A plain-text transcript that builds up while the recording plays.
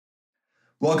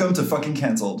Welcome to Fucking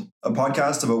Cancelled, a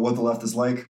podcast about what the left is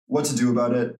like, what to do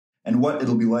about it, and what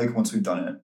it'll be like once we've done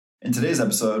it. In today's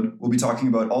episode, we'll be talking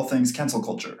about all things cancel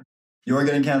culture. You're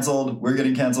getting cancelled, we're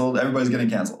getting cancelled, everybody's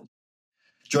getting cancelled.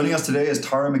 Joining us today is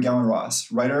Tara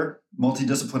McGowan-Ross, writer,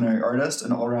 multidisciplinary artist,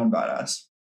 and all-around badass.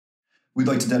 We'd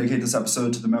like to dedicate this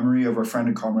episode to the memory of our friend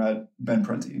and comrade, Ben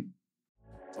Prunty.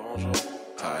 Bonjour,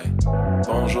 hi,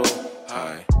 bonjour,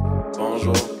 hi,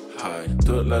 bonjour, hi.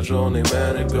 Toute la journée,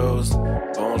 man, it goes.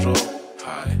 Bonjour,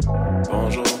 hi,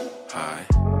 bonjour, hi,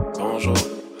 bonjour,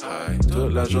 hi.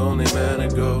 Toute la journée, man,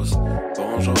 it goes.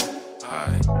 Bonjour,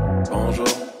 hi, bonjour,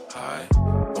 hi,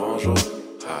 bonjour,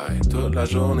 hi. Toute la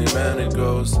journée, man, it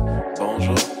goes.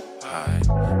 Bonjour, hi,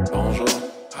 bonjour,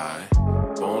 hi,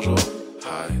 bonjour,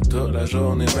 hi. Toute la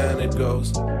journée, man, it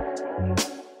goes.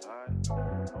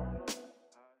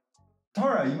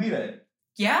 Tara, you made it.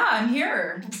 Yeah, I'm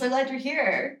here. I'm so glad you're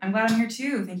here. I'm glad I'm here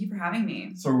too. Thank you for having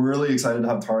me. So we're really excited to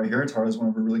have Tara here. Tara's one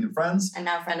of our really good friends. And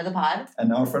now a friend of the pod. And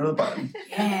now a friend of the pod.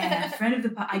 Yeah, friend of the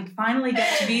pod. I finally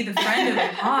get to be the friend of the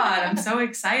pod. I'm so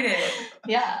excited.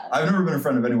 Yeah. I've never been a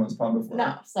friend of anyone's pod before.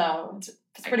 No, so it's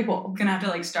pretty cool. I'm gonna have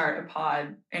to start a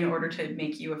pod in order to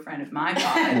make you a friend of my pod.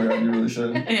 Oh my God, you really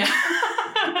should. Yeah.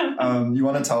 You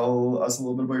want to tell us a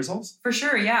little bit about yourselves? For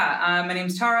sure, yeah. My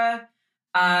name's Tara.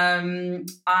 I'm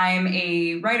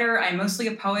a writer. I'm mostly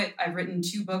a poet. I've written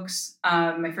 2 books.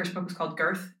 My first book was called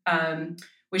Girth,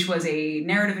 which was a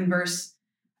narrative in verse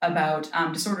about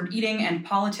disordered eating and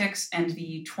politics and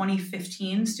the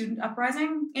 2015 student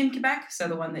uprising in Quebec. So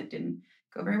the one that didn't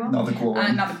go very well. Not the cool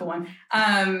one. Not the cool one.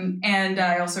 And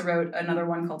I also wrote another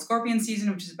one called Scorpion Season,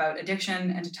 which is about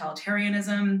addiction and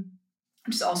totalitarianism,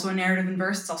 which is also a narrative in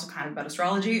verse. It's also kind of about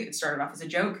astrology. It started off as a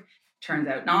joke. Turns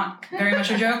out not very much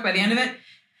a joke by the end of it.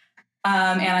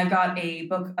 And I've got a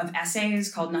book of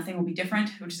essays called Nothing Will Be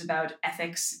Different, which is about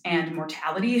ethics and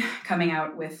mortality, coming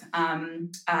out with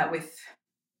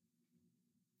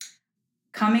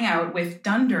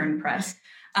Dundurn Press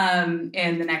in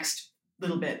the next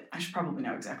little bit. I should probably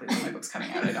know exactly when my book's coming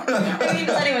out. I don't really know. Maybe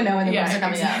does anyone know when the books are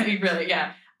coming out? Really,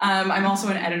 yeah. I'm also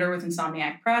an editor with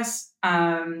Insomniac Press.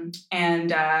 And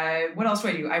what else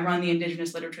do? I run the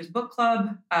Indigenous Literatures Book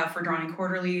Club for Drawing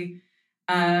Quarterly.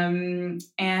 I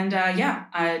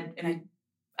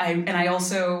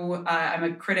also I'm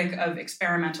a critic of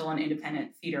experimental and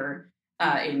independent theater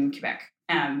in Quebec,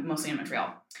 mostly in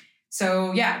Montreal.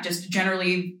 So yeah, just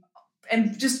generally,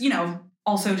 and just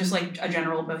also just like a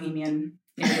general bohemian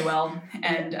ne'er-do-well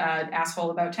and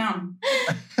asshole about town.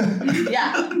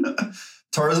 Yeah.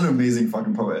 Tara's an amazing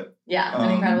fucking poet. Yeah,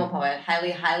 an incredible poet.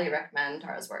 Highly, highly recommend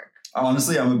Tara's work.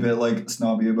 Honestly, I'm a bit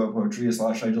snobby about poetry, / I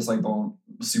just don't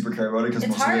super care about it because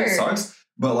most of it sucks.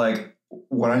 But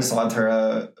when I saw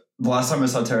Tara, the last time I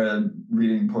saw Tara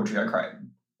reading poetry, I cried.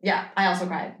 Yeah, I also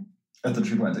cried. At the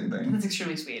tree planting thing. That's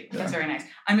extremely sweet. Yeah. That's very nice.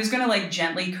 I'm just gonna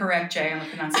gently correct Jay on the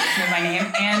pronunciation of my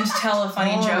name and tell a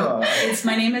funny joke.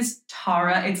 My name is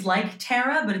Tara. It's like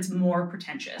Tara, but it's more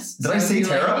pretentious. Did I say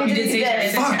Tara? You did say Tara.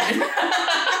 Fuck.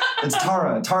 It's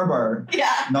Tara. Tarbar.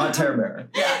 Yeah. Not Tara Bear.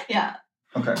 Yeah.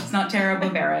 Okay. It's not Tara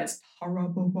Bobera. It's Tara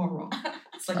Bobara.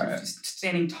 It's like you're just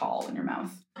standing tall in your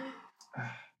mouth. All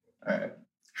right.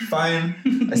 Fine.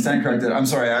 I stand corrected. I'm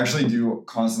sorry. I actually do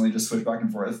constantly just switch back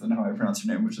and forth in how I pronounce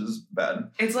your name, which is bad.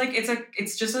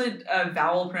 It's just a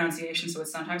vowel pronunciation, so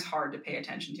it's sometimes hard to pay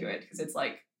attention to it because it's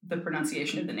the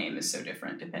pronunciation of the name is so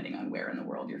different depending on where in the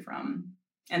world you're from.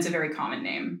 And it's a very common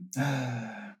name.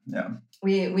 Yeah.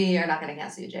 We are not going to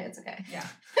cancel you, Jay. It's okay. Yeah.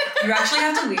 You actually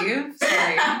have to leave.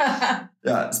 Sorry.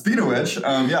 Yeah. Speaking of which,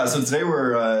 so today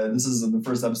this is the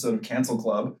first episode of Cancel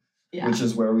Club. Yeah. Which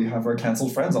is where we have our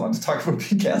canceled friends on to talk about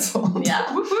being canceled. Yeah.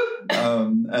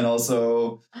 And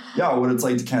also, what it's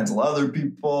like to cancel other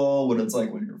people, what it's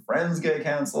like when your friends get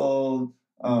canceled,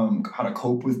 how to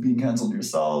cope with being canceled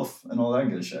yourself, and all that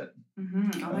good shit.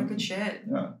 Mm-hmm. All that good shit.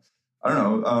 Yeah. I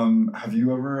don't know. Have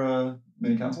you ever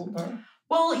been canceled, Tara?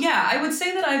 Well, yeah, I would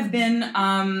say that I've been,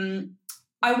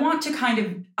 I want to kind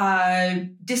of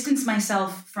distance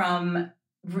myself from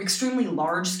extremely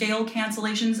large scale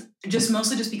cancellations,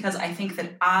 mostly because I think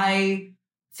that I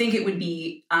don't think it would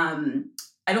be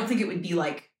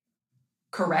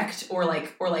correct or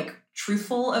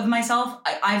truthful of myself.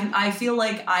 I feel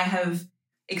like I have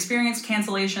experienced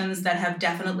cancellations that have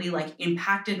definitely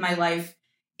impacted my life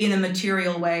in a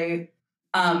material way,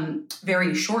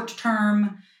 very short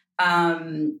term,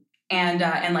 and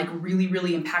really,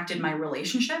 really impacted my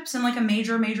relationships in a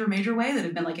major way that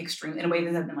have been extreme in a way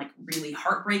that have been really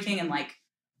heartbreaking and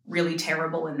really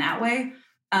terrible in that way.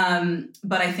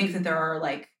 But I think that there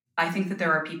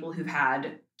are people who've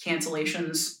had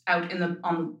cancellations out in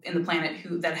the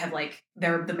planet that have like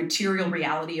the material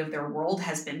reality of their world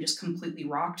has been just completely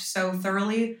rocked so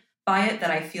thoroughly by it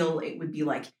that I feel it would be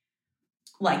like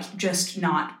just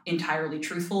not entirely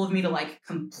truthful of me to like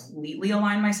completely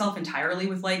align myself entirely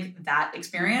with like that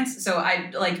experience. So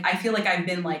I feel like I've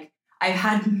been like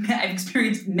I've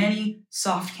experienced many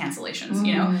soft cancellations,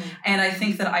 you know, and I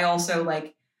think that I also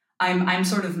like I'm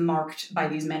sort of marked by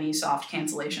these many soft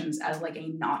cancellations as like a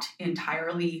not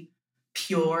entirely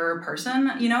pure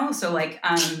person, you know? So like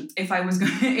if I was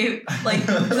going to like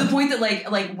to the point that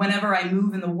like whenever I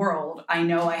move in the world, I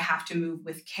know I have to move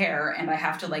with care and I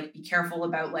have to like be careful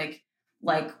about like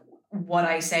what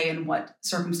I say and what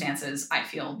circumstances I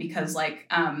feel because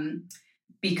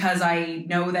I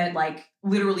know that like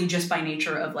literally just by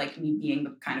nature of like me being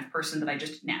the kind of person that I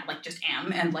just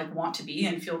am and like want to be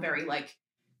and feel very like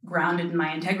grounded in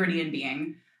my integrity and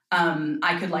being,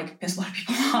 I could like piss a lot of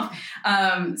people off.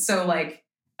 So like,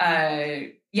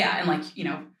 yeah. And like, you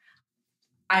know,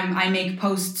 I make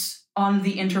posts on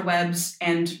the interwebs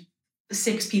and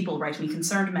 6 people write me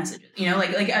concerned messages, you know,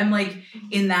 like I'm like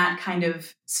in that kind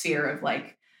of sphere of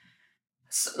like,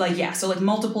 yeah. So like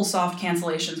multiple soft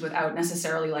cancellations without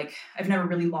necessarily like, I've never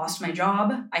really lost my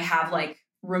job. I have like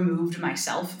removed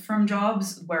myself from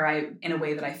jobs where in a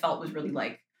way that I felt was really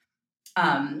like,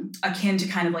 akin to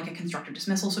kind of like a constructive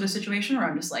dismissal sort of situation where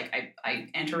I'm just like, I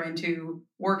enter into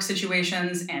work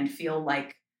situations and feel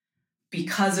like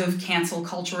because of cancel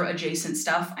culture adjacent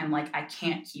stuff, I'm like, I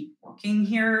can't keep working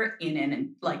here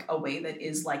in like a way that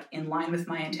is like in line with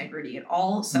my integrity at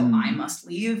all. So I must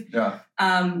leave. Yeah.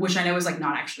 Which I know is like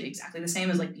not actually exactly the same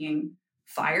as like being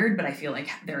fired, but I feel like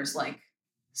there's like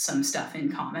some stuff in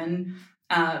common.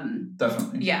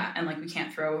 Definitely. Yeah. And like, we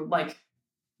can't throw like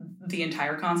the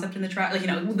entire concept in the trash. Like, you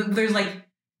know, there's like,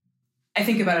 I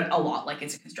think about it a lot, like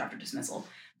it's a constructive dismissal,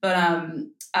 but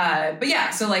yeah,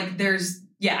 so like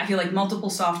I feel like multiple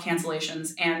soft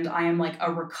cancellations and I am like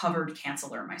a recovered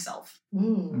canceller myself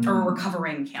or a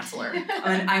recovering canceller.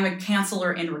 I'm a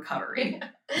canceller in recovery.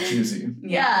 Juicy.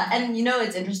 Yeah. And you know,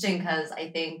 it's interesting because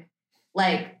I think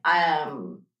like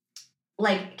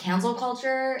cancel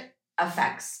culture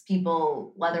affects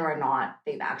people whether or not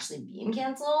they've actually been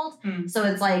canceled. So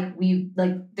it's like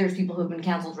there's people who have been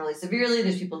canceled really severely,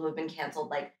 there's people who have been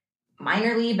canceled like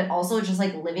minorly, but also just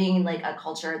like living in like a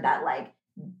culture that like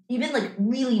even like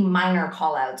really minor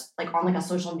call outs like on like a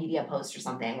social media post or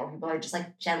something where people are just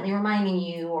like gently reminding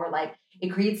you or like it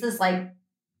creates this like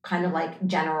kind of like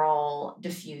general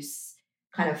diffuse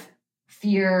kind of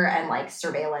fear and like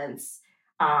surveillance,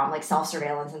 like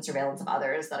self-surveillance and surveillance of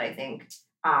others that I think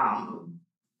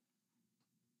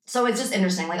so it's just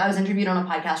interesting. Like I was interviewed on a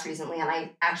podcast recently and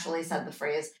I actually said the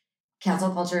phrase cancel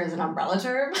culture is an umbrella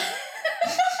term.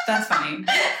 That's funny.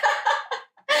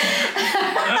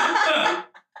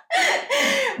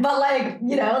 But like,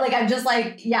 you know, like I'm just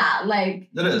like, yeah, like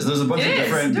it is. There's a bunch of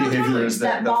different behaviors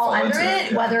that fall under into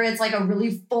it, yeah. Whether it's like a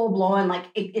really full-blown, like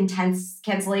intense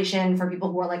cancellation for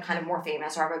people who are like kind of more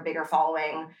famous or have a bigger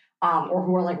following, or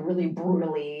who are like really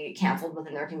brutally canceled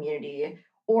within their community,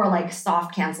 or like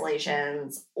soft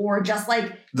cancellations, or just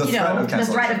like the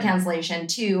threat of cancellation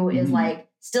too is like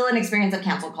still an experience of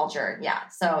cancel culture. Yeah.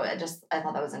 So I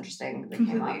thought that was interesting that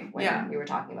came up when we were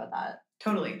talking about that.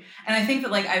 Totally. And I think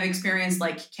that like I've experienced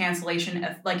like cancellation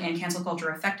like and cancel culture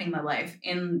affecting my life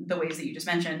in the ways that you just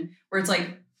mentioned, where it's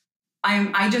like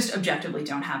I just objectively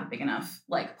don't have a big enough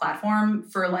like platform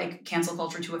for like cancel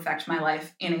culture to affect my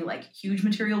life in a like huge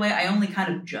material way. I only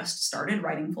kind of just started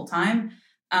writing full time.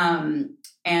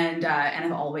 And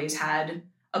I've always had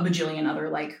a bajillion other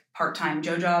like part-time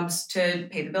jobs to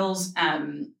pay the bills.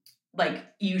 Like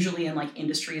usually in like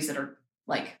industries that are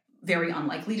like very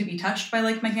unlikely to be touched by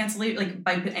like my cancellation, like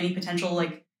by any potential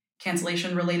like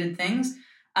cancellation related things.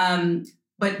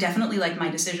 But definitely like my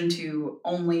decision to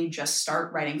only just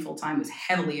start writing full time was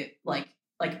heavily like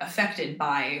affected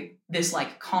by this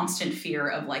like constant fear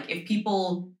of like, if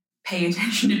people pay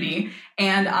attention to me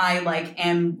and I like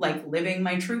am like living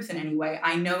my truth in any way,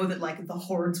 I know that like the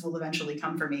hordes will eventually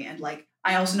come for me. And like,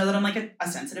 I also know that I'm like a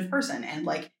sensitive person and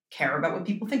like care about what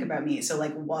people think about me. So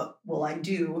like, what will I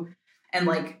do? And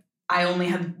like, I only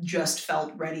have just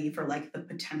felt ready for like the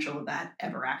potential of that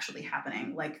ever actually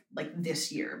happening, like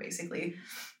this year, basically.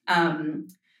 And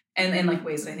in like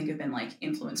ways that I think have been like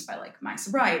influenced by like my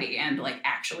sobriety and like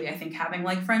actually I think having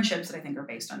like friendships that I think are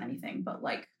based on anything but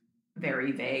like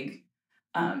very vague,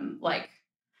 like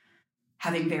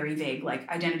having very vague like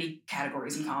identity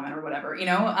categories in common or whatever, you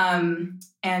know?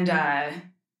 And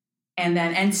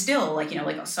still like, you know,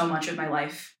 like so much of my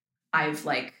life I've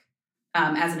like,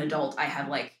 as an adult, I have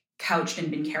like couched and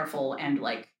been careful and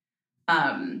like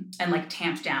and like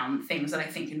tamp down things that I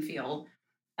think and feel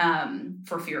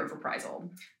for fear of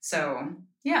reprisal. So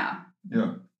yeah.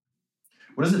 Yeah.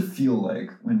 What does it feel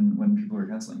like when people are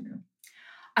canceling you?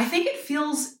 I think it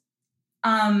feels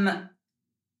like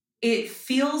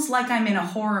I'm in a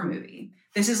horror movie.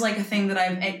 This is like a thing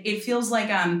that it feels like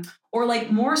or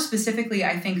like more specifically,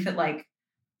 I think that like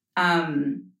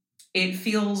it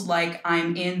feels like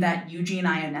I'm in that Eugene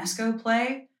Ionesco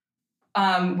play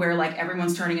where like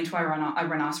everyone's turning into a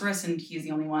rhinoceros and he's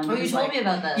the only one. Oh, you told me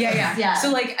about this. Yeah.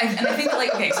 So like, I think that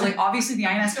like, okay, so like obviously the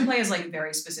Ionesco play is like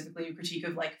very specifically a critique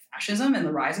of like fascism and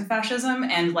the rise of fascism.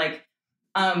 And like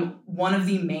one of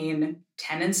the main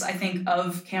tenets, I think,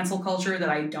 of cancel culture that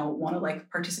I don't want to like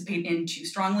participate in too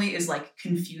strongly is like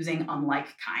confusing unlike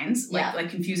kinds. Like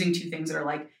confusing two things that are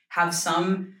like have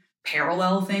some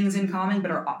parallel things in common,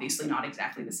 but are obviously not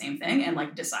exactly the same thing, and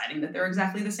like deciding that they're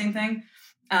exactly the same thing.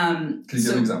 Can you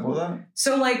give an example of that?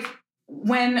 So like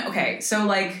so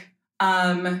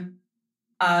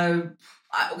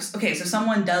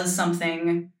someone does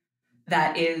something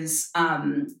that is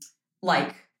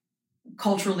like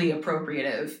culturally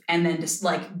appropriative, and then just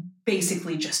like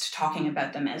basically just talking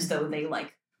about them as though they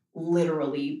like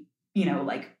literally,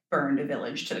 like burned a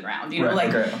village to the ground, and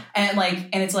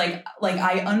it's like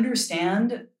I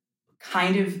understand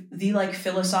kind of the like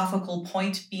philosophical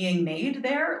point being made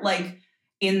there, like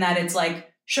in that it's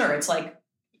like, sure, it's like,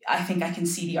 I think I can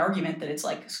see the argument that it's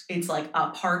like a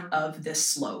part of this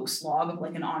slow slog of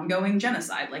like an ongoing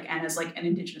genocide, like, and as like an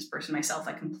Indigenous person myself,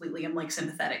 I completely am like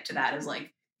sympathetic to that as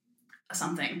like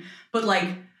something. But like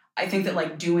I think that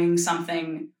like doing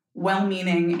something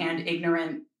well-meaning and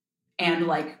ignorant and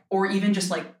like, or even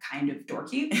just like kind of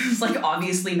dorky is like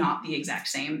obviously not the exact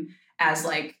same as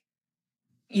like,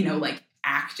 like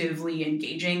actively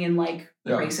engaging in like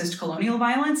racist colonial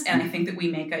violence. And I think that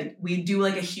we do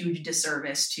like a huge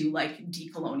disservice to like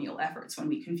decolonial efforts when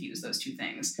we confuse those two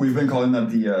things. We've been calling that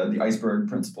the iceberg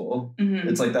principle. Mm-hmm.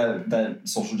 It's like that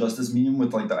social justice meme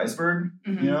with like the iceberg,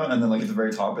 mm-hmm. And then like at the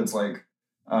very top, it's like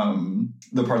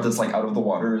the part that's like out of the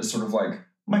water is sort of like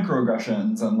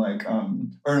microaggressions and like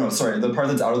the part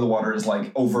that's out of the water is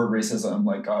like overt racism,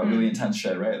 like really intense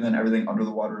shit, right? And then everything under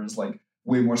the water is like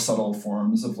way more subtle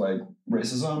forms of like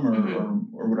racism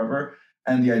or whatever.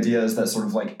 And the idea is that sort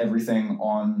of like everything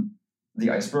on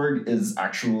the iceberg is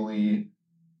actually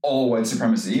all white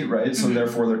supremacy, right? So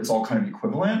therefore it's all kind of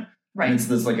equivalent. Right. And it's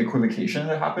this like equivocation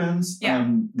that happens.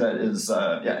 That is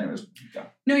anyways. Yeah.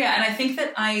 No, yeah. And I think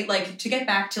that I like to get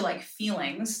back to like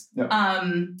feelings. Yeah.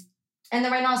 And the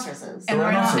rhinoceroses. And the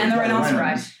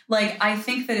rhinoceri. Like I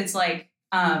think that it's like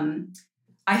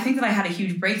I think that I had a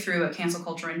huge breakthrough at cancel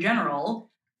culture in general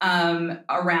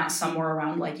somewhere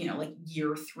around like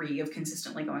year 3 of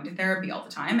consistently going to therapy all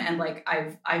the time. And like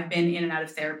I've been in and out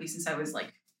of therapy since I was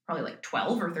like probably like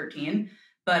 12 or 13,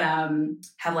 but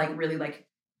have like really like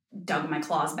dug my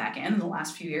claws back in the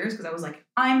last few years because I was like,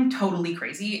 I'm totally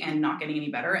crazy and not getting any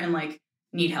better and like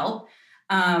need help.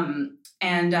 And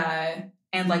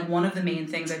like one of the main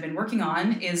things I've been working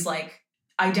on is like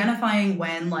identifying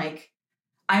when like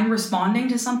I'm responding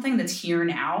to something that's here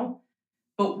now,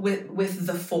 but with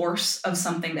the force of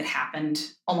something that happened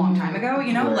a long time ago,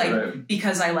 right.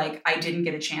 Because I didn't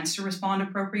get a chance to respond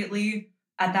appropriately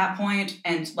at that point,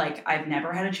 and like I've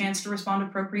never had a chance to respond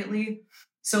appropriately.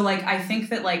 So like I think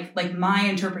that like my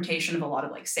interpretation of a lot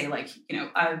of like say like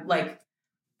like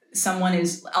someone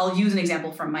is, I'll use an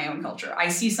example from my own culture. I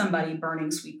see somebody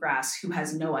burning sweetgrass who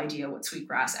has no idea what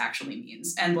sweetgrass actually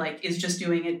means and like is just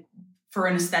doing it for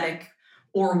an aesthetic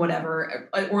or whatever,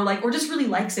 or just really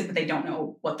likes it, but they don't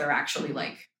know what they're actually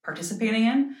like participating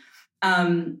in.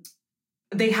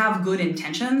 They have good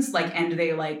intentions, like, and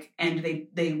they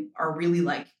are really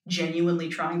like genuinely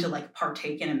trying to like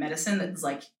partake in a medicine that's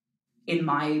like in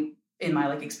my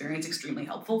like experience extremely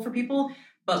helpful for people,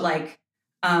 but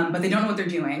they don't know what they're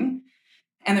doing.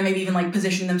 And they're maybe even like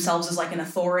positioning themselves as like an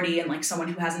authority and like someone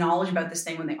who has knowledge about this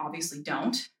thing when they obviously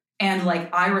don't. And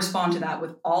like, I respond to that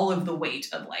with all of the weight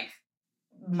of like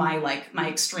my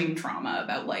extreme trauma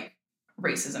about like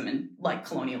racism and like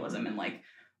colonialism and like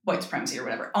white supremacy or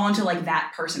whatever onto like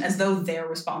that person as though they're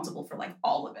responsible for like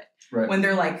all of it. Right. When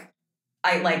they're like,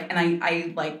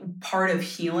 I part of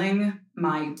healing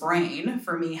my brain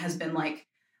for me has been like,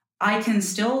 I can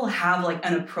still have like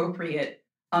an appropriate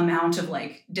amount of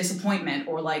like disappointment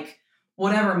or like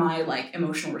whatever my like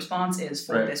emotional response is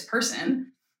for this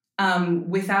person,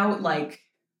 without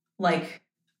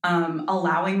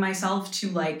allowing myself to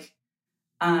like,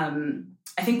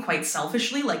 I think quite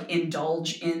selfishly like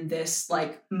indulge in this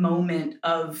like moment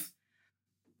of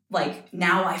like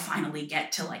now I finally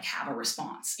get to like have a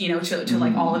response, you know, to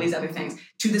like all of these other things,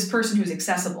 to this person who's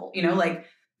accessible, you know, like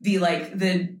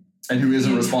and who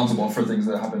isn't responsible for things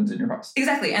that happened in your past.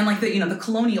 Exactly. And like the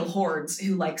colonial hordes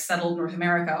who like settled North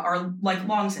America are like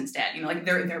long since dead, you know, like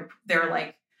their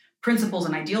like principles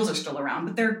and ideals are still around,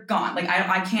 but they're gone. Like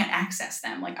I can't access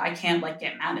them. Like I can't like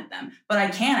get mad at them, but I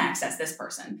can access this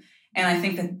person. And I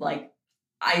think that like,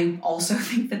 I also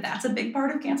think that that's a big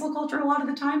part of cancel culture a lot of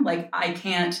the time. Like I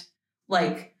can't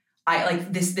like, I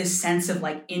like this sense of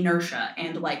like inertia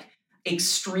and like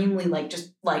extremely like,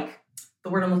 just like the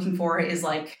word I'm looking for is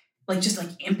like just like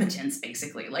impotence,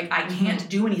 basically. Like I can't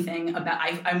do anything about,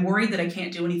 I'm worried that I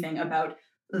can't do anything about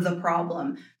the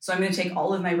problem. So I'm going to take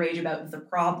all of my rage about the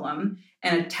problem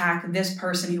and attack this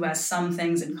person who has some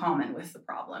things in common with the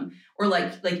problem, or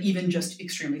like even just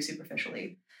extremely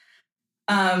superficially.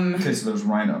 Okay, so there's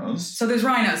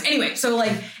rhinos. Anyway, so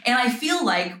like, and I feel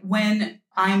like when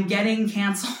I'm getting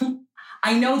canceled,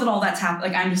 I know that all that's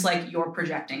happening. Like, I'm just like, you're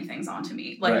projecting things onto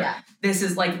me. Like, this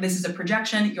is a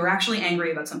projection. You're actually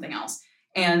angry about something else.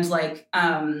 And like,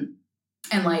 even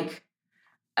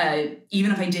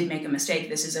if I did make a mistake,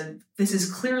 this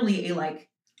is clearly a like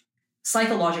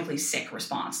psychologically sick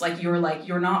response. Like,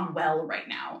 you're not well right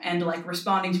now. And like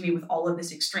responding to me with all of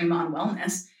this extreme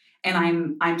unwellness.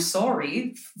 And I'm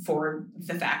sorry for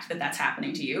the fact that that's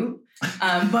happening to you.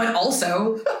 But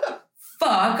also,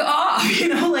 fuck off, you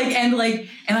know, like, and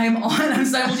I'm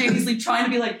simultaneously trying to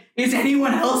be like, is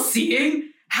anyone else seeing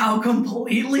how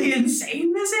completely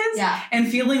insane this is? Yeah.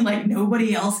 And feeling like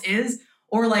nobody else is.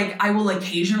 Or like, I will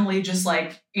occasionally just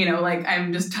like, you know, like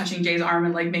I'm just touching Jay's arm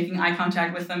and like making eye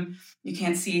contact with them. You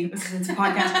can't see, it's a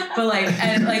podcast, but like,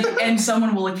 and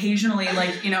someone will occasionally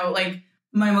like, you know, like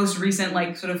my most recent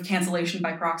like sort of cancellation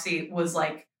by proxy was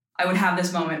like, I would have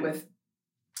this moment with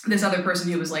this other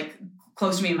person who was like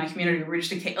close to me in my community. We're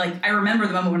just like, I remember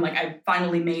the moment when like I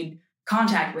finally made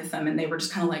contact with them and they were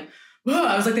just kind of like, whoa.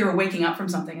 I was like, they were waking up from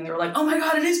something and they were like, oh my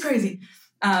God, it is crazy.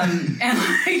 And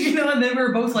like, you know, and then we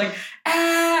were both like,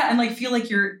 and like, feel like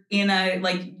you're in a,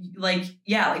 like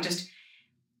just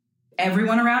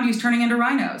everyone around you is turning into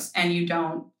rhinos and you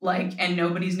don't like, and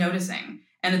nobody's noticing.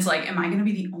 And it's like, am I going to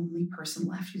be the only person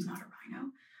left who's not a rhino?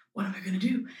 What am I going to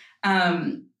do?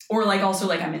 Or like, also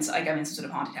like I'm in some sort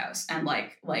of haunted house and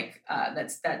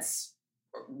that's,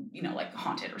 you know, like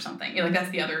haunted or something. Like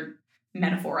that's the other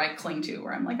metaphor I cling to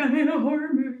where I'm like, I'm in a horror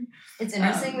movie. It's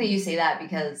interesting that you say that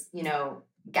because, you know,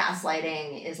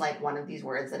 gaslighting is like one of these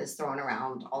words that is thrown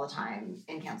around all the time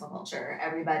in cancel culture.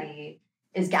 Everybody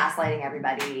is gaslighting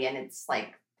everybody and it's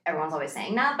like everyone's always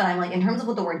saying that, but I'm like, in terms of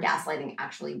what the word gaslighting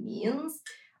actually means,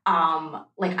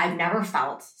 like I've never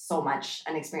felt so much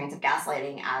an experience of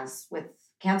gaslighting as with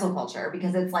cancel culture,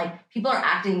 because it's like people are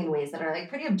acting in ways that are like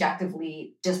pretty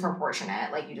objectively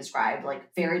disproportionate, like you described,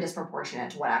 like very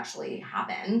disproportionate to what actually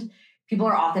happened. People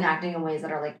are often acting in ways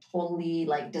that are like totally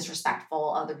like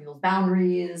disrespectful of other people's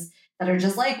boundaries, that are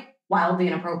just like wildly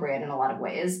inappropriate in a lot of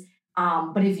ways.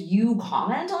 But if you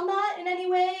comment on that in any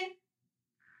way,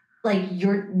 like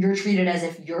you're treated as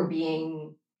if you're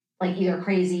being like either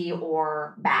crazy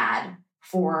or bad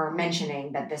for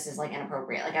mentioning that this is like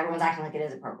inappropriate. Like everyone's acting like it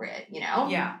is appropriate, you know?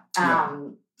 Yeah.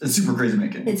 It's super crazy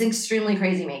making. It's extremely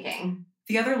crazy making.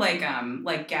 The other like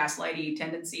gaslighty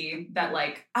tendency that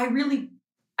like I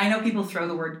know people throw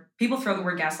the word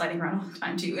gaslighting around all the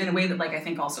time too, in a way that like I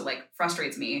think also like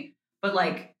frustrates me. But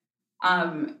like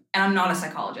and I'm not a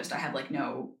psychologist. I have like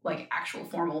no like actual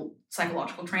formal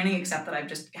psychological training, except that I've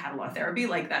just had a lot of therapy.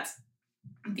 Like that's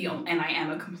and I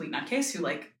am a complete nutcase who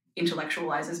like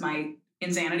intellectualizes my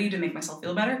insanity to make myself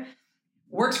feel better.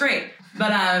 Works great.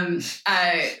 But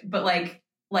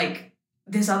like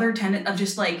this other tenet of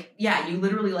just like, yeah, you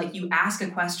literally like you ask a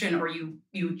question or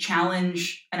you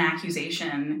challenge an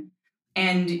accusation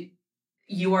and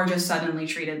you are just suddenly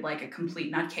treated like a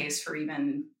complete nutcase for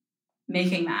even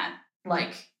making that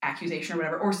like accusation or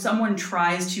whatever, or someone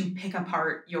tries to pick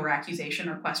apart your accusation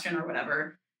or question or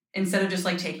whatever instead of just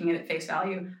like taking it at face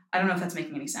value. I don't know if that's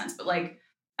making any sense, but like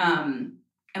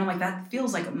and I'm like, that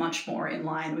feels like much more in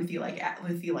line with the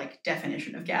like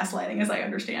definition of gaslighting as I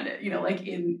understand it, you know, like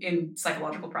in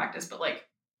psychological practice. But like,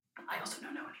 I also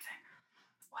don't know anything.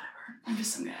 Whatever. I'm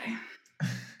just some guy.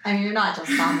 I mean, you're not just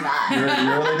some guy. you're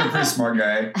like a pretty smart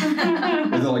guy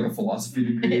with like a philosophy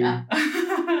degree. Yeah.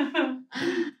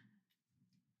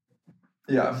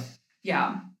 Yeah.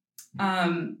 Yeah.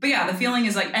 But yeah, the feeling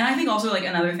is like, and I think also like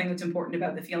another thing that's important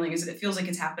about the feeling is that it feels like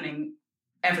it's happening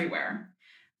everywhere.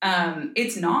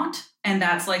 It's not, and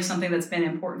that's like something that's been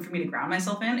important for me to ground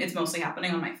myself in. It's mostly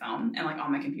happening on my phone and like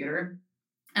on my computer.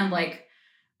 And like,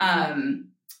 I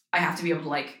have to be able to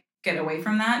like get away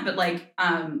from that. But like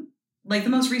the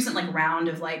most recent like round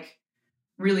of like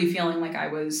really feeling like I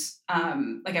was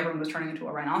like everyone was turning into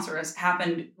a rhinoceros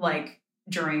happened like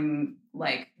during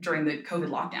the COVID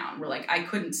lockdown, where like I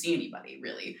couldn't see anybody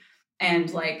really.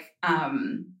 And like I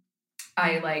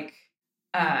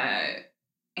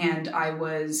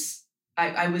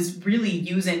was really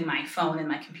using my phone and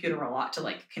my computer a lot to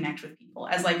like connect with people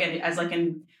as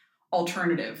an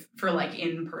alternative for like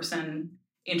in-person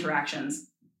interactions.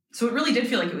 So it really did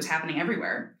feel like it was happening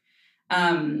everywhere.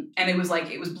 And it was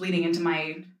bleeding into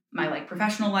my like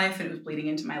professional life, and it was bleeding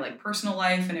into my like personal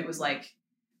life, and it was like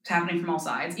happening from all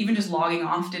sides. Even just logging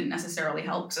off didn't necessarily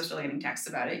help because I was still getting texts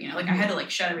about it. You know, like I had to like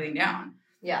shut everything down.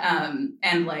 Yeah.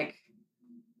 And like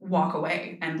walk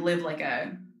away and live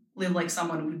like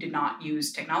someone who did not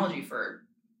use technology for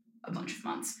a bunch of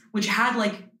months, which had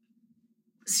like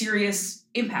serious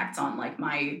impacts on like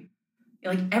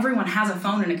everyone has a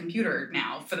phone and a computer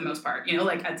now for the most part, you know,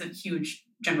 like that's a huge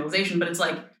generalization, but it's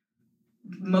like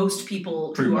most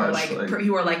people who are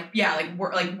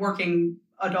working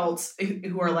adults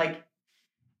who are like,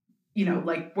 you know,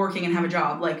 like working and have a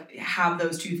job, like have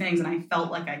those two things. And I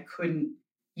felt like I couldn't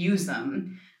use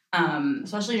them.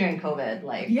 Especially during COVID,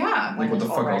 like yeah, like what the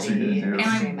fuck else are you gonna do?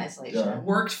 Extreme isolation. Yeah.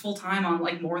 Worked full time on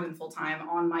like more than full time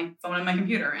on my phone and my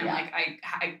computer, and like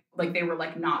I like they were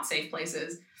like not safe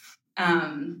places,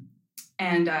 so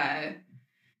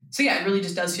yeah, it really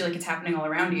just does feel like it's happening all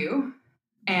around you,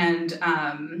 and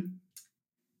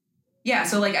yeah,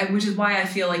 so like which is why I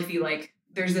feel like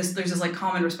there's this like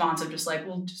common response of just like,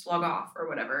 well, just log off or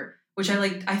whatever, which I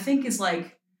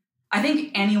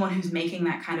think anyone who's making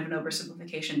that kind of an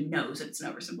oversimplification knows that it's an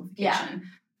oversimplification. Yeah,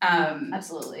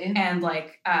 absolutely. And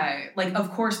like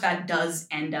of course that does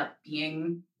end up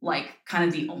being like kind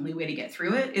of the only way to get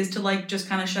through it is to like just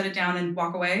kind of shut it down and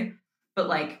walk away. But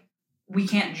like we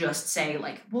can't just say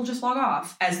like, we'll just log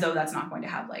off, as though that's not going to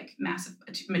have like massive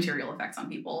material effects on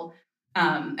people,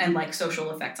 and like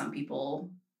social effects on people,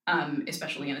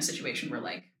 especially in a situation where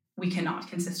like we cannot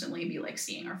consistently be like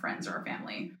seeing our friends or our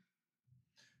family.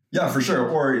 Yeah, for sure.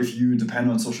 Or if you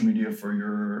depend on social media for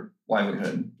your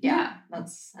livelihood. Yeah,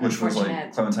 that's which was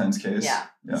like Clementine's case. Yeah,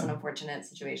 it's an unfortunate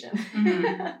situation.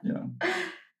 Mm-hmm. Yeah.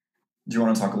 Do you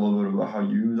want to talk a little bit about how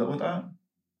you dealt with that?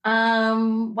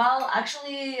 Well,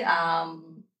 actually,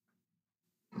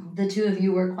 the two of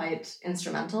you were quite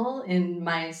instrumental in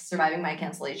my surviving my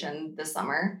cancellation this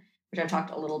summer, which I've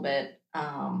talked a little bit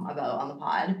about on the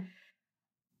pod.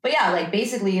 But yeah, like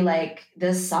basically like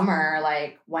this summer,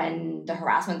 like when the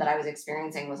harassment that I was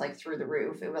experiencing was like through the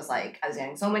roof, it was like I was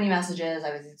getting so many messages.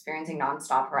 I was experiencing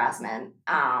nonstop harassment.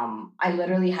 I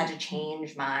literally had to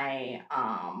change my,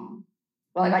 I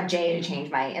got Jay to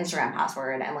change my Instagram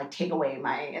password and like take away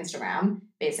my Instagram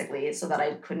basically so that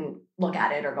I couldn't look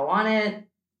at it or go on it.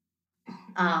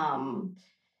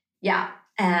 Yeah.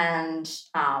 And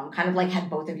kind of like had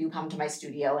both of you come to my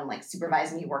studio and like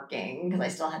supervise me working because I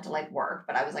still had to like work,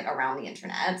 but I was like around the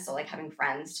internet. So like having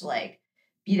friends to like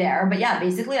be there. But yeah,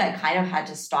 basically I kind of had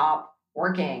to stop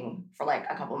working for like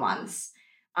a couple months.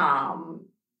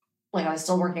 Like I was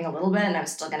still working a little bit and I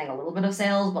was still getting a little bit of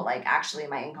sales, but like actually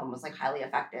my income was like highly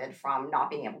affected from not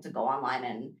being able to go online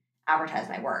and advertise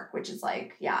my work, which is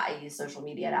like, yeah, I use social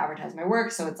media to advertise my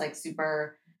work. So it's like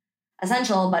super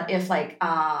essential. But if like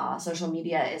social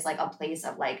media is like a place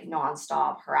of like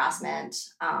nonstop harassment,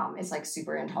 it's like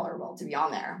super intolerable to be on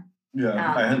there.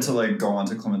 Yeah, I had to like go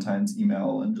onto Clementine's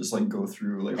email and just like go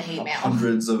through like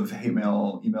hundreds of hate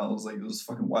mail emails. Like it was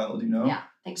fucking wild, you know? Yeah,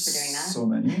 thanks for doing that. So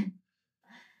many.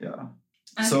 Yeah.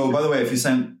 So by the way, if you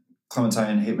sent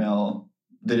Clementine hate mail,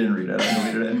 they didn't read it.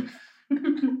 I deleted it.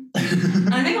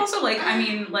 And I think also like, I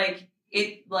mean, like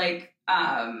it like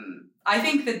I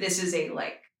think that this is a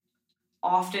like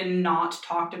often not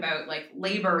talked about like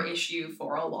labor issue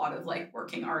for a lot of like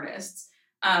working artists.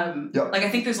 Like I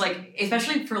think there's like,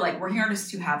 especially for like working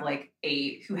artists who have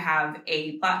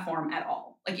a platform at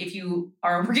all. Like if you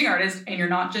are a working artist and you're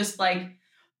not just like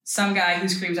some guy who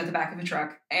screams at the back of a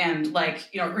truck and like,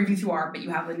 you know, or even if you are, but you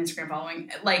have an Instagram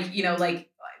following, like, you know, like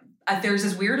there's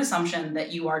this weird assumption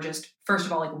that you are just, first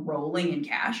of all, like rolling in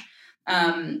cash.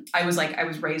 I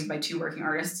was raised by two working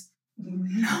artists.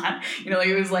 Not, you know, like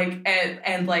it was like,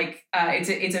 and like,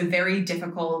 it's a very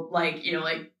difficult, like, you know,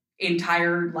 like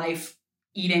entire life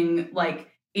eating, like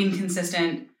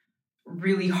inconsistent,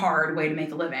 really hard way to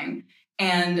make a living.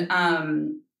 And,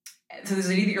 so there's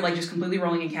an idea that you're like just completely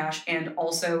rolling in cash. And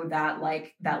also that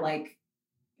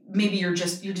maybe you're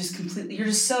just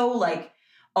so like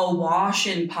awash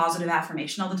in positive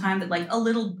affirmation all the time that like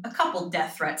a couple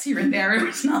death threats here and there,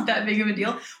 it's not that big of a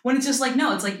deal. When it's just like,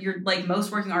 no, it's like you're like most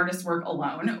working artists work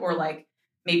alone or like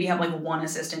maybe have like one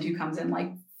assistant who comes in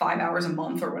like 5 hours a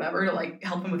month or whatever to like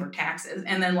help them with their taxes.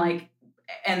 And then like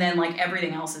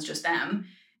everything else is just them.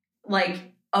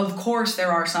 Like, of course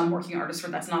there are some working artists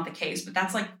where that's not the case, but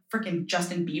that's like freaking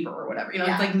Justin Bieber or whatever, you know,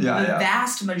 it's like the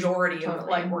vast majority of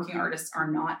like working artists are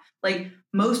not. Like,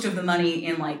 most of the money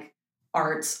in like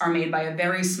arts are made by a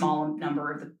very small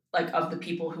number of the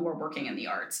people who are working in the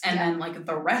arts. And then like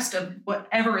the rest of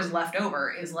whatever is left over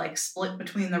is like split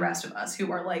between the rest of us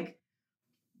who are like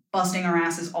busting our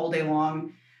asses all day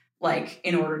long, like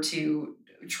in order to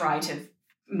try to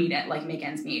make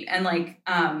ends meet. And like,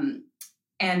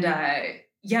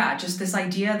 just this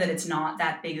idea that it's not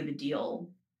that big of a deal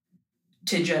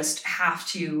to just have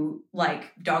to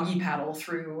like doggy paddle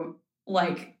through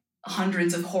like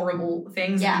hundreds of horrible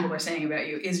things that people are saying about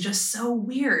you is just so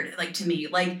weird. Like, to me,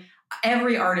 like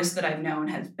every artist that I've known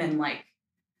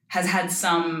has had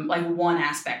some like one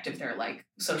aspect of their like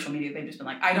social media. They've just been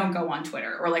like, I don't go on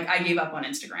Twitter, or like I gave up on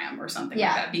Instagram or something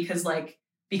like that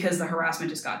because the harassment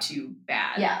just got too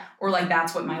bad. Yeah. Or like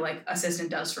that's what my like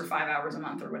assistant does for 5 hours a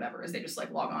month or whatever, is they just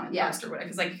like log on and post or whatever.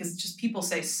 Because just people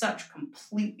say such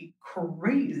completely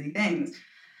crazy things.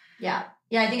 Yeah.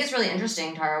 Yeah, I think it's really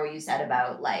interesting, Tara, what you said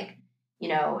about like, you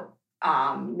know,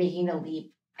 making the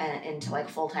leap into like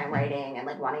full-time writing and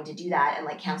like wanting to do that, and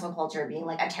like cancel culture being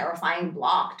like a terrifying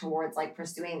block towards like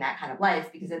pursuing that kind of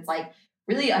life, because it's like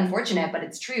really unfortunate, but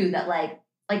it's true that like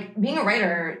being a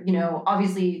writer, you know,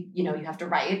 obviously, you know, you have to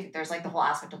write. There's like the whole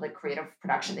aspect of like creative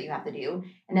production that you have to do.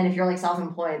 And then if you're like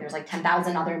self-employed, there's like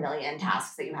 10,000 other million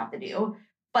tasks that you have to do.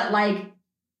 But like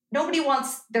nobody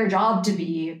wants their job to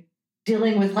be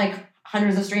dealing with like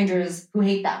hundreds of strangers who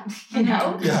hate them, you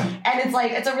know? Yeah. And it's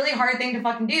like, it's a really hard thing to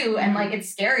fucking do. And like, it's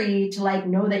scary to like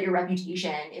know that your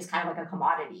reputation is kind of like a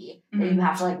commodity that you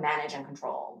have to like manage and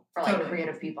control for like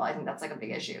creative people. I think that's like a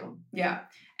big issue. Yeah.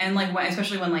 And like,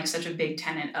 especially when like such a big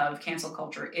tenet of cancel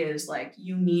culture is like,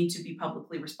 you need to be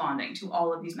publicly responding to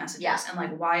all of these messages. Yeah. And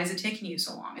like, why is it taking you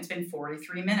so long? It's been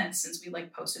 43 minutes since we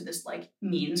like posted this like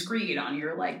mean screed on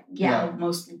your like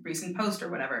most recent post or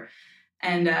whatever.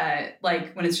 And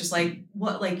like when it's just like,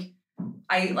 what, like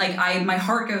my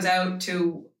heart goes out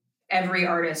to every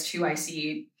artist who I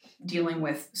see dealing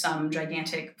with some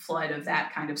gigantic flood of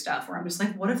that kind of stuff, where I'm just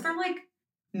like, what if they're like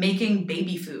making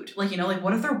baby food? Like, you know, like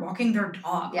what if they're walking their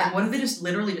dog? Yeah. Like, what if they just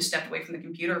literally just stepped away from the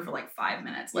computer for like 5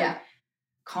 minutes? Like,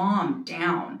 calm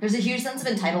down. There's a huge sense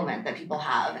of entitlement that people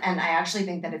have. And I actually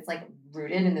think that it's like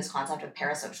rooted in this concept of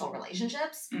parasocial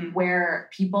relationships, where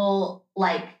people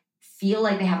like feel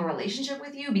like they have a relationship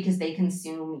with you because they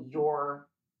consume your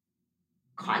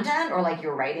content or like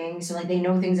your writing. So like they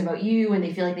know things about you and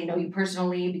they feel like they know you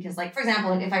personally because like, for example,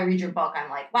 like if I read your book, I'm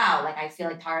like, wow, like I feel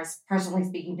like Tara's personally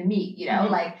speaking to me, you know,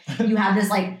 like you have this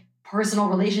like personal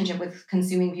relationship with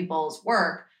consuming people's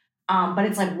work. But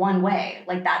it's like one way,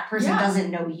 like that person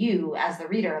doesn't know you as the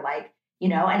reader, like, you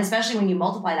know, and especially when you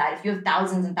multiply that, if you have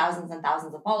thousands and thousands and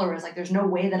thousands of followers, like there's no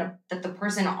way that the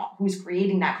person who's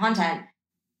creating that content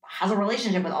has a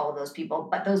relationship with all of those people,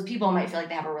 but those people might feel like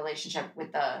they have a relationship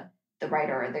with the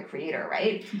writer or the creator,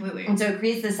 right? Completely. And so it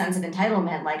creates this sense of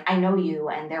entitlement, like I know you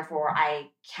and therefore I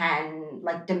can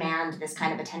like demand this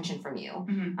kind of attention from you.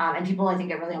 And people I think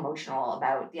get really emotional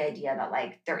about the idea that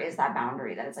like there is that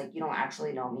boundary, that it's like, you don't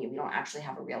actually know me, we don't actually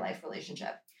have a real life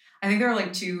relationship. I think I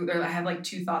have like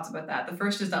two thoughts about that. The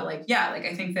first is that like, yeah, like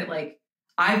I think that like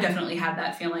I've definitely had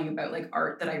that feeling about like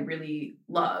art that I really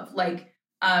love. Like,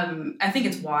 I think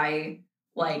it's why,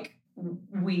 like,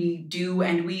 we do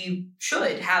and we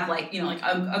should have, like, you know, like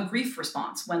a grief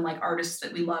response when, like, artists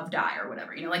that we love die or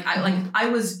whatever. You know, like, I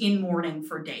was in mourning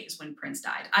for days when Prince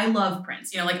died. I love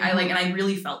Prince. You know, like, and I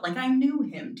really felt like I knew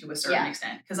him to a certain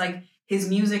extent. Because, like, his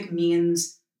music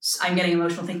means, I'm getting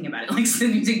emotional thinking about it. Like, his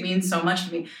music means so much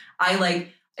to me.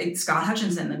 Scott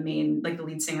Hutchinson, the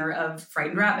lead singer of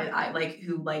Frightened Rabbit,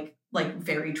 who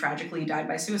very tragically died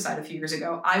by suicide a few years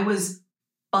ago. I was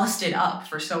busted up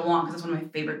for so long because it's one of my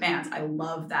favorite bands. I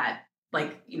love that,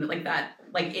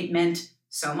 it meant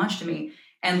so much to me.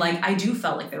 And like, I do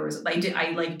felt like there was, I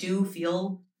do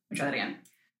feel, let me try that again.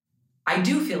 I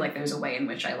do feel like there's a way in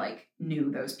which I like knew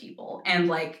those people. And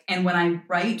like, and when I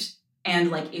write,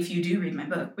 and like, if you do read my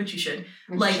book, which you should,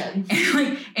 and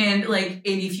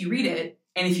if you read it,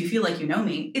 and if you feel like you know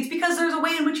me, it's because there's a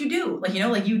way in which you do, like, you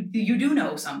know, like you do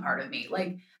know some part of me,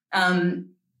 like,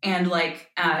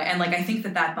 I think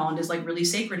that bond is like really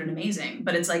sacred and amazing,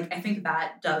 but it's like, I think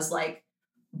that does like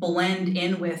blend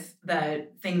in with the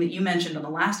thing that you mentioned on the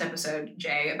last episode,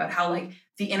 Jay, about how like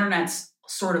the internet's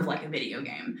sort of like a video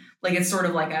game. Like it's sort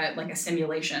of like a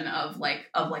simulation of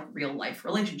real life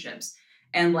relationships.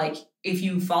 And like, if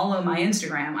you follow my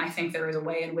Instagram, I think there is a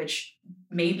way in which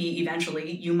maybe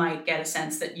eventually you might get a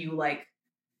sense that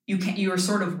you're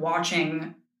sort of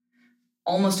watching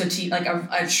almost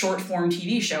a short form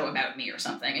TV show about me or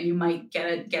something. And you might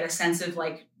get a sense of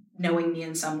like knowing me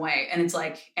in some way. And it's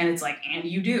like, and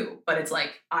you do, but it's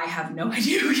like, I have no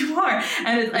idea who you are.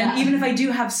 And even if I do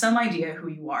have some idea who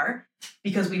you are,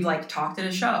 because we've like talked at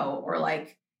a show or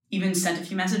like even sent a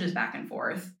few messages back and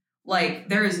forth, like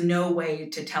there is no way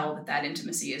to tell that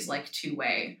intimacy is like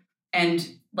two-way. And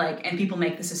people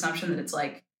make this assumption that it's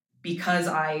like, because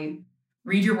I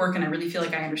read your work and I really feel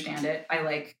like I understand it,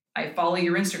 I follow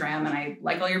your Instagram and I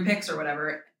like all your pics or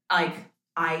whatever,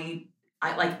 I'm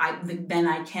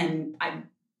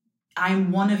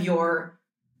one of your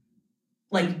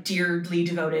like dearly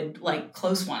devoted, like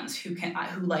close ones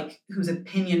whose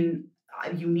opinion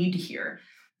you need to hear.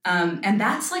 And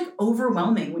that's like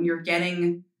overwhelming when you're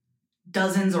getting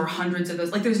dozens or hundreds of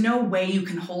those. Like there's no way you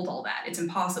can hold all that. It's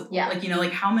impossible. Yeah. Like,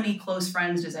 like how many close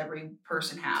friends does every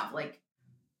person have? Like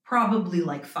probably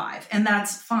like 5. And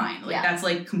that's fine. Like that's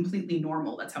like completely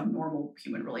normal. That's how normal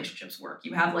human relationships work.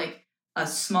 You have like a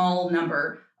small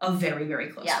number of very, very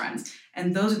close friends.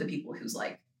 And those are the people whose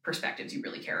like perspectives you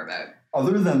really care about.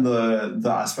 Other than the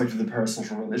aspect of the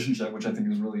parasocial relationship, which I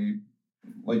think is really,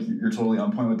 like, you're totally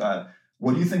on point with that.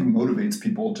 What do you think motivates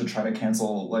people to try to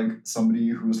cancel like somebody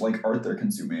who's like art they're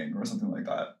consuming or something like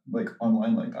that, like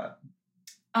online like that?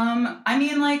 I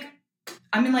mean,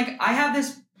 I have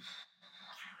this,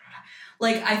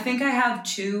 like, I think I have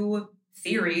 2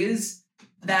 theories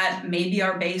that maybe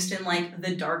are based in like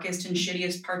the darkest and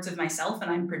shittiest parts of myself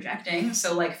and I'm projecting.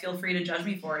 So like, feel free to judge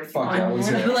me for it if you want.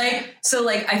 Yeah, but like, so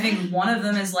like, I think one of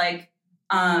them is like,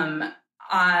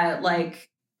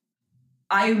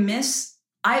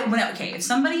 if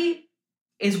somebody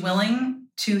is willing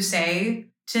to say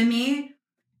to me,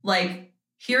 like,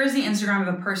 here is the Instagram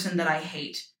of a person that I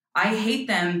hate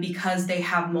them because they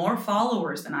have more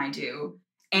followers than I do.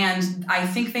 And I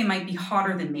think they might be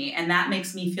hotter than me. And that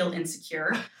makes me feel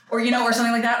insecure or, or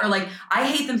something like that. Or like, I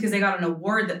hate them because they got an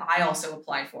award that I also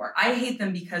applied for. I hate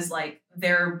them because like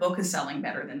their book is selling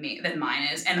better than mine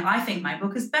is. And I think my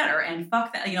book is better and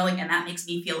fuck that, and that makes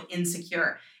me feel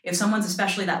insecure. If someone's,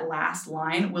 especially that last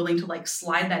line, willing to like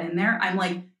slide that in there, I'm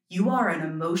like, you are an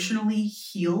emotionally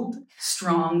healed,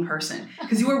 strong person.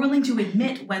 Because you are willing to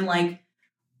admit when like,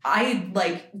 I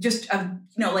like just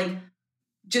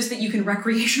that you can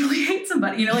recreationally hate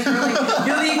somebody, you're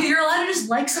allowed to just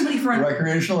like somebody for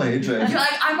recreational hatred.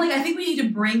 I think we need to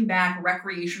bring back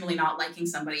recreationally not liking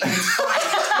somebody. And it's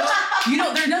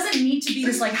fine. There doesn't need to be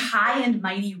this like high and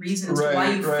mighty reason as to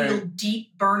why you feel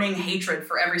deep burning hatred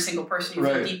for every single person you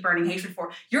feel deep burning hatred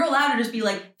for. You're allowed to just be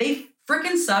like, they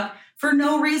freaking suck for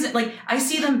no reason. Like I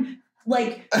see them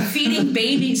like feeding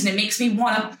babies and it makes me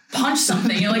want to punch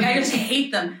something, I just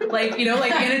hate them, and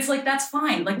it's like, that's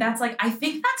fine. Like, that's like, I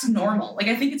think that's normal. Like,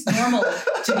 I think it's normal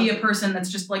to be a person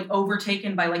that's just like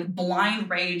overtaken by like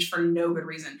blind rage for no good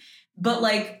reason. But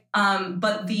like,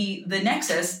 but the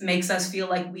nexus makes us feel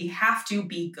like we have to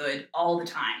be good all the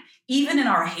time. Even in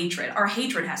our hatred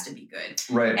has to be good.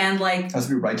 Right. And like, it has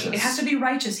to be righteous. It has to be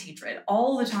righteous hatred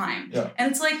all the time. Yeah.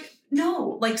 And it's like,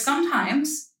 no, like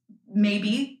sometimes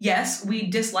maybe, yes, we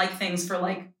dislike things for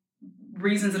like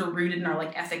reasons that are rooted in our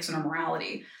like ethics and our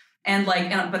morality. And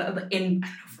like,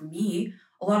 for me,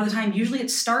 a lot of the time, usually it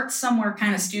starts somewhere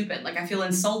kind of stupid. Like I feel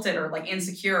insulted or like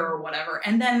insecure or whatever.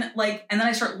 And then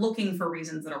I start looking for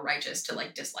reasons that are righteous to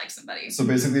like dislike somebody. So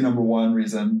basically number one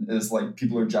reason is like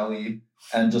people are jelly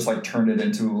and just like turned it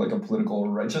into like a political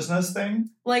righteousness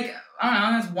thing. Like, I don't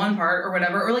know, that's one part or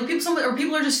whatever. Or like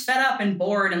people are just fed up and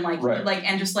bored and like,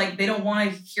 and just like, they don't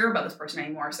want to hear about this person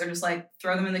anymore. So they're just like,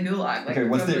 throw them in the gulag. Like, okay,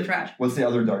 throw them in the trash. What's the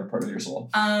other dark part of your soul?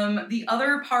 The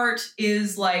other part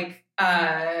is like,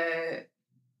 I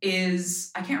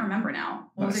can't remember now.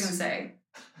 What was I going to say?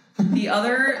 The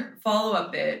other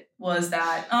follow-up bit was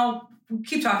that,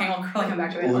 keep talking. I'll probably come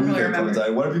back to it. I don't really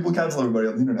remember. What do people cancel everybody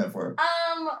on the internet for?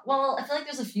 Well, I feel like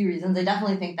there's a few reasons. I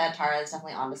definitely think that Tara is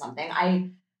definitely onto something.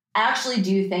 I actually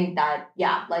do think that,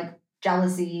 like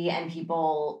jealousy and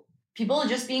people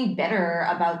just being bitter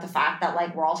about the fact that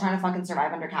like we're all trying to fucking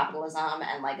survive under capitalism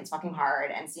and like it's fucking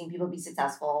hard, and seeing people be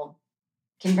successful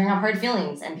can bring up hard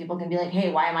feelings, and people can be like,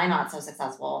 hey, why am I not so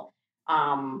successful?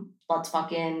 Let's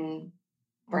fucking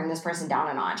bring this person down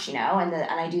a notch, and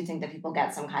I do think that people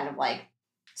get some kind of like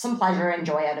some pleasure and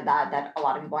joy out of that a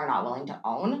lot of people are not willing to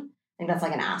own. I think that's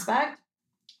like an aspect.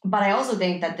 But I also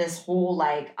think that this whole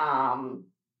like the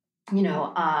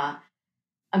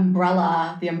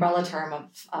umbrella term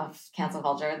of cancel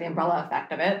culture, the umbrella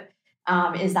effect of it,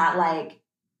 is that like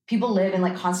people live in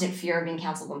like constant fear of being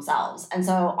canceled themselves. And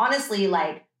so honestly,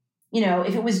 like, you know,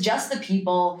 if it was just the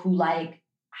people who like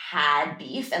had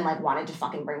beef and like wanted to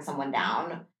fucking bring someone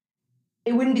down,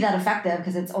 it wouldn't be that effective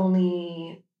because it's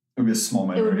only... It would be a small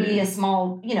minority. It would be a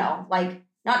small, you know, like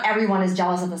not everyone is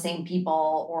jealous of the same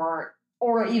people or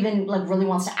even like really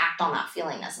wants to act on that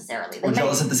feeling necessarily. They or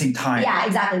jealous at the same time. Yeah,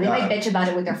 exactly. They might bitch about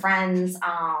it with their friends.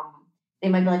 They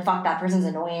might be like, fuck, that person's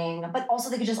annoying. But also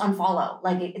they could just unfollow.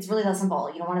 Like, it's really that simple.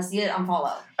 You don't want to see it,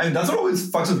 unfollow. I mean, that's what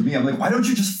always fucks with me. I'm like, why don't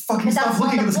you just fucking stop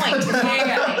looking at this content?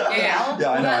 Yeah. Yeah,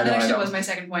 I know. That actually was my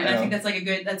second point. I think that's like a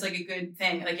good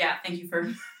thing. Like, yeah, thank you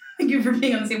for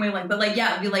being on the same wavelength. But like,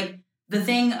 yeah, it'd be like the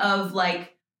thing of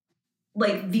like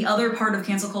the other part of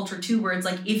cancel culture too, where it's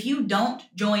like, if you don't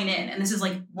join in, and this is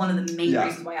like one of the main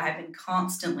reasons why I've been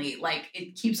constantly like,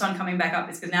 it keeps on coming back up,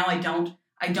 is because now I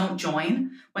don't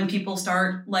join when people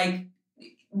start like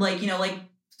you know, like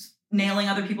nailing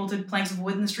other people to planks of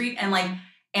wood in the street,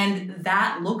 and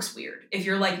that looks weird if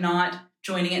you're like not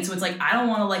joining it. So it's like, I don't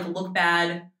want to like look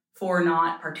bad for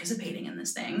not participating in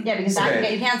this thing. Yeah, because that can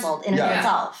get you canceled in and of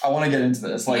itself. I want to get into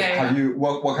this. Like, have you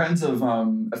what kinds of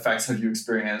effects have you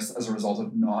experienced as a result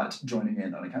of not joining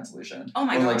in on a cancellation? Oh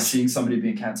my god. Or like seeing somebody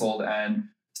being canceled and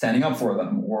standing up for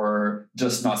them, or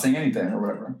just not saying anything or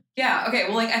whatever. Yeah, okay.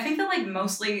 Well, like, I think that like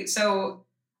mostly, so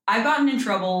I've gotten in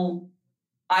trouble,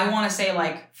 I want to say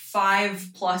like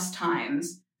 5+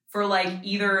 times for like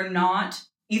either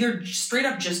straight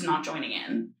up just not joining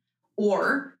in,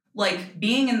 or like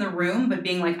being in the room, but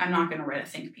being like, I'm not going to write a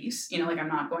think piece. You know, like I'm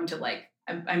not going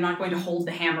to hold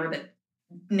the hammer that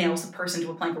nails the person to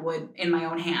a plank of wood in my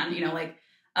own hand, you know, like,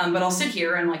 but I'll sit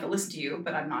here and like, I'll listen to you,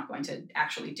 but I'm not going to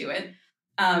actually do it.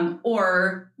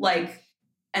 Or like,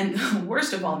 and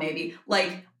worst of all, maybe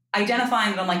like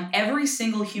identifying that I'm like, every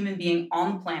single human being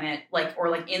on the planet, like, or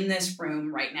like in this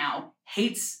room right now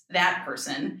hates that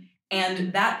person.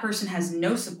 And that person has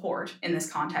no support in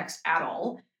this context at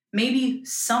all. Maybe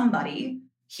somebody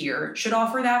here should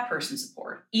offer that person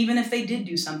support, even if they did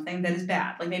do something that is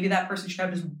bad. Like maybe that person should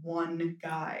have just one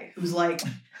guy who's like,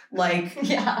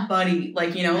 buddy,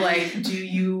 like, you know, like, do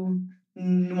you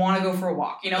want to go for a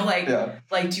walk? You know, like,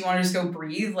 like, do you want to just go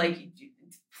breathe? Like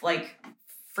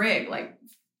frig, like,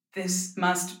 this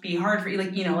must be hard for you.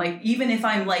 Like, you know, like, even if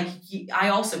I'm like, I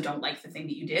also don't like the thing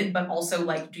that you did, but also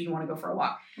like, do you want to go for a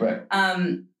walk? Right.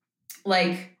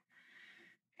 Like,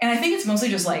 and I think it's mostly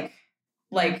just like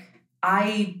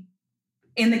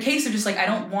in the case of just like, I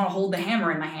don't want to hold the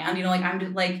hammer in my hand, you know, like I'm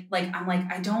just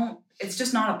I don't, it's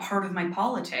just not a part of my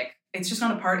politic. It's just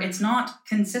not a part, it's not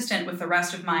consistent with the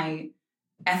rest of my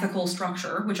ethical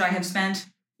structure, which I have spent,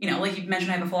 you know, like you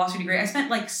mentioned, I have a philosophy degree. I spent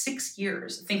like 6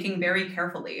 years thinking very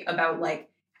carefully about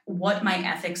like what my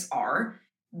ethics are,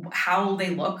 how they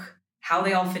look, how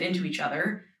they all fit into each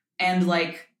other, and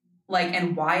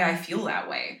and why I feel that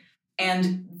way.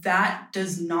 And that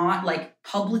does not like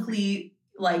publicly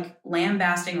like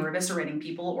lambasting or eviscerating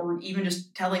people, or even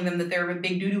just telling them that they're a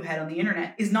big doo-doo head on the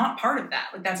internet is not part of that.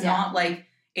 Like that's not like,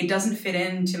 it doesn't fit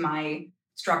into my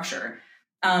structure.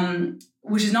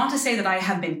 Which is not to say that I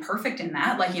have been perfect in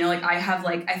that. Like, you know, like I have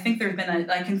like, I think there's been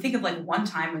I can think of like one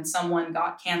time when someone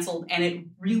got canceled and it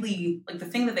really, like the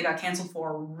thing that they got canceled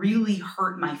for really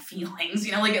hurt my feelings,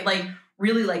 you know, like it like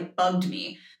really like bugged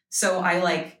me. So I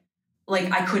like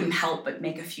I couldn't help but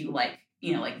make a few like,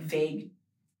 you know, like vague,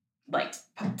 like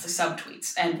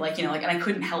subtweets and like, you know, like, and I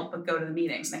couldn't help but go to the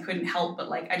meetings, and I couldn't help but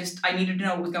like, I needed to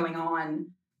know what was going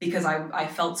on because I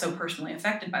felt so personally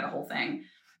affected by the whole thing.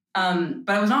 But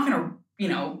I was not going to, you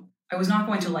know, I was not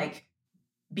going to like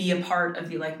be a part of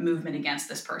the like movement against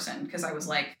this person, because I was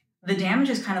like, the damage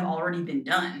has kind of already been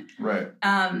done. Right.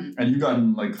 And you got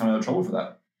in like kind of trouble for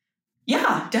that.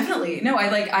 Yeah, definitely. No,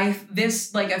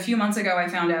 this like a few months ago, I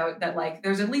found out that like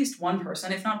there's at least one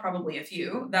person, if not probably a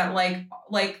few, that like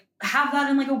have that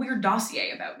in like a weird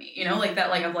dossier about me, you know, like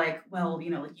that, like of like, well, you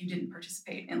know, like you didn't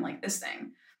participate in like this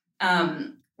thing,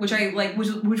 which I like,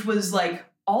 which was like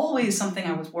always something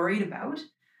I was worried about,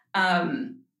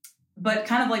 but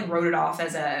kind of like wrote it off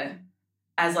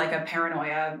as like a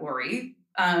paranoia worry,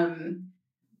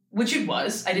 which it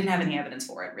was. I didn't have any evidence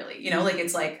for it really, you know, like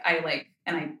it's like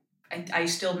I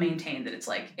still maintain that it's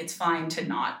like, it's fine to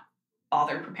not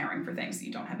bother preparing for things that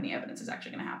you don't have any evidence is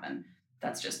actually going to happen.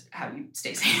 That's just how you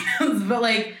stay sane. But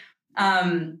like,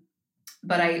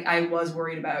 but I was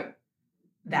worried about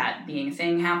that being a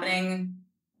thing happening,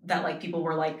 that like people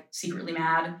were like secretly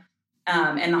mad,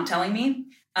 and not telling me.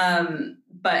 I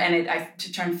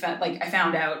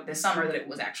found out this summer that it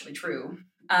was actually true.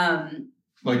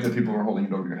 Like the people were holding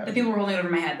it over your head. The people were holding it over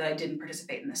my head that I didn't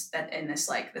participate in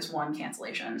this one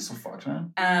cancellation. So fucked,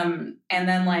 man. And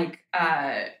then like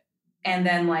and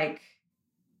then like,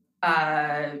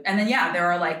 there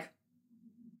are like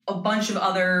a bunch of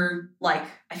other, like,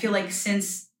 I feel like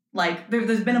since like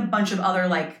there's been a bunch of other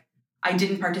like I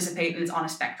didn't participate and it's on a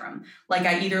spectrum. Like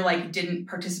I either like didn't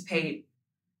participate,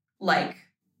 like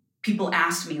people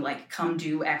asked me like come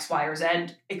do X, Y, or Z,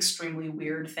 extremely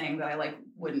weird thing that I like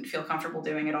wouldn't feel comfortable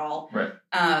doing at all. Right.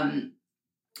 And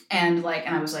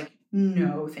I was like,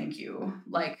 no, thank you.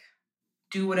 Like,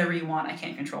 do whatever you want. I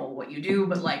can't control what you do,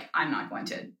 but like I'm not going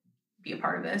to be a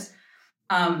part of this.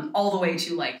 All the way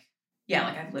to like, yeah,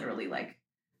 like I've literally like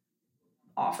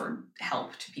offered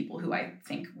help to people who I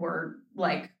think were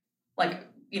like,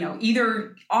 you know,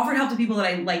 either offered help to people that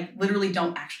I like literally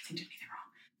don't actually think did anything wrong,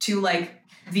 to like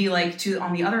the like to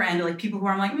on the other end, like people who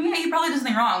are like, yeah, you probably did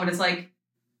something wrong, but it's like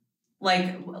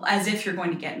as if you're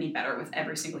going to get any better with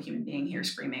every single human being here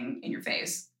screaming in your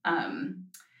face. And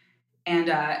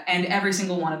every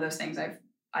single one of those things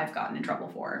I've gotten in trouble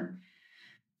for.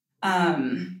 But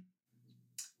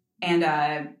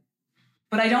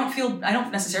I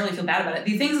don't necessarily feel bad about it.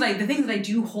 The things that I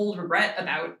do hold regret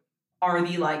about are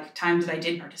the like times that I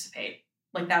did participate.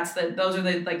 Like those are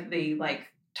the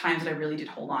times that I really did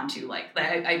hold on to. Like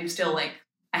I'm still like,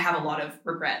 I have a lot of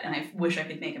regret and I wish I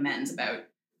could make amends about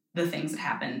the things that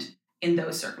happened in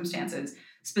those circumstances,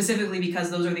 specifically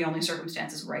because those are the only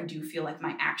circumstances where I do feel like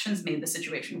my actions made the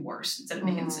situation worse instead of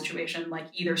making the situation like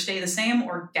either stay the same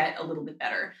or get a little bit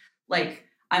better. Like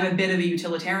I'm a bit of a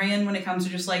utilitarian when it comes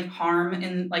to just like harm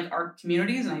in like our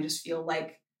communities. And I just feel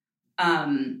like,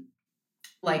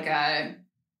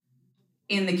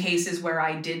 in the cases where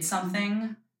I did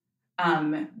something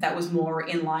that was more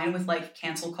in line with like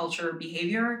cancel culture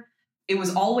behavior, it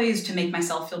was always to make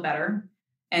myself feel better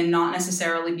and not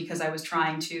necessarily because I was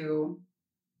trying to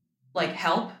like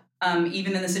help.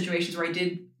 Even in the situations where I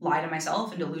did lie to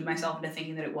myself and delude myself into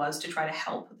thinking that it was to try to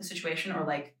help the situation or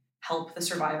like help the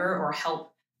survivor or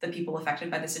help the people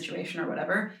affected by the situation or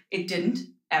whatever, it didn't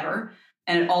ever.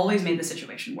 And it always made the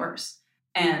situation worse.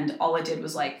 And all it did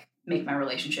was like make my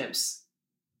relationships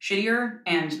shittier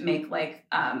and make like,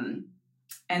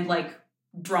 and like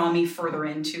draw me further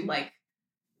into like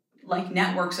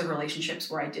networks of relationships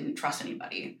where I didn't trust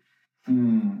anybody.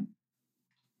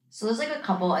 So there's like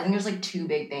I think there's like two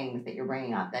big things that you're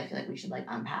bringing up that I feel like we should like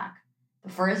unpack.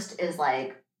 The first is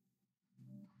like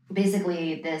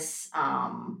basically this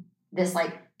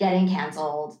like getting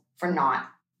canceled for not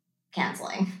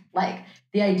canceling. Like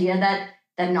the idea that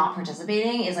not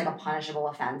participating is like a punishable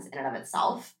offense in and of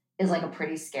itself is like a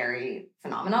pretty scary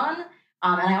phenomenon.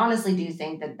 And I honestly do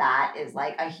think that is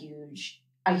like a huge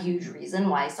reason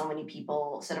why so many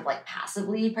people sort of like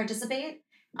passively participate.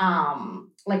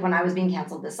 Like when I was being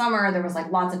canceled this summer, there was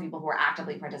like lots of people who were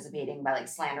actively participating by like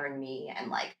slandering me and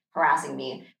like harassing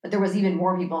me. But there was even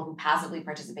more people who passively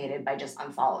participated by just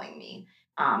unfollowing me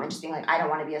and just being like, I don't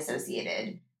want to be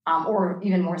associated. Or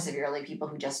even more severely, people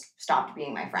who just stopped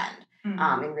being my friend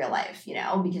in real life, you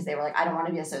know, because they were like, I don't want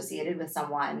to be associated with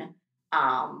someone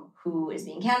who is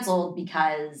being canceled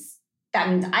because that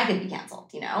means I could be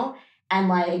canceled, you know? And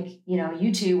like, you know,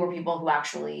 you two were people who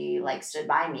actually like stood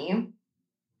by me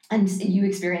and you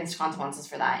experienced consequences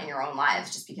for that in your own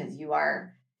lives just because you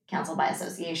are canceled by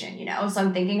association, you know? So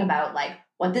I'm thinking about like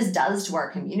what this does to our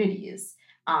communities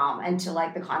and to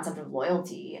like the concept of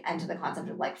loyalty and to the concept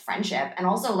of like friendship and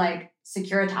also like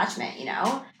secure attachment, you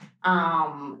know?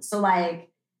 So like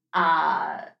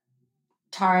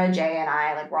Tara, Jay, and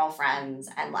I, like we're all friends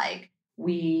and like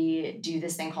we do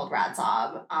this thing called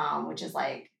RADSOB, which is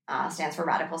like stands for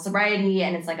Radical Sobriety,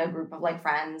 and it's like a group of like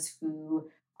friends who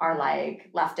are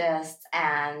like leftists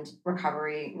and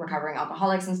recovering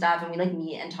alcoholics and stuff, and we like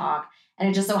meet and talk. And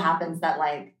it just so happens that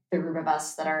like the group of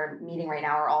us that are meeting right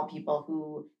now are all people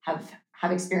who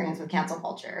have experience with cancel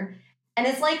culture. And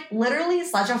it's like literally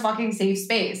such a fucking safe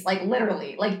space. Like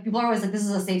literally, like people are always like, this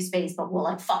is a safe space, but we'll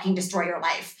like fucking destroy your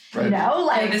life. Right. You know,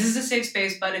 like this is a safe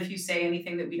space, but if you say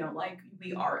anything that we don't like,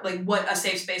 we are like what a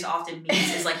safe space often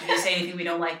means is like if you say anything we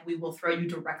don't like, we will throw you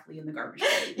directly in the garbage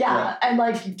can. Yeah, and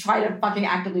like try to fucking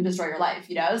actively destroy your life,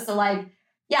 you know? So like,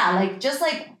 yeah, like just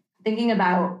like thinking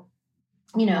about,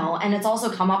 you know, and it's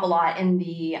also come up a lot in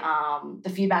the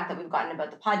feedback that we've gotten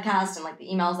about the podcast and like the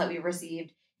emails that we've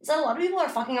received. Is that a lot of people are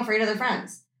fucking afraid of their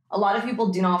friends. A lot of people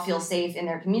do not feel safe in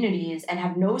their communities and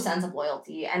have no sense of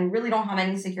loyalty and really don't have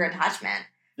any secure attachment.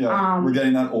 Yeah, we're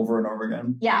getting that over and over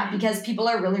again. Yeah, because people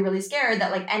are really, really scared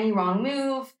that like any wrong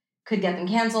move could get them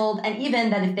canceled. And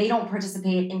even that if they don't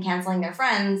participate in canceling their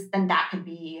friends, then that could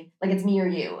be like, it's me or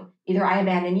you. Either I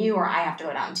abandon you or I have to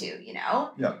go down too, you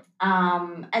know? Yeah.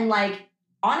 And like,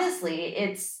 honestly,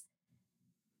 it's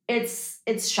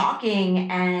it's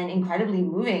shocking and incredibly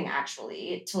moving,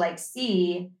 actually, to like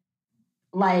see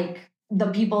like the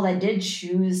people that did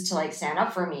choose to like stand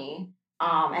up for me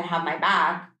and have my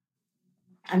back.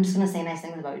 I'm just gonna say nice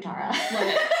things about you, Tara.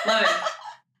 Love it.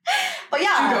 But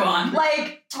yeah, go on.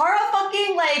 like Tara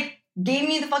fucking like gave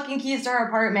me the fucking keys to her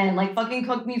apartment, like fucking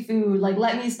cooked me food, like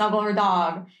let me snuggle her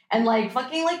dog, and like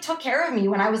fucking like took care of me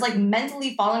when I was like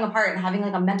mentally falling apart and having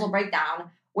like a mental breakdown.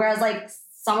 Whereas like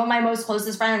some of my most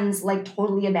closest friends like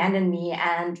totally abandoned me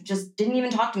and just didn't even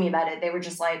talk to me about it. They were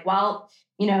just like, well,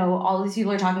 you know, all these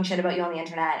people are talking shit about you on the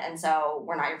internet, and so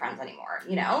we're not your friends anymore,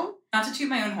 you know? Not to toot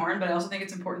my own horn, but I also think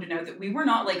it's important to note that we were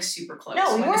not like super close.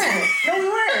 No, we weren't. No, we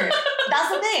weren't.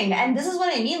 That's the thing. And this is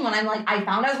what I mean when I'm like, I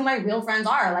found out who my real friends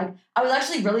are. Like, I was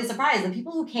actually really surprised. The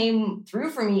people who came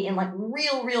through for me in like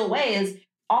real ways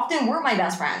often were my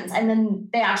best friends. And then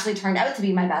they actually turned out to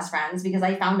be my best friends because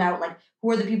I found out like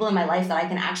who are the people in my life that I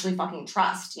can actually fucking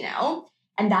trust, you know?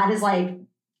 And that is like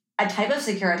a type of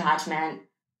secure attachment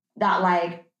that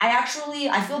like,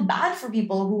 I feel bad for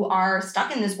people who are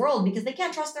stuck in this world because they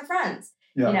can't trust their friends.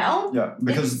 Yeah. You know? Yeah,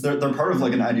 because they're part of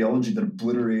like an ideology that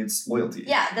obliterates loyalty.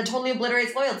 Yeah, that totally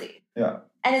obliterates loyalty. Yeah.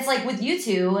 And it's like with you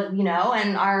two, you know,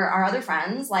 and our other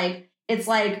friends, like, it's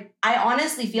like, I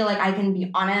honestly feel like I can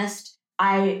be honest.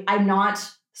 I'm not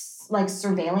like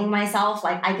surveilling myself.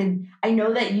 Like I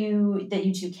know that you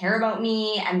two care about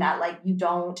me and that like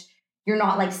you're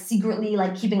not like secretly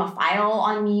like keeping a file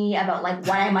on me about like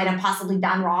what I might have possibly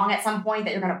done wrong at some point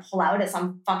that you're going to pull out at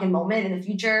some fucking moment in the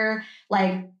future.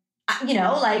 Like, you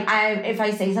know, like if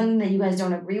I say something that you guys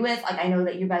don't agree with, like I know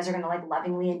that you guys are going to like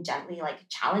lovingly and gently like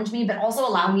challenge me, but also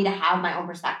allow me to have my own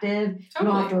perspective. Totally. You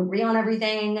don't have to agree on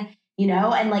everything, you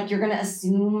know, and like you're going to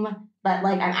assume that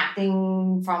like I'm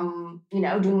acting from, you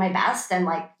know, doing my best and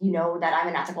like, you know, that I'm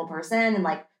an ethical person and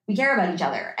like we care about each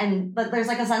other. And but there's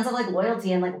like a sense of like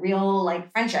loyalty and like real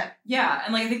like friendship. Yeah.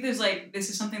 And like I think there's like this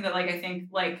is something that like I think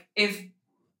like if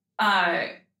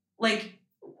like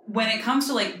when it comes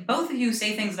to like both of you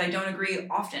say things that I don't agree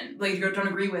often, like you don't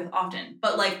agree with often,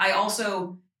 but like I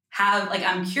also have like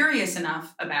I'm curious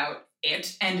enough about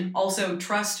it and also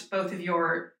trust both of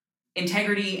your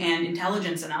integrity and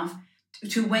intelligence enough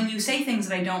to when you say things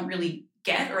that I don't really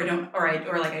get or I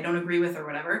don't agree with or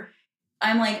whatever,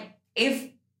 I'm like, if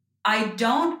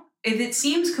it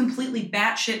seems completely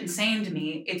batshit insane to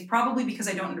me, it's probably because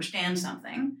I don't understand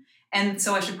something. And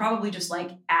so I should probably just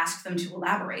like ask them to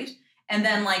elaborate. And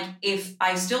then like, if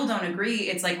I still don't agree,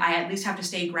 it's like, I at least have to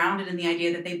stay grounded in the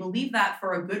idea that they believe that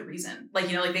for a good reason. Like,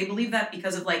 you know, like they believe that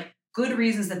because of like good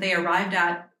reasons that they arrived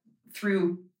at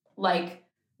through like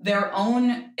their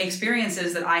own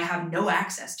experiences that I have no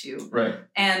access to. Right.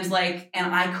 And like,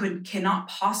 and I cannot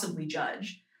possibly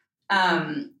judge.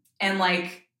 And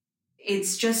like,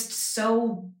 it's just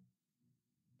so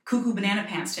cuckoo banana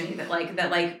pants to me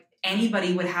that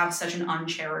anybody would have such an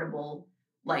uncharitable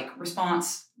like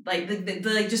response, like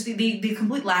the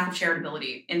complete lack of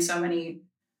charitability in so many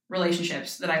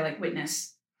relationships that I like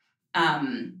witness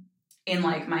in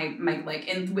like my like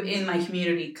in my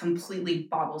community completely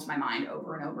boggles my mind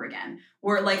over and over again.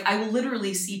 Where like I will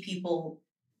literally see people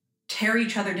tear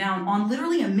each other down on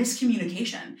literally a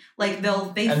miscommunication. Like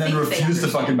they and then refuse to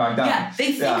fucking back down. Yeah,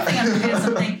 they think they understand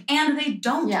something and they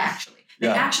don't actually. They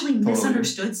actually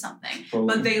misunderstood something.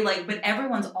 Totally. But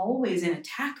everyone's always in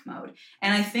attack mode.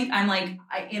 And I think I'm like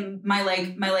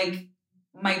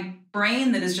my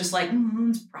brain that is just like,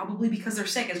 it's probably because they're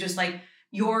sick. It's just like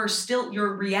you're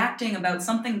reacting about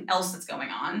something else that's going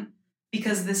on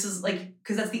because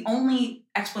because that's the only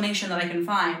explanation that I can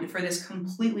find for this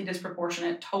completely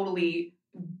disproportionate, totally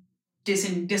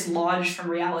dislodged from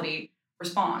reality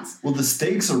response. Well, the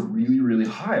stakes are really, really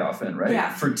high often, right?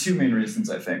 Yeah. For two main reasons,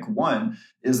 I think. One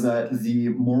is that the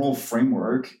moral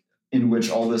framework in which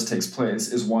all this takes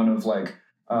place is one of like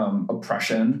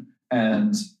oppression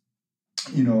and,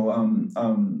 you know,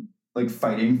 like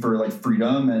fighting for like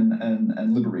freedom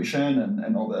and liberation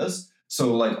and all this.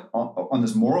 So like on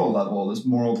this moral level, this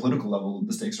moral political level,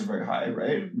 the stakes are very high,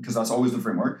 right? Because that's always the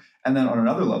framework. And then on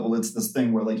another level, it's this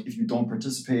thing where like if you don't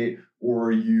participate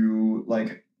or you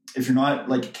like if you're not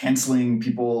like canceling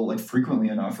people like frequently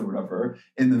enough or whatever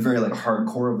in the very like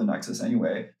hardcore of the nexus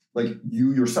anyway, like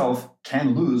you yourself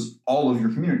can lose all of your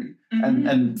community. Mm-hmm.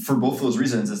 And for both those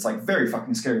reasons, it's like very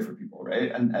fucking scary for people,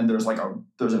 right? And there's like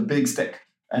there's a big stick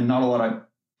and not a lot of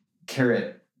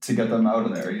carrot to get them out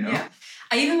of there, you know? Yeah.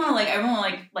 I even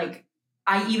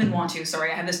want to,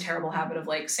 sorry, I have this terrible habit of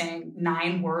like saying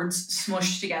 9 words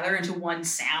smushed together into one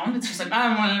sound. It's just like,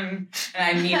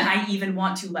 I even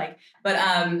want to like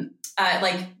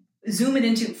zoom it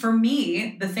into, for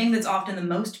me, the thing that's often the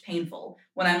most painful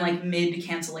when I'm like mid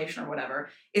cancellation or whatever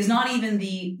is not even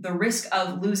the risk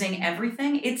of losing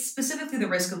everything. It's specifically the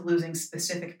risk of losing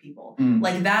specific people.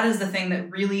 Like that is the thing that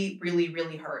really, really,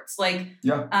 really hurts. Like,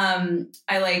 I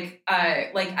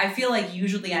feel like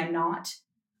usually I'm not,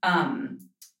 I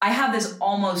have this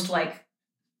almost like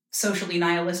socially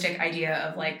nihilistic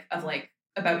idea of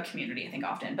about community, I think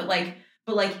often, but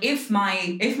if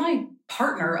my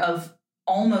partner of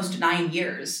almost 9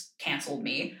 years canceled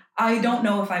me, I don't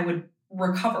know if I would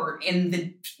recover in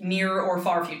the near or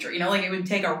far future. You know, like it would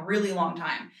take a really long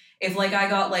time. If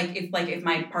if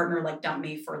my partner like dumped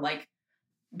me for like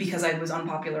because I was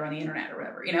unpopular on the internet or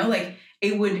whatever, you know, like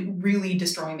it would really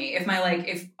destroy me. If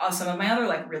some of my other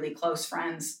like really close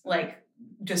friends and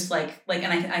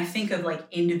I think of like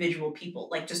individual people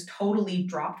like just totally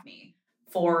dropped me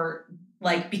for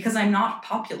like because I'm not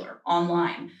popular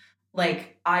online,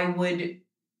 like I would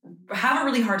have a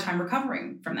really hard time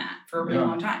recovering from that for a really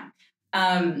long time.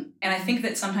 And I think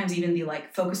that sometimes even the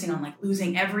like focusing on like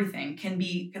losing everything can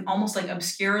almost like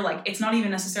obscure, like it's not even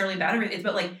necessarily bad,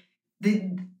 but like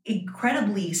the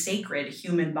incredibly sacred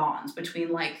human bonds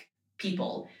between like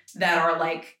people that are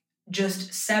like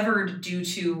just severed due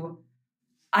to,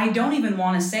 I don't even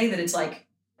want to say that it's like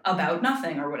about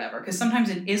nothing or whatever, because sometimes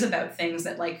it is about things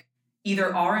that like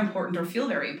either are important or feel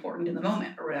very important in the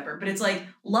moment or whatever. But it's like,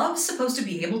 love's supposed to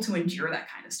be able to endure that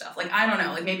kind of stuff. Like, I don't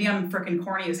know, like maybe I'm freaking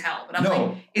corny as hell, but I'm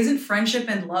like, isn't friendship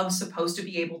and love supposed to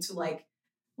be able to like,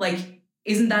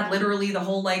 isn't that literally the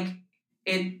whole, like,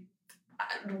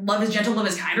 love is gentle, love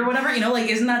is kind or whatever, you know, like,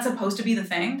 isn't that supposed to be the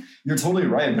thing? You're totally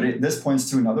right. But this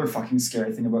points to another fucking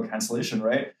scary thing about cancellation,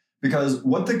 right? Because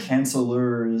what the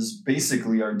cancelers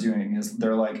basically are doing is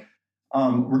they're like,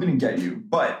 we're going to get you,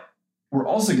 but we're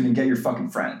also going to get your fucking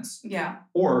friends. Yeah.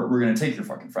 Or we're going to take your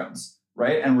fucking friends,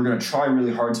 right? And we're going to try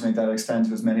really hard to make that extend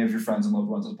to as many of your friends and loved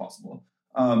ones as possible.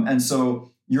 And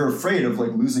so you're afraid of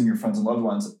like losing your friends and loved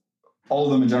ones, all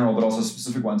of them in general, but also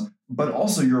specific ones. But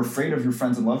also you're afraid of your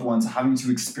friends and loved ones having to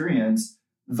experience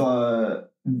the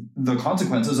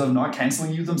consequences of not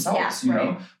canceling you themselves, you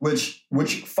know, which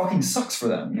fucking sucks for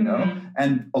them, you know?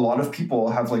 And a lot of people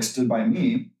have like stood by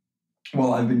me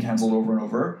while I've been canceled over and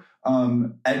over,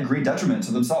 at great detriment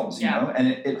to themselves, you know? And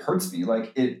it hurts me.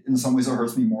 Like in some ways it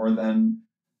hurts me more than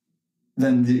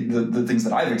the things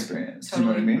that I've experienced. Totally.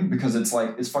 You know what I mean? Because it's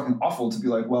like, it's fucking awful to be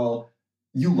like, well,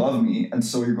 you love me and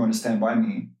so you're going to stand by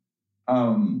me.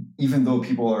 Even though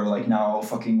people are like now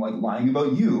fucking like lying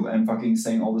about you and fucking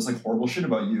saying all this like horrible shit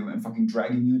about you and fucking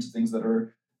dragging you into things that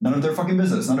are none of their fucking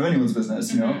business, none of anyone's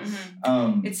business, you know?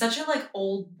 It's such a like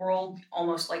old world,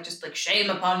 almost like just like shame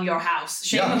upon your house,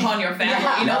 shame upon your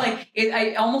family, you know, like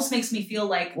it almost makes me feel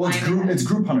like, well, it's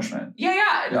group punishment.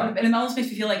 And it almost makes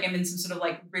me feel like I'm in some sort of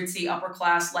like ritzy upper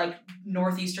class, like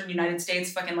northeastern United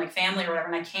States fucking like family or whatever.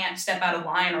 And I can't step out of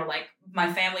line or like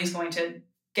my family's going to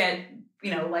get,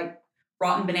 you know, like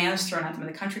rotten bananas thrown at them in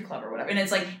the country club or whatever. And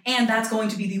it's like, and that's going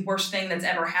to be the worst thing that's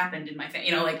ever happened in my family,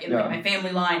 you know, like in like, my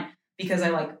family line. Because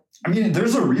I mean,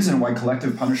 there's a reason why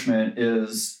collective punishment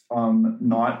is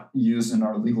not used in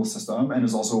our legal system and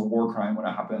is also a war crime when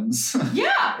it happens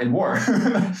in war,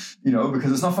 you know,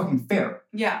 because it's not fucking fair.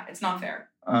 Yeah, it's not fair.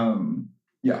 So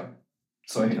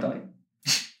I hate that.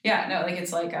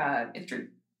 It's like, it's true.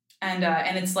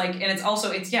 And it's like, and it's also,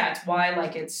 it's why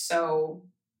like, it's so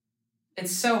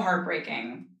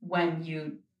heartbreaking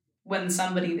when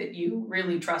somebody that you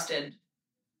really trusted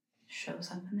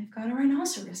shows up and they've got a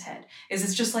rhinoceros head.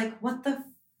 It's just like, what the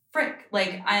frick?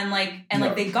 Like,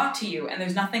 like they got to you and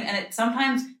there's nothing. And it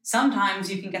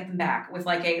sometimes you can get them back with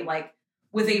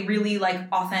with a really like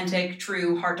authentic,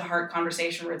 true heart-to-heart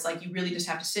conversation where it's like, you really just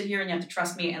have to sit here and you have to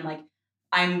trust me. And like,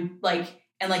 I'm like,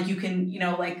 and like, you can, you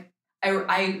know, like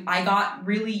I got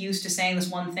really used to saying this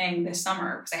one thing this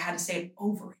summer because I had to say it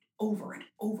over and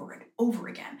over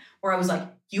again, where I was like,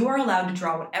 you are allowed to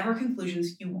draw whatever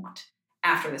conclusions you want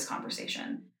after this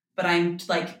conversation. But I'm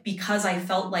like, because I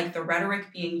felt like the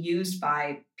rhetoric being used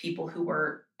by people who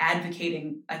were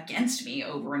advocating against me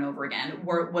over and over again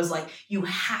was like, you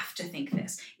have to think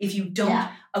this. If you don't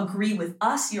agree with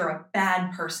us, you're a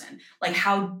bad person. Like,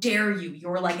 how dare you?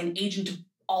 You're like an agent of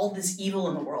all this evil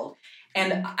in the world.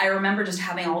 And I remember just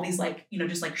having all these like, you know,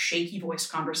 just like shaky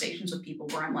voiced conversations with people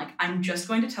where I'm like, I'm just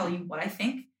going to tell you what I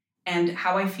think and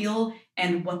how I feel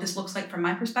and what this looks like from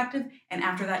my perspective. And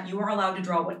after that, you are allowed to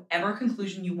draw whatever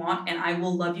conclusion you want. And I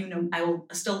will love you. I will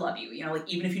still love you, you know, like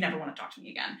even if you never want to talk to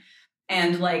me again.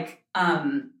 And like,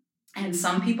 and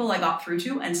some people I got through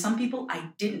to and some people I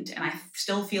didn't. And I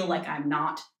still feel like I'm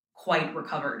not quite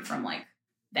recovered from like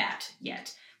that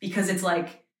yet, because it's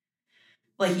like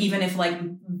like, even if like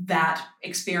that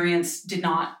experience did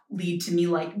not lead to me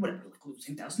like whatever, like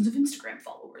losing thousands of Instagram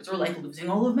followers or like losing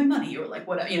all of my money or like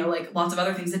what, you know, like lots of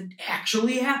other things that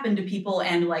actually happen to people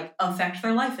and like affect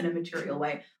their life in a material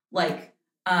way. Like,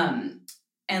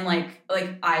 and like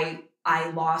I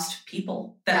lost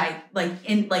people that I like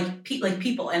in like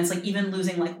people, and it's like even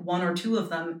losing like one or two of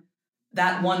them,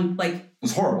 that one like it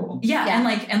was horrible. Yeah.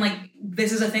 And like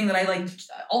this is a thing that I like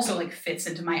also like fits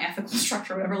into my ethical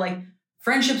structure or whatever. Like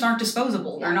friendships aren't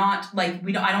disposable. They're not like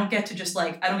I don't get to just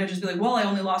be like, well, I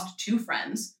only lost 2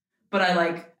 friends, but I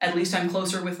like at least I'm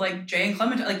closer with like Jay and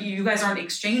Clement. Like you guys aren't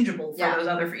exchangeable for those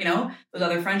other, you know, those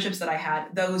other friendships that I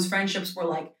had. Those friendships were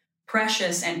like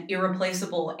precious and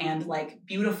irreplaceable and like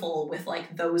beautiful with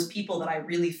like those people that I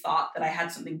really thought that I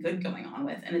had something good going on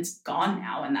with, and it's gone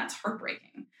now, and that's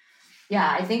heartbreaking. Yeah,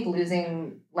 I think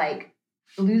losing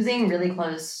really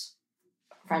close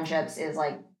friendships is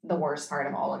like the worst part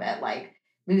of all of it. Like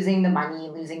losing the money,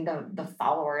 losing the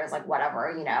followers, like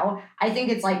whatever, you know. I think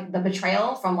it's like the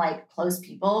betrayal from like close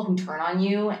people who turn on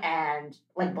you and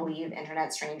like believe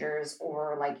internet strangers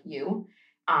over like you.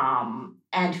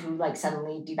 And who like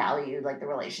suddenly devalue like the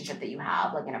relationship that you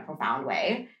have like in a profound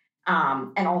way.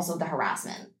 And also the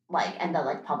harassment, like, and the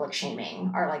like public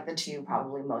shaming are like the 2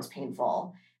 probably most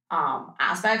painful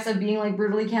aspects of being like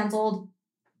brutally canceled.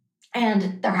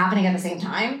 And they're happening at the same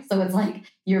time. So it's like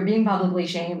you're being publicly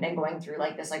shamed and going through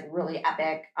like this like really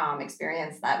epic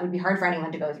experience that would be hard for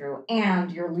anyone to go through.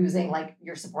 And you're losing like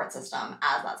your support system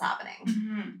as that's happening.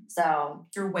 Mm-hmm. So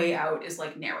your way out is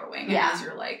like narrowing as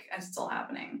you're like, as it's still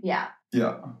happening. Yeah.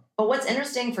 Yeah. But what's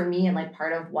interesting for me and like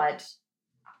part of what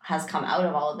has come out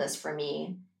of all of this for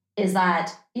me is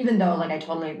that even though like I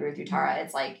totally agree with you, Tara,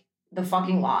 it's like the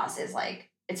fucking loss is like,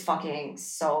 it's fucking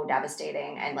so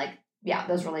devastating. And like, yeah,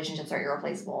 those relationships are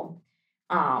irreplaceable.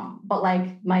 But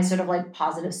like my sort of like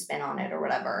positive spin on it or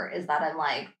whatever is that I'm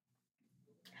like,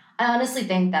 I honestly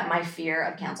think that my fear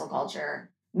of cancel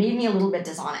culture made me a little bit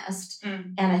dishonest.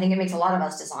 And I think it makes a lot of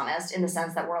us dishonest in the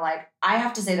sense that we're like, I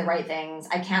have to say the right things.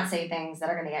 I can't say things that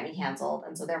are going to get me canceled.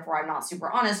 And so therefore I'm not super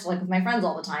honest like with my friends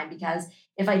all the time, because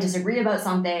if I disagree about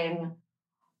something,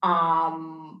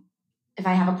 if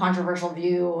I have a controversial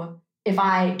view, if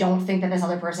I don't think that this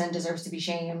other person deserves to be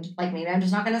shamed, like maybe I'm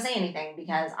just not going to say anything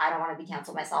because I don't want to be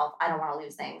canceled myself. I don't want to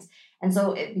lose things. And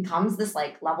so it becomes this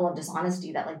like level of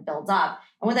dishonesty that like builds up.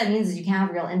 And what that means is you can't have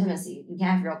real intimacy. You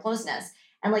can't have real closeness.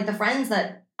 And like the friends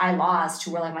that I lost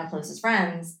who were like my closest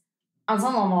friends, on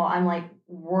some level, I'm like,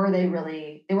 they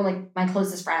were like my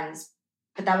closest friends,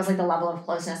 but that was like the level of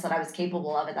closeness that I was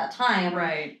capable of at that time.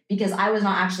 Right. Because I was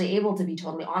not actually able to be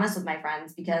totally honest with my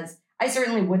friends, because I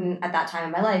certainly wouldn't at that time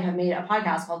in my life have made a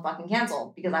podcast called Fucking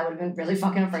Canceled, because I would have been really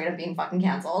fucking afraid of being fucking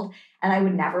canceled. And I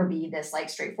would never be this like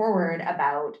straightforward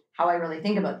about how I really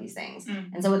think about these things.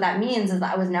 And so what that means is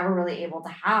that I was never really able to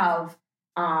have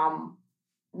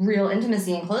real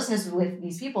intimacy and closeness with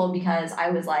these people, because I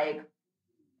was like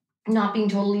not being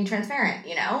totally transparent,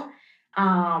 you know?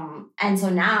 And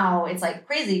so now it's like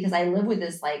crazy because I live with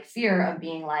this like fear of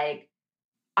being like,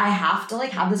 I have to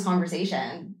like have this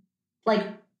conversation. Like,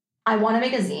 I want to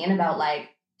make a zine about like,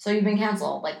 so you've been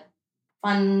canceled, like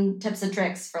fun tips and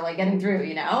tricks for like getting through,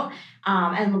 you know?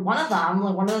 And one of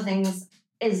the things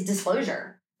is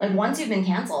disclosure. Like once you've been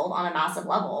canceled on a massive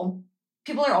level,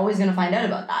 people are always going to find out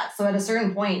about that. So at a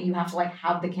certain point, you have to like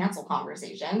have the cancel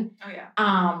conversation. Oh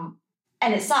yeah.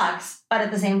 And it sucks, but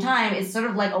at the same time, it's sort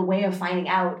of like a way of finding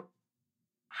out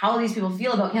how these people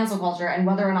feel about cancel culture and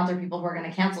whether or not they're people who are going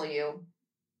to cancel you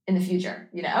in the future,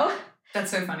 you know? That's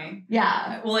so funny.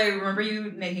 Yeah. Well, I remember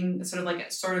you making sort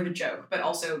of a joke, but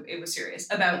also it was serious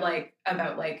about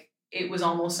it was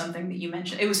almost something that you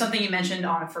mentioned. It was something you mentioned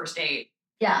on a first date.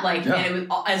 Yeah. And it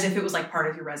was as if it was like part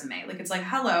of your resume. Like, it's like,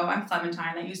 hello, I'm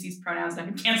Clementine. I use these pronouns and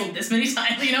I've been canceled this many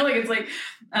times, you know? Like, it's like,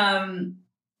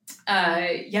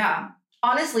 yeah.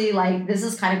 Honestly, like, this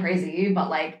is kind of crazy, but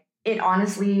like, it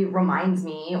honestly reminds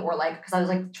me, or like, because I was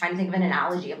like trying to think of an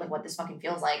analogy of like what this fucking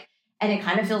feels like. And it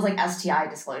kind of feels like STI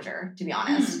disclosure, to be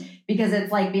honest, because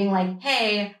it's like being like,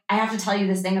 hey, I have to tell you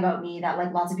this thing about me that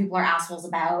like lots of people are assholes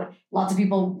about. Lots of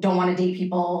people don't want to date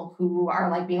people who are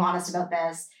like being honest about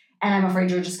this. And I'm afraid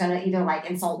you're just going to either like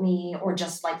insult me or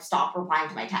just like stop replying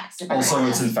to my text. Also,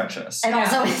 it's infectious. And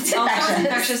also it's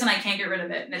infectious and I can't get rid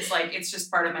of it. And it's like, it's just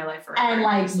part of my life forever. And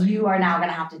like, you are now going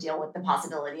to have to deal with the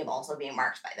possibility of also being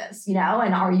marked by this, you know?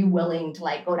 And are you willing to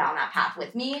like go down that path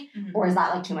with me? Or is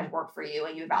that like too much work for you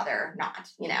and you'd rather not,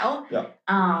 you know? Yeah.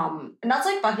 And that's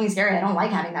like fucking scary. I don't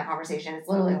like having that conversation. It's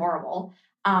literally horrible.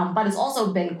 But it's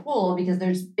also been cool because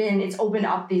it's opened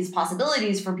up these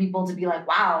possibilities for people to be like,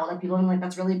 wow, like people are like,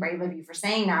 that's really brave of you for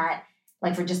saying that.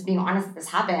 like for just being honest that this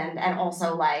happened. And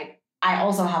also like, I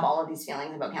also have all of these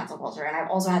feelings about cancel culture and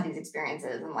I've also had these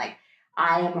experiences and like,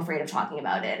 I am afraid of talking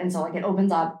about it. And so like it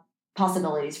opens up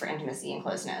possibilities for intimacy and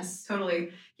closeness. Totally.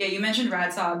 Yeah, you mentioned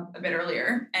RadSob a bit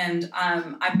earlier, and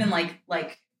I've been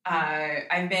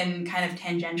I've been kind of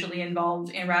tangentially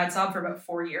involved in RadSob for about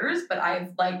 4 years, but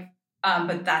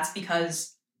but that's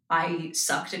because I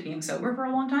sucked at being sober for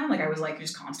a long time. Like I was like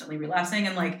just constantly relapsing,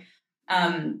 and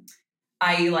I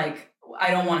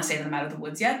don't want to say that I'm out of the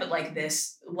woods yet, but like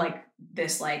this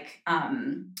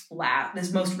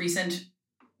most recent,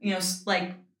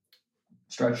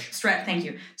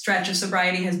 stretch of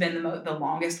sobriety has been the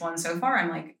longest one so far. I'm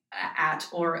like at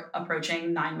or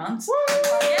approaching 9 months. Woo!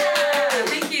 Yeah,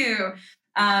 thank you.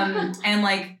 And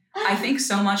like I think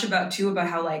so much about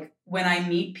how like when I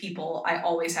meet people, I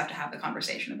always have to have the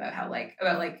conversation about how I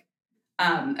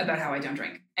don't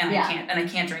drink and I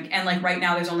can't drink. And like right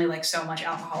now there's only like so much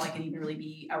alcohol I can even really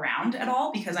be around at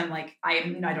all because I'm like I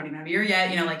don't even have a year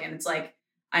yet, and it's like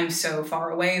I'm so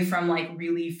far away from like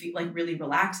really really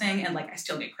relaxing, and like I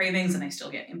still get cravings and I still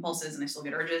get impulses and I still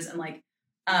get urges, and like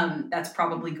that's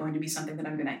probably going to be something that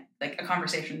I'm gonna like a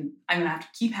conversation I'm gonna have to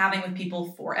keep having with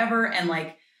people forever. And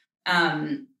like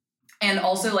and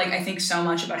also like I think so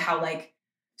much about how like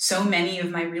so many of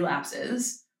my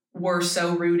relapses were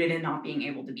so rooted in not being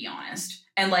able to be honest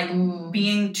and like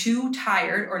being too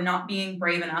tired or not being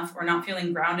brave enough or not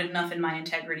feeling grounded enough in my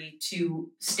integrity to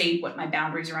state what my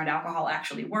boundaries around alcohol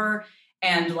actually were,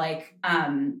 and like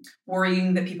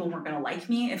worrying that people weren't going to like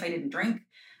me if I didn't drink,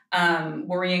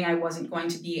 worrying I wasn't going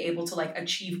to be able to like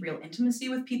achieve real intimacy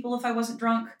with people if I wasn't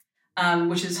drunk,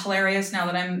 which is hilarious now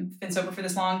that I'm been sober for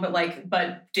this long, but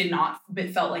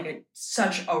it felt like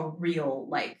such a real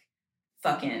like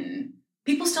fucking.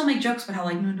 People still make jokes about how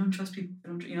like, no, don't trust people. I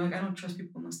don't trust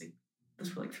people unless they this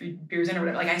for like 3 beers in or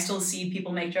whatever. Like I still see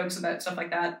people make jokes about stuff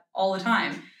like that all the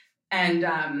time.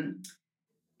 And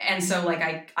so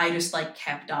like I just like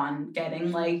kept on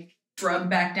getting like drugged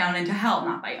back down into hell,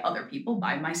 not by other people,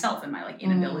 by myself and my like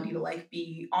inability to like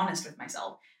be honest with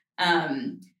myself.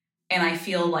 And I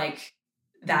feel like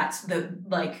that's the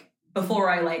like before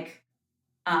I like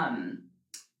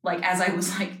as I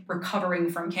was like recovering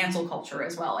from cancel culture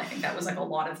as well, I think that was like a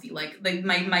lot of the like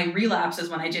my relapses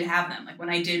when I did have them, like when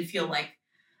I did feel like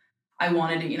I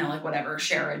wanted to, like whatever,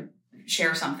 share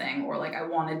something, or like I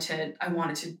wanted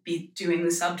to be doing the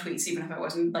subtweets even if I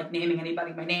wasn't like naming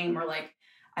anybody by name, or like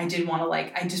I did want to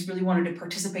like I just really wanted to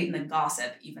participate in the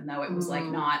gossip even though it was like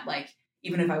not like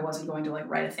even if I wasn't going to like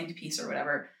write a think piece or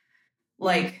whatever.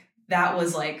 Like that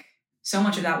was like so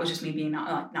much of that was just me being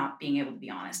not being able to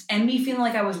be honest, and me feeling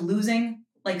like I was losing.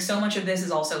 Like so much of this is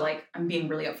also like I'm being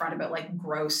really upfront about like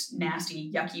gross,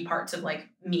 nasty, yucky parts of like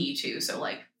me too. So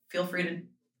like feel free to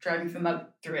drag me through the mud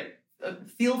through it.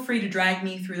 Feel free to drag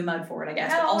me through the mud for it, I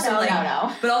guess.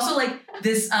 No. But also like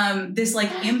this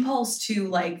like impulse to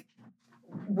like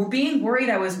being worried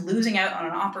I was losing out on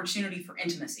an opportunity for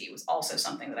intimacy was also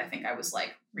something that I think I was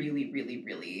like really, really,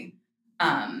 really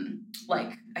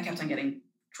like I kept on getting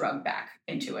drugged back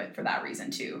into it for that reason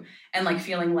too. And like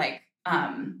feeling like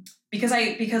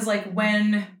because like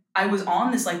when I was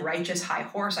on this like righteous high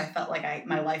horse, I felt like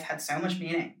my life had so much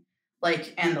meaning.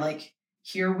 Like and like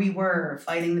here we were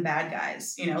fighting the bad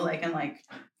guys, like and like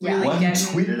really one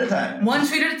tweet at a time.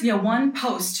 One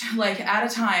post like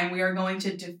at a time. We are going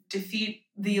to defeat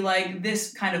the like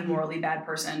this kind of morally bad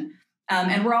person.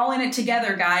 And we're all in it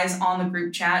together, guys, on the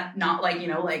group chat, not like,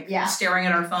 staring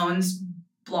at our phones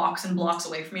blocks and blocks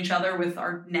away from each other with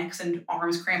our necks and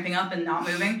arms cramping up and not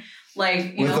moving.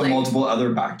 Like, with the multiple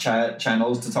other back chat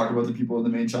channels to talk about the people in the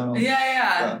main channel.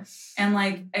 Yeah. And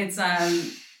like, it's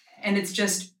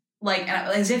just like,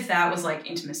 as if that was like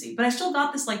intimacy, but I still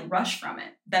got this like rush from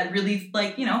it that really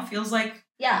like, feels like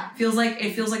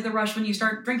the rush when you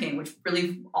start drinking, which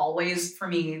really always for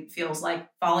me feels like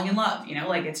falling in love,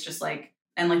 like it's just like,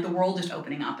 and like the world just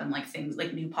opening up and like things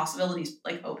like new possibilities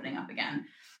like opening up again.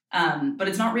 But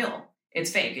it's not real.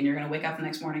 It's fake. And you're going to wake up the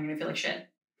next morning and feel like shit.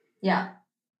 Yeah.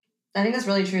 I think that's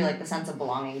really true. Like the sense of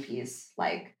belonging piece,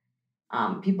 like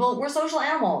we're social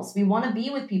animals. We want to be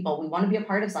with people. We want to be a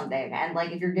part of something. And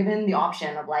like, if you're given the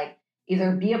option of like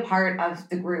either be a part of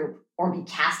the group or be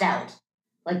cast out,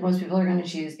 like most people are going to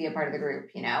choose be a part of the group,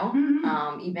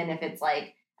 Mm-hmm. Even if it's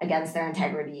like against their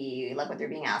integrity, like what they're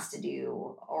being asked to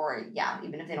do, or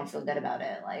even if they don't feel good about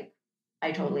it. Like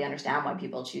I totally understand why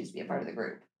people choose to be a part of the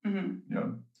group. Mm-hmm.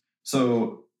 Yeah.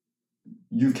 So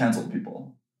you've canceled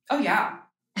people. Oh yeah,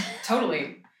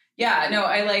 totally. Yeah, no,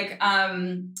 I like,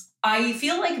 I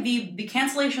feel like the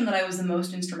cancellation that I was the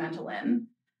most instrumental in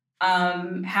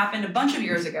happened a bunch of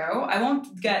years ago. I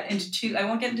won't get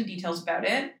into details about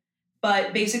it,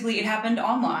 but basically it happened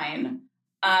online.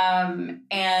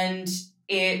 And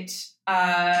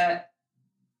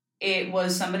it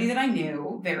was somebody that I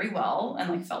knew very well and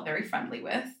like felt very friendly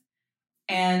with.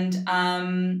 And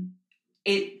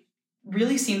it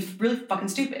really seemed really fucking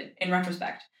stupid in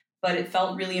retrospect, but it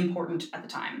felt really important at the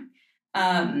time.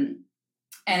 And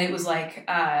it was like,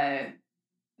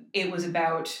 it was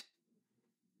about,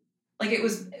 like, it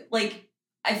was like,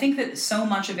 I think that so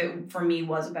much of it for me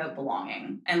was about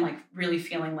belonging and like really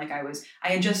feeling like I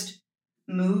had just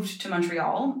moved to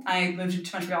Montreal. I moved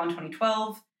to Montreal in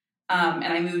 2012. And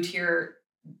I moved here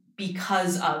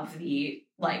because of the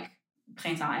like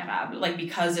Printemps Arabe, like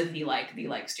because of the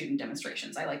student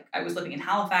demonstrations. I was living in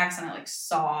Halifax and I like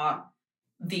saw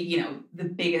the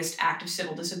biggest act of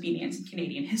civil disobedience in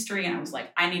Canadian history. And I was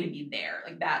like, I need to be there.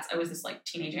 Like I was this like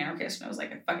teenage anarchist and I was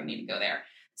like, I fucking need to go there.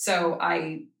 So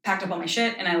I packed up all my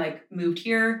shit and I like moved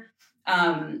here,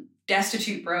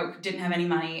 destitute, broke, didn't have any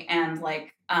money. And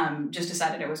like, just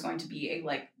decided I was going to be a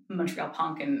like Montreal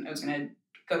punk and I was going to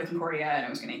go to Concordia and I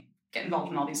was going to get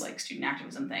involved in all these like student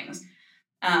activism things.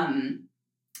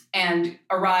 And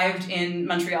arrived in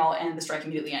Montreal and the strike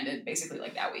immediately ended basically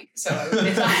like that week. So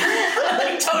I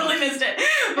like totally missed it,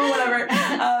 but whatever.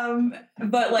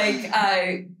 But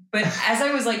as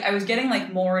I was getting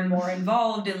like more and more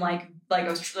involved in like I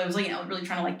was like, really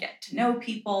trying to like get to know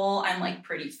people. I'm like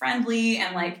pretty friendly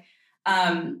and like,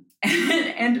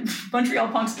 and Montreal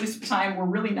punks, at least at the time, were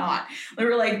really not. They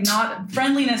were like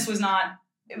friendliness was not,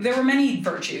 there were many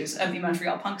virtues of the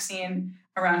Montreal punk scene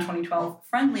around 2012.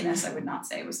 Friendliness, I would not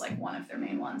say, was like one of their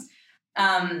main ones.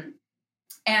 And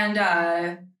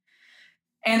I,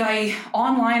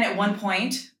 online at one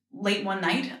point, late one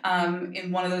night,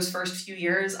 in one of those first few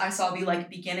years, I saw the like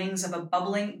beginnings of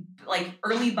early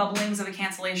bubblings of a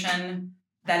cancellation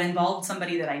that involved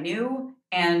somebody that I knew.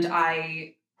 And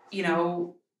I,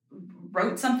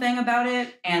 wrote something about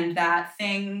it, and that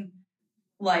thing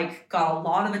like got a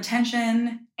lot of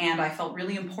attention and I felt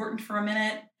really important for a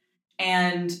minute.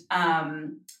 And I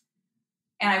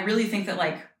really think that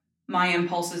like my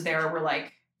impulses there were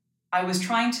like, I was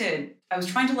trying to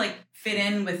like fit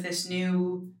in with this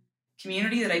new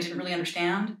community that I didn't really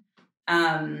understand.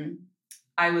 I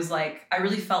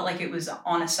really felt like it was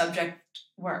on a subject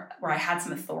where I had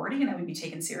some authority and I would be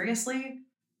taken seriously.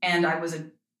 And I was a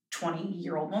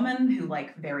 20-year-old woman who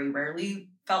like very rarely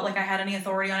felt like I had any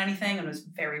authority on anything and was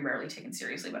very rarely taken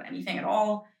seriously about anything at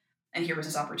all. And here was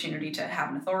this opportunity to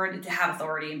have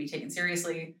authority and be taken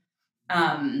seriously. So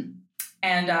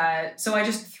I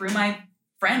just threw my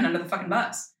friend under the fucking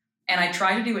bus. And I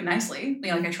tried to do it nicely.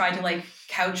 I tried to like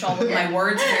couch all of my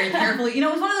words very carefully. It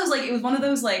was one of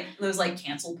those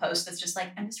cancel posts that's just like,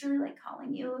 I'm just really like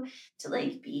calling you to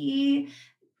like be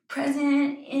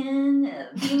present in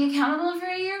being accountable for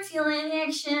your feeling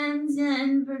actions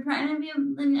and for trying to be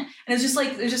and it's just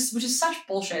like, which is such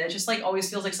bullshit. It just like always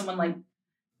feels like someone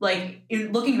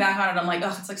looking back on it, I'm like,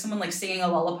 oh, it's like someone like singing a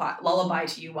lullaby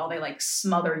to you while they like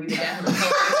smother you to death. It's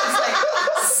just like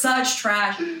such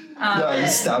trash.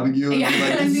 Stabbing you. Yeah,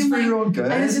 and this is for your own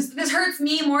good. And it's just, this hurts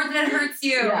me more than it hurts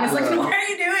you. Yeah. And it's like, why are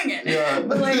you doing it? Yeah.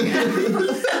 But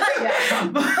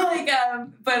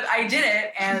but I did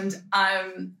it, and I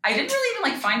didn't really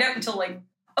even like find out until like,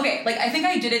 okay, like I think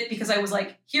I did it because I was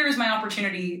like, here is my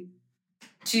opportunity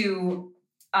to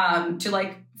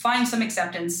like find some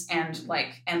acceptance and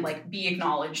be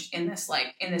acknowledged in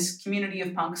this community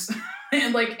of punks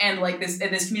and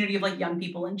this community of like young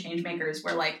people and change makers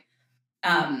where like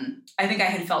I think I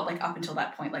had felt like up until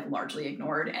that point like largely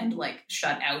ignored and like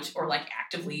shut out or like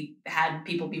actively had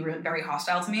people be very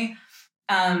hostile to me,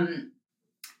 and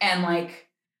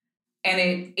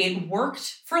it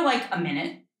worked for like a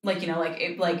minute, and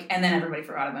then everybody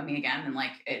forgot about me again, and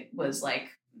like it was like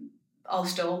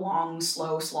still a long,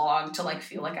 slow slog to like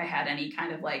feel like I had any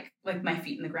kind of like my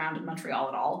feet in the ground in Montreal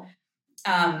at all.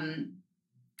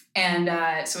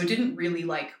 So it didn't really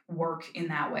like work in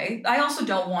that way. I also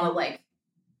don't want to like,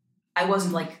 I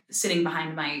wasn't like sitting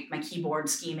behind my keyboard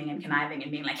scheming and conniving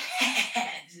and being like,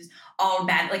 this is all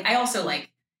bad. Like I also like,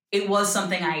 it was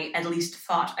something I at least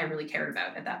thought I really cared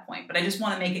about at that point. But I just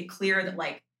want to make it clear that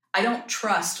like, I don't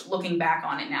trust looking back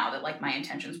on it now that like my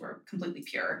intentions were completely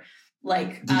pure.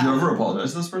 Like, did you ever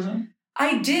apologize to this person?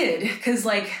 I did, because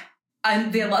like,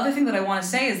 the other thing that I want to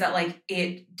say is that like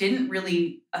it didn't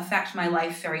really affect my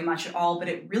life very much at all, but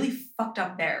it really fucked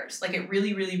up theirs. Like it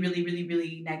really, really, really, really,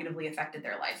 really negatively affected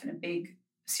their life in a big,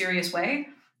 serious way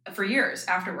for years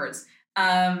afterwards.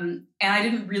 And I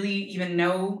didn't really even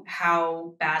know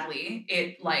how badly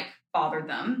it like bothered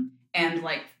them and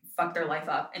like fucked their life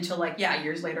up until like,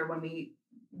 years later when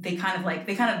they kind of like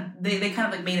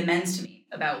made amends to me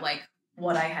about like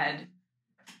what I had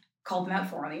called them out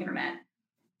for on the internet.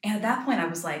 And at that point I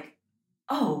was like,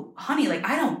 oh, honey, like,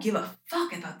 I don't give a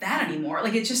fuck about that anymore.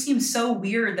 Like, it just seems so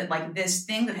weird that, like, this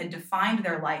thing that had defined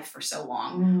their life for so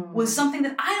long was something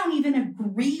that I don't even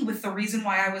agree with the reason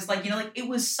why I was, like, like, it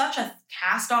was such a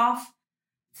cast-off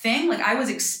thing. Like, I was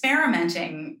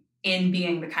experimenting in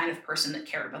being the kind of person that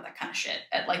cared about that kind of shit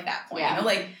at, like, that point. Yeah.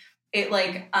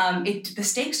 The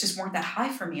stakes just weren't that high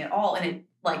for me at all, and it,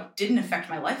 like, didn't affect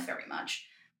my life very much.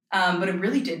 But it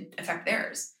really did affect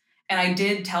theirs. And I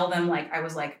did tell them, like, I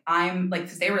was like,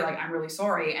 because they were like, I'm really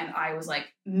sorry. And I was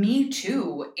like, me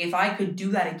too. If I could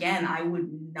do that again, I would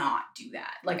not do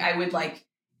that. Like, I would, like,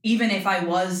 even if I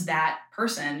was that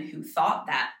person who thought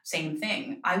that same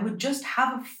thing, I would just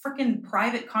have a freaking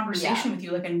private conversation with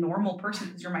you like a normal person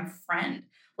because you're my friend.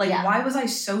 Like, why was I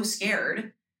so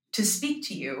scared to speak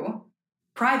to you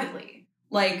privately?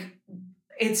 Like,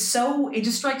 it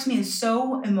just strikes me as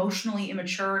so emotionally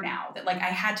immature now that, like, I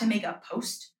had to make a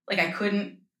post. Like, I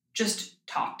couldn't just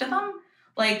talk to them.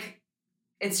 Like,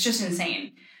 it's just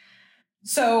insane.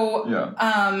 So,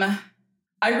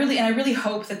 I really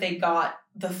hope that they got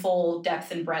the full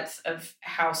depth and breadth of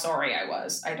how sorry I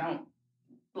was. I don't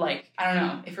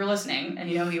know. If you're listening and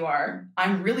you know who you are,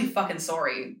 I'm really fucking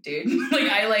sorry, dude.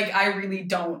 I really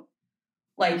don't,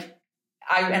 like,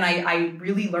 I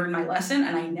really learned my lesson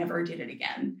and I never did it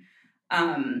again.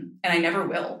 And I never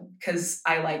will, because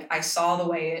I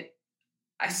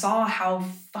saw how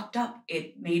fucked up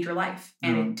it made your life,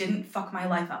 and it didn't fuck my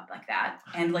life up like that.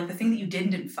 And, like, the thing that you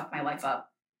didn't fuck my life up,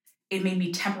 it made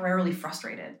me temporarily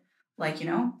frustrated. Like,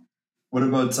 What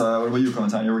about you,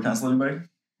 Clementine? You ever canceled anybody?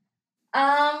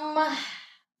 I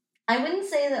wouldn't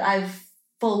say that I've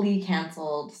fully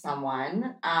canceled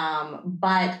someone,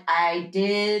 but I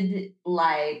did,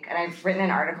 like, and I've written an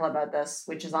article about this,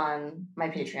 which is on my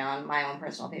Patreon, my own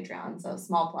personal Patreon. So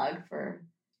small plug for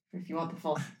if you want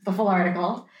the full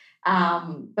article.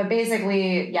 But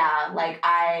basically, like,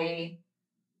 I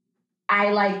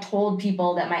like told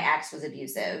people that my ex was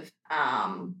abusive,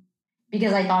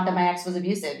 because I thought that my ex was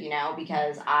abusive,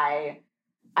 because I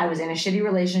was in a shitty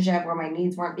relationship where my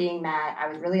needs weren't being met. I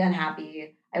was really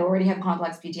unhappy. I already have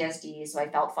complex PTSD, so I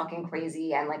felt fucking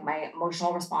crazy. And, like, my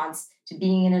emotional response to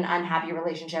being in an unhappy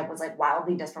relationship was, like,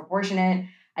 wildly disproportionate.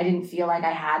 I didn't feel like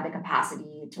I had the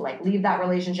capacity to, like, leave that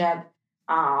relationship,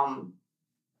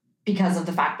 because of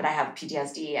the fact that I have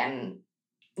PTSD and,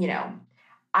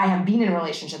 I have been in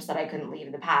relationships that I couldn't leave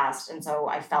in the past. And so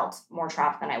I felt more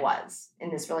trapped than I was. In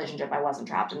this relationship, I wasn't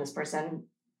trapped, and this person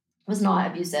was not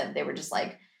abusive. They were just,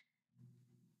 like,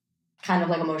 kind of,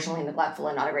 like, emotionally neglectful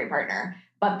and not a great partner.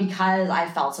 But because I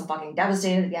felt so fucking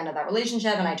devastated at the end of that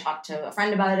relationship, and I talked to a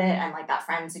friend about it, and, like, that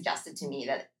friend suggested to me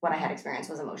that what I had experienced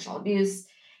was emotional abuse.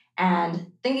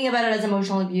 And thinking about it as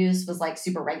emotional abuse was, like,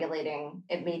 super regulating.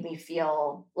 It made me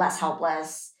feel less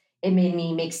helpless. It made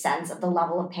me make sense of the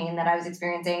level of pain that I was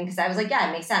experiencing, because I was like, yeah,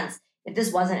 it makes sense. If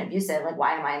this wasn't abusive, like,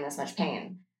 why am I in this much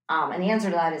pain? And the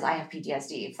answer to that is I have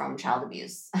PTSD from child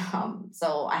abuse.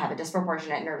 So I have a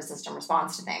disproportionate nervous system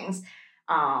response to things.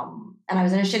 And I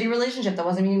was in a shitty relationship that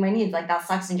wasn't meeting my needs. Like, that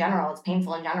sucks in general. It's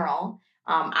painful in general.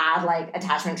 Add, like,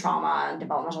 attachment trauma and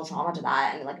developmental trauma to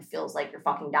that, and, like, it feels like you're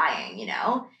fucking dying,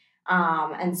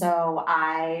 And so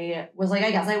I was like,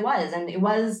 I guess I was. And it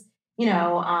was,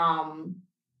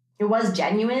 it was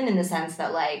genuine in the sense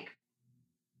that, like,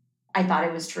 I thought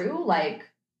it was true. Like,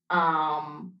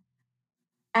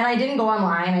 and I didn't go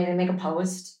online. I didn't make a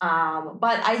post.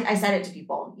 But I said it to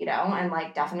people, and,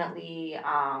 like, definitely,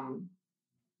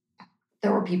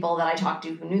 there were people that I talked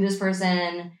to who knew this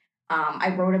person.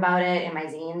 I wrote about it in my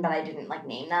zine, but I didn't, like,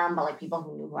 name them, but, like, people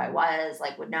who knew who I was,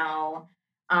 like, would know.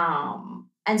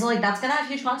 And so, like, that's going to have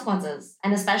huge consequences.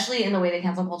 And especially in the way that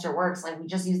cancel culture works, like, we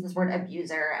just use this word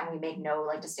abuser and we make no,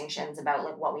 like, distinctions about,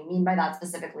 like, what we mean by that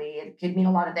specifically. It could mean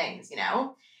a lot of things, And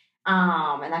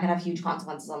that could have huge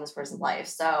consequences on this person's life.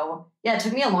 So, yeah, it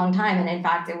took me a long time. And in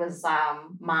fact, it was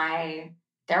my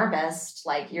therapist,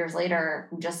 like, years later,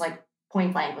 who just, like,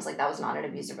 point blank was like, that was not an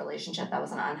abusive relationship. That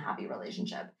was an unhappy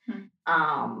relationship. And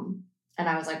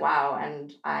I was like, wow.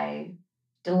 And I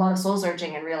did a lot of soul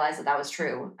searching and realized that that was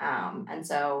true. And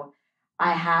so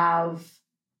I have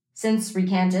since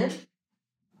recanted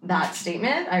that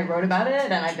statement. I wrote about it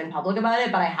and I've been public about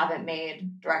it, but I haven't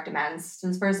made direct amends to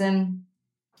this person.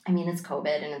 I mean, it's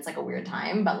COVID and it's, like, a weird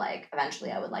time, but, like,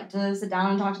 eventually I would like to sit down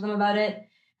and talk to them about it.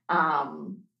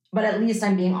 But at least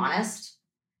I'm being honest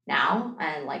now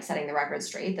and, like, setting the record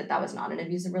straight that that was not an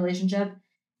abusive relationship.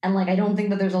 And, like, I don't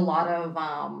think that there's a lot of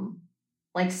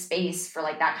like space for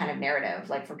like that kind of narrative,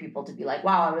 like for people to be like,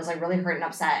 wow, I was like really hurt and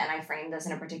upset and I framed this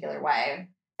in a particular way.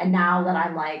 And now that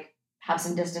I'm like have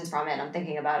some distance from it, I'm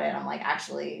thinking about it, I'm like,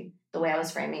 actually the way I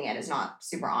was framing it is not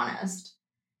super honest.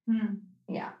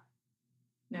 Yeah.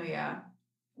 No, yeah.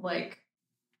 Like,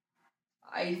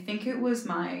 I think it was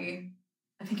my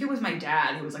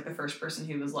dad who was like the first person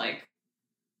who was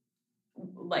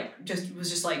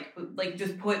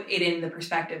just put it in the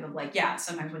perspective of like, yeah,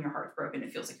 sometimes when your heart's broken,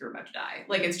 it feels like you're about to die.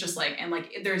 Like, it's just like, and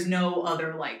like, there's no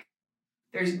other, like,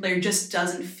 there just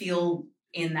doesn't feel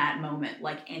in that moment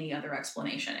like any other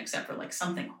explanation except for like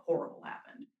something horrible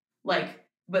happened. Like,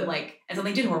 but like, and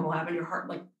something did horrible happen, your heart,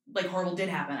 like horrible did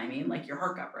happen. I mean, like your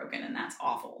heart got broken and that's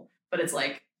awful. But it's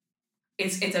like,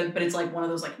 it's like one of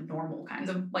those like normal kinds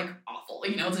of like awful,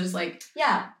 you know, it's just like.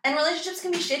 Yeah. And relationships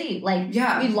can be shitty. Like,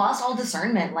 yeah, we've lost all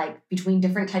discernment, like between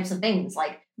different types of things.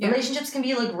 Like relationships can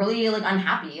be like really like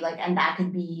unhappy. Like, and that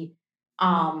could be,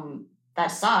 that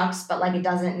sucks, but like, it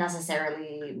doesn't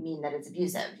necessarily mean that it's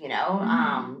abusive, you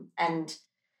know? And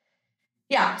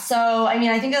yeah, so, I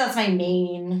mean, I think that's my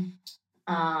main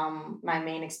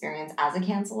experience as a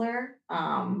canceller.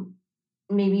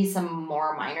 Maybe some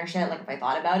more minor shit, like if I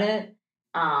thought about it.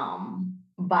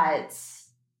 But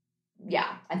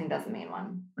yeah, I think that's the main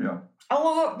one. Yeah. Oh,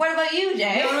 well, what about you,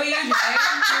 Jay? What about you, Jay?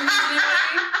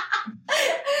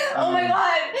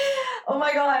 Oh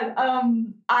my god.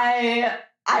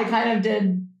 I kind of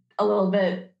did a little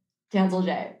bit cancel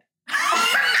Jay.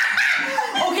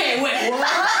 Okay, wait,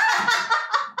 what?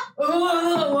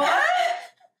 What?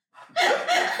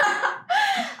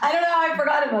 I don't know how I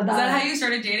forgot about that. Is that how you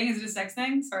started dating? Is it a sex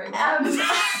thing? Sorry. I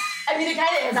mean, it kind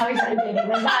of is how we started dating.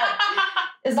 Like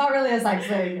it's not really a sex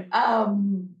thing.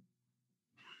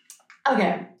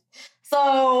 Okay.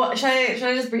 So should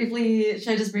I just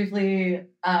briefly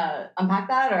unpack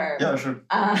that, or? Yeah, sure.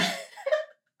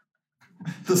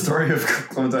 The story of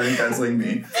Clementine canceling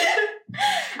me.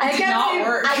 I can't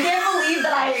believe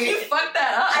that you fucked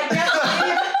that up.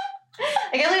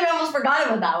 I can't believe I almost forgot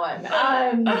about that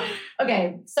one.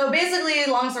 Okay, so basically,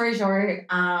 long story short, when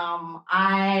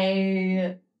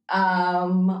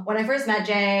I first met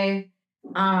Jay,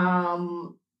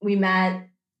 we met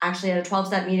actually at a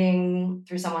 12-step meeting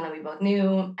through someone that we both knew,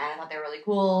 and I thought they were really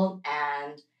cool,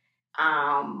 and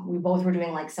we both were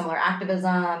doing like similar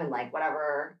activism and like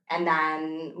whatever, and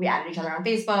then we added each other on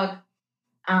Facebook,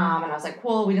 and I was like,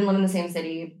 cool, we didn't live in the same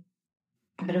city,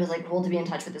 but it was like cool to be in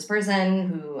touch with this person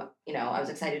who, you know, I was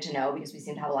excited to know because we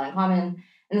seemed to have a lot in common.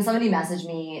 And then somebody messaged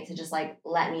me to just like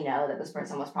let me know that this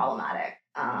person was problematic,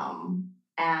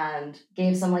 and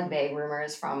gave some like vague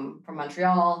rumors from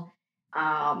Montreal.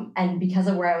 And because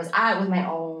of where I was at with my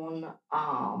own,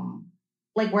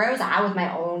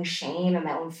 shame and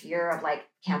my own fear of like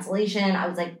cancellation, I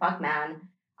was like, fuck, man,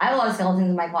 I have a lot of skeletons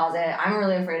in my closet. I'm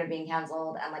really afraid of being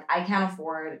canceled. And like, I can't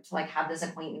afford to like have this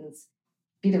acquaintance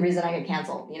be the reason I get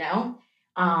canceled, you know?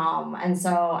 And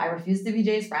so I refused to be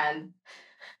Jay's friend.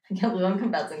 I can't believe I'm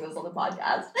confessing this on the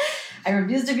podcast. I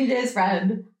refused to be Jay's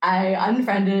friend. I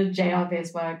unfriended Jay on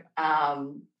Facebook.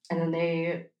 And then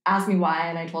they asked me why,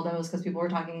 and I told them it was because people were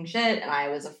talking shit, and I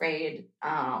was afraid.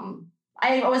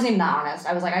 I wasn't even that honest.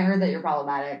 I was like, I heard that you're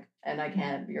problematic, and I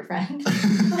can't be your friend.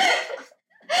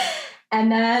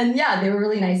 And then, yeah, they were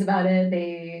really nice about it.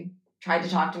 They tried to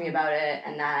talk to me about it,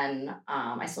 and then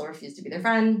I still refused to be their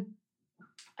friend.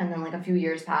 And then, like, a few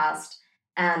years passed,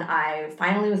 and I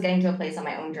finally was getting to a place on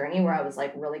my own journey where I was,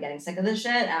 like, really getting sick of this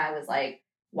shit, and I was like,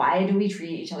 why do we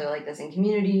treat each other like this in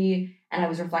community? And I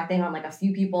was reflecting on like a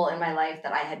few people in my life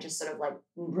that I had just sort of like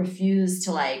refused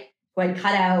to like, who I'd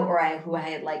cut out, or who I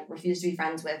had like refused to be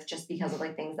friends with just because of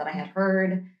like things that I had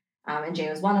heard. And Jay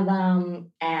was one of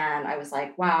them. And I was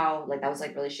like, wow, like that was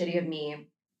like really shitty of me.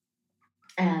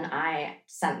 And I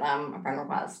sent them a friend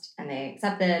request and they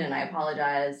accepted, and I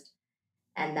apologized.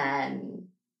 And then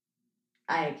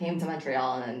I came to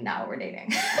Montreal, and now we're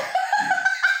dating.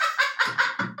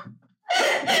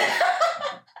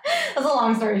 That's a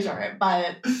long story short,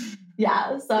 but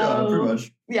yeah, so yeah, pretty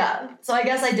much. Yeah, so I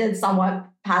guess I did somewhat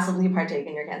passively partake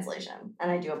in your cancellation, and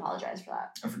I do apologize for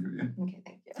that. I forgive you. Okay,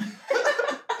 thank you.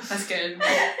 That's good.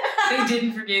 If they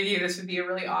didn't forgive you, this would be a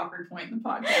really awkward point in the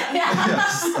podcast. Yeah.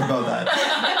 Yes, about that.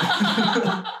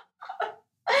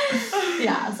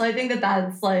 Yeah, so I think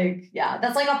that's like, yeah,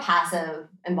 that's like a passive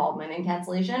involvement in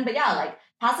cancellation, but yeah, like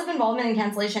passive involvement in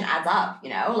cancellation adds up, you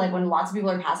know? Like when lots of people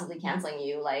are passively canceling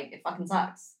you, like it fucking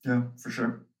sucks. Yeah, for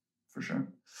sure. For sure.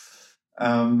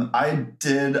 I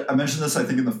mentioned this, I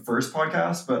think, in the first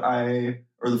podcast,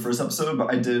 or the first episode,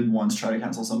 but I did once try to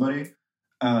cancel somebody.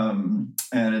 And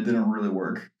it didn't really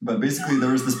work. But basically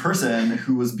there was this person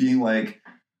who was being like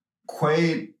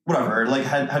quite whatever, like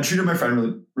had treated my friend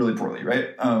really, really poorly, right?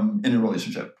 In a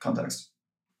relationship context.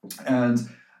 And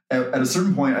at a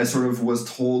certain point, I sort of was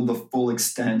told the full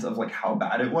extent of like how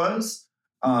bad it was,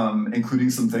 including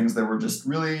some things that were just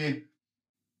really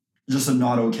just a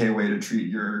not okay way to treat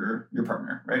your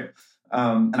partner, right?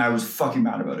 And I was fucking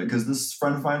mad about it because this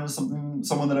friend of mine was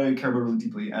someone that I care about really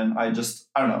deeply. And I don't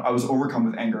know, I was overcome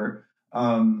with anger.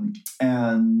 And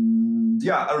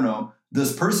yeah, I don't know.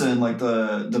 This person, like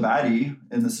the baddie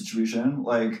in this situation,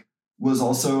 like was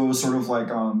also sort of like,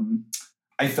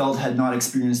 I felt had not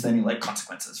experienced any like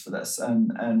consequences for this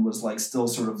and was like still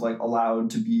sort of like allowed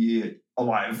to be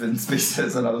alive in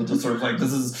spaces. And I was just sort of like,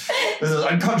 this is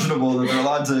unconscionable that they're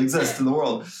allowed to exist in the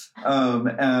world.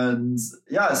 And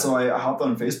yeah, so I hopped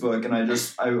on Facebook and I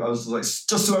was like,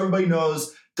 just so everybody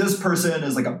knows, this person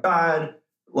is like a bad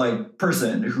like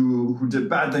person who did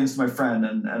bad things to my friend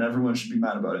and everyone should be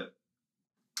mad about it.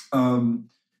 And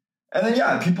then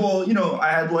yeah, people, you know,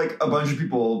 I had like a bunch of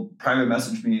people private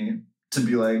message me to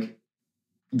be like,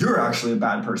 you're actually a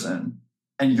bad person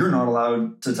and you're not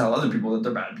allowed to tell other people that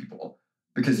they're bad people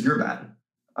because you're bad.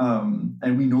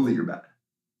 And we know that you're bad.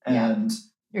 And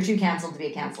you're too canceled to be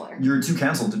a canceller. You're too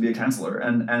canceled to be a canceller.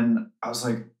 And I was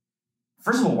like,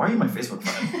 first of all, why are you my Facebook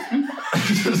friend?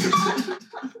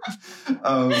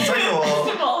 Second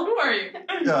of all, who are you?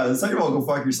 Yeah, second of all, go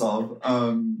fuck yourself.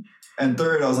 And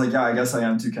third, I was like, yeah, I guess I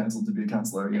am too canceled to be a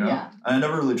canceller, you know? Yeah. And I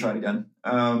never really tried again.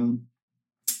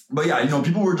 But yeah, you know,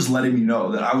 people were just letting me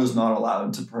know that I was not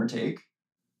allowed to partake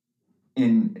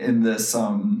in this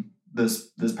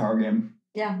this power game.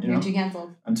 Yeah, you're too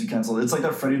canceled. I'm too canceled. It's like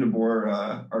that Freddie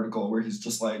DeBoer article where he's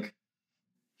just like,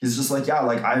 yeah,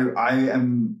 like I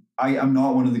am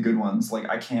not one of the good ones. Like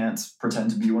I can't pretend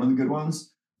to be one of the good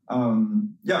ones.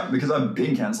 Yeah, because I'm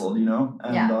being canceled, you know?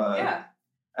 And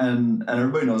and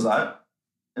everybody knows that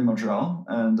in Montreal.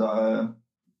 And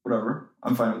whatever.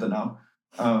 I'm fine with it now.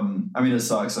 I mean, it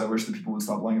sucks. I wish that people would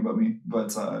stop lying about me,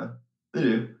 but they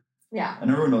do. Yeah.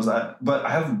 And everyone knows that. But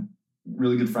I have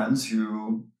really good friends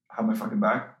who have my fucking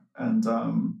back, and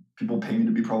people pay me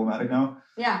to be problematic now.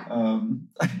 Yeah. And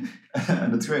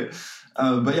it's great.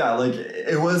 But yeah, like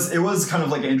it was kind of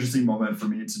like an interesting moment for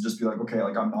me to just be like, okay,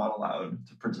 like I'm not allowed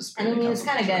to participate. And I mean, it's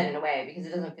kind of good in a way because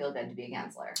it doesn't feel good to be a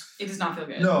canceller. It does not feel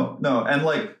good. No. And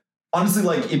like, honestly,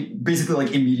 like basically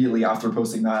like immediately after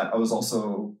posting that, I was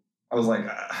like,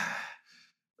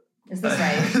 is this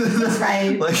right? Is this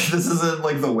right? Like, this isn't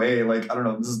like the way, like, I don't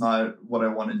know, this is not what I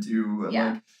want to do. And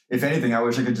like, if anything, I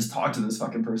wish I could just talk to this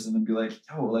fucking person and be like,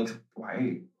 yo, like,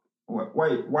 why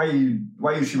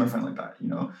you treat my friend like that, you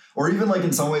know? Or even like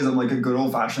in some ways, I'm like a good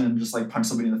old fashioned, just like punch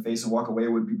somebody in the face and walk away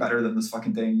would be better than this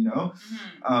fucking thing, you know?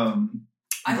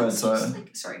 Mm-hmm.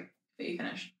 Sorry, but you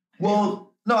finished.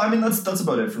 Well, no, I mean, that's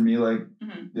about it for me. Like,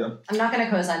 yeah. I'm not going to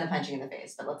co-sign the punching in the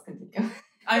face, but let's continue.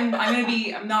 I'm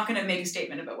not gonna make a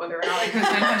statement about whether or not I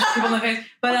punch people in the face,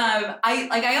 but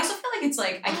I also feel like it's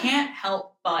like I can't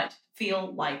help but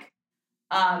feel like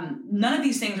none of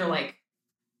these things are like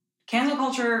cancel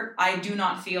culture. I do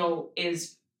not feel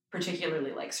is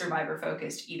particularly like survivor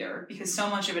focused either, because so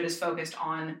much of it is focused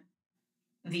on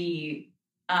the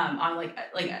on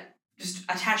just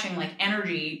attaching like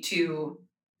energy to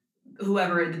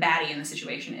whoever the baddie in the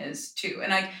situation is too,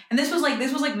 and this was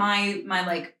like my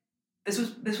like. This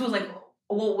was like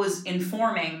what was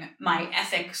informing my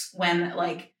ethics when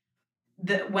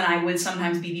I would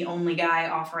sometimes be the only guy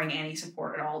offering any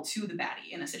support at all to the baddie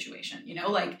in a situation, you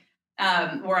know, like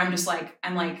where I'm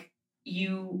like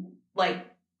you like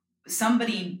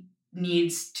somebody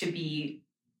needs to be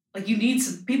like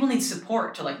people need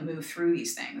support to like move through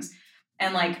these things,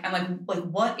 and like I'm like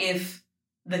what if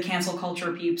the cancel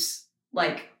culture peeps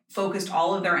like focused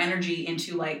all of their energy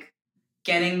into like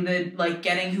getting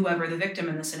whoever the victim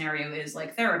in the scenario is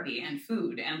like therapy and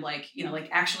food and like, you know, like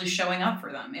actually showing up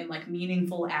for them in like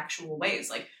meaningful actual ways,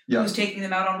 like who's taking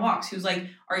them out on walks, who's like,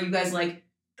 are you guys like,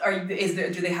 do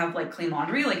they have like clean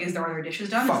laundry, like are their dishes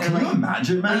done? Fuck, is there, can you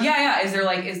imagine, man?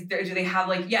 Do they have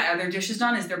like are their dishes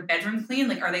done, is their bedroom clean,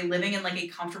 like are they living in like a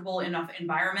comfortable enough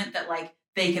environment that like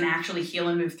they can actually heal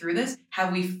and move through this?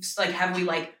 Have we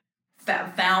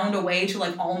found a way to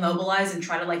like all mobilize and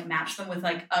try to like match them with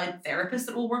like a therapist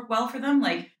that will work well for them,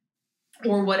 like,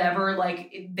 or whatever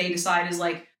like they decide is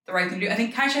like the right thing to do? I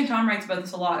think Kai Cheng Tom writes about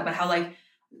this a lot, about how like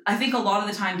I think a lot of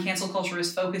the time cancel culture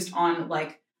is focused on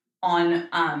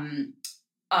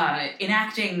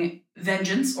enacting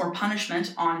vengeance or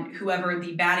punishment on whoever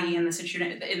the baddie in the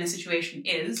situation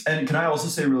is. And can I also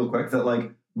say real quick that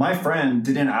like my friend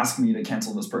didn't ask me to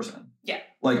cancel this person. Yeah.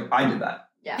 Like I did that.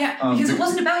 Yeah, because it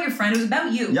wasn't about your friend, it was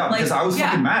about you. Yeah, because I was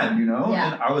fucking mad, you know?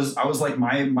 Yeah. And I was like,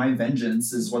 my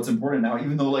vengeance is what's important now,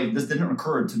 even though like this didn't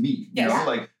occur to me. You know?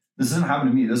 Like this didn't happen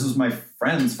to me. This was my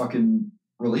friend's fucking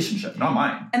relationship, not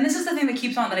mine. And this is the thing that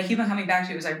I keep on coming back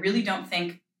to is I really don't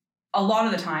think a lot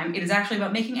of the time it is actually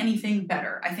about making anything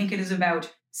better. I think it is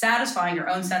about satisfying your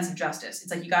own sense of justice.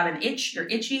 It's like you got an itch, you're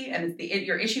itchy, and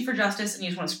you're itchy for justice, and you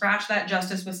just want to scratch that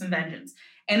justice with some vengeance.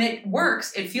 And it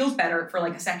works. It feels better for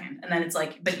like a second, and then it's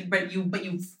like, but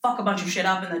you fuck a bunch of shit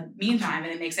up in the meantime,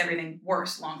 and it makes everything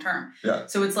worse long term. Yeah.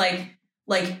 So it's like,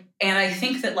 and I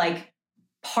think that like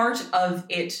part of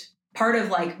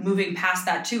like moving past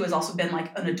that too has also been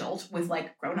like an adult with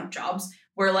like grown up jobs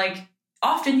where like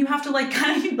often you have to like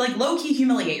kind of like low key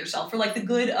humiliate yourself for like the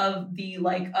good of the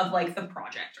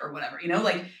project or whatever, you know,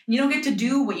 like you don't get to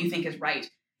do what you think is right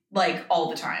like all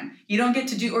the time. You don't get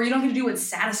to do what's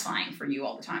satisfying for you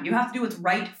all the time. You have to do what's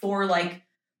right for like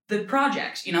the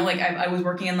project, you know, like I was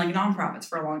working in like nonprofits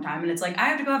for a long time, and it's like I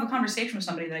have to go have a conversation with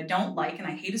somebody that I don't like and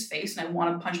I hate his face and I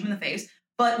want to punch him in the face,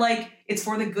 but like it's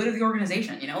for the good of the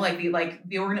organization, you know, like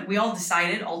we all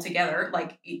decided all together,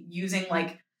 like using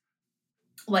like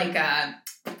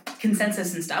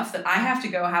consensus and stuff, that I have to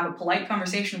go have a polite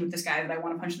conversation with this guy that I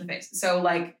want to punch in the face. So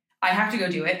like I have to go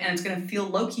do it, and it's going to feel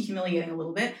low-key humiliating a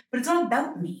little bit, but it's not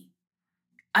about me.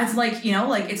 It's like, you know,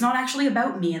 like it's not actually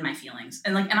about me and my feelings,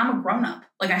 and I'm a grown-up.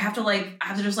 Like I have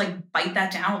to just like bite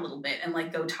that down a little bit and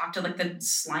like go talk to like the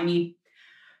slimy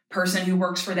person who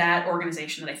works for that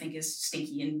organization that I think is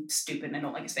stinky and stupid and I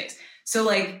don't like his face. So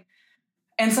like,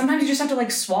 and sometimes you just have to like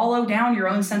swallow down your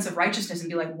own sense of righteousness and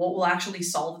be like, what will actually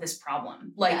solve this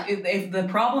problem? Like if the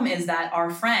problem is that our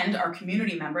friend, our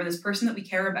community member, this person that we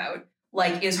care about,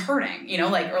 like is hurting, you know,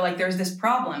 like, or like there's this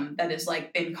problem that is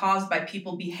like been caused by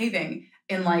people behaving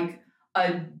in like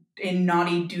in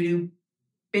naughty doo-doo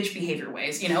bitch behavior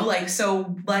ways, you know, like,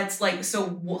 so let's like, so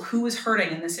who is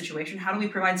hurting in this situation? How do we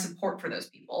provide support for those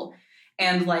people?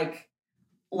 And like,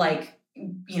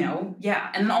 you know, yeah.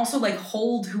 And then also like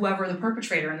hold whoever the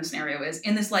perpetrator in the scenario is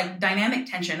in this like dynamic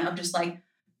tension of just like,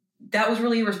 that was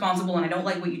really irresponsible and I don't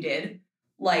like what you did.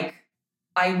 Like,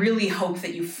 I really hope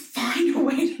that you find a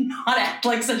way to not act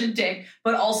like such a dick,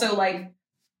 but also like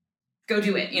go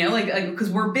do it, you know, like because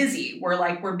we're busy.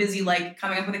 We're busy like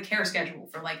coming up with a care schedule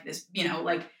for like this, you know,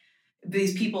 like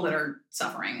these people that are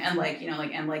suffering and like, you know,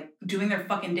 like, and like doing their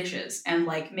fucking dishes and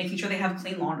like making sure they have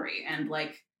clean laundry and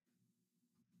like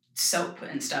soap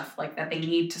and stuff like that they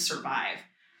need to survive.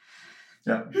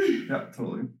 Yeah, yeah,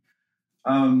 totally.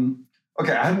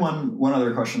 Okay, I had one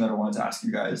other question that I wanted to ask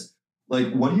you guys.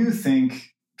 Like, what do you think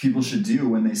people should do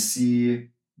when they see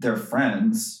their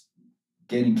friends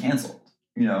getting canceled,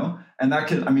 you know? And that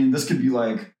could, I mean, this could be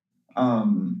like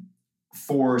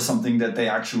for something that they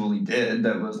actually did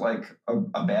that was like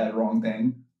a bad, wrong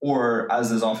thing, or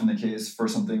as is often the case, for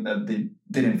something that they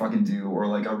didn't fucking do, or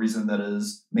like a reason that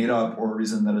is made up, or a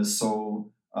reason that is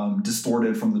so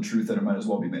distorted from the truth that it might as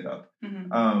well be made up.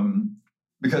 Mm-hmm.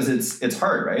 Because it's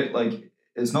hard, right? Like,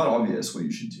 it's not obvious what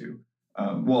you should do.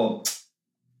 Well,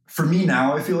 for me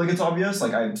now, I feel like it's obvious.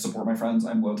 Like, I support my friends,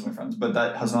 I'm loyal to my friends, but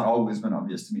that has not always been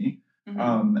obvious to me.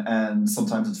 Mm-hmm. And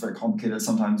sometimes it's very complicated.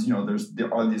 Sometimes, you know,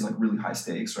 there are these like really high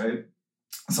stakes, right?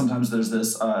 Sometimes there's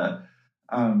this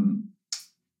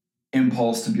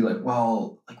impulse to be like,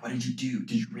 well, like, what did you do?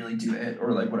 Did you really do it?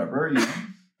 Or like whatever, you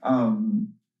know,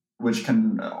 which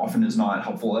can often is not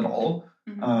helpful at all.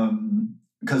 Mm-hmm.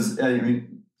 Because I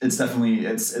mean, it's definitely,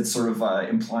 it's sort of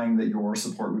implying that your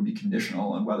support would be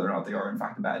conditional on whether or not they are in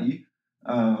fact a baddie.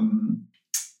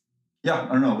 Yeah,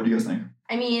 I don't know. What do you guys think?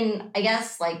 I mean, I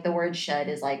guess like the word should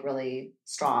is like really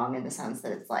strong in the sense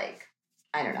that it's like,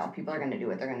 I don't know, people are going to do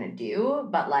what they're going to do,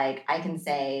 but like I can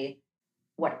say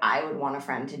what I would want a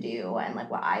friend to do and like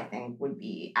what I think would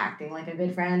be acting like a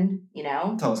good friend, you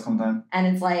know? Tell us, come time. And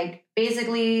it's like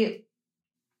basically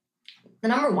the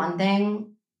number one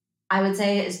thing I would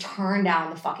say is turn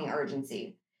down the fucking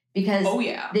urgency, because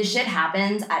this shit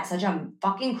happens at such a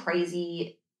fucking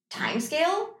crazy time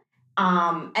scale.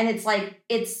 And it's like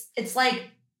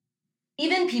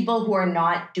even people who are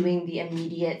not doing the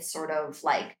immediate sort of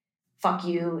like, fuck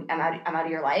you, I'm out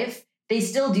of your life, they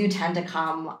still do tend to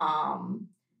come,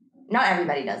 not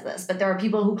everybody does this, but there are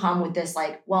people who come with this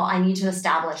like, well, I need to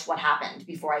establish what happened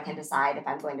before I can decide if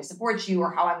I'm going to support you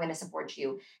or how I'm going to support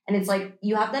you. And it's like,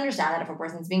 you have to understand that if a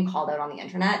person's being called out on the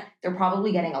internet, they're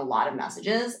probably getting a lot of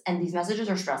messages, and these messages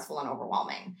are stressful and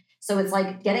overwhelming. So it's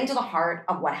like getting to the heart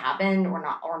of what happened or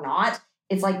not.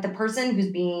 It's like the person who's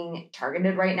being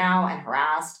targeted right now and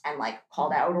harassed and like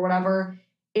called out or whatever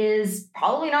is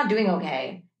probably not doing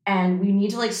okay. And we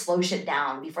need to like slow shit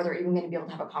down before they're even going to be able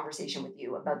to have a conversation with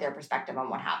you about their perspective on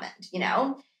what happened, you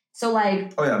know? So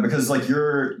like... Oh yeah, because like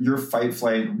your fight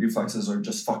flight reflexes are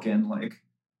just fucking like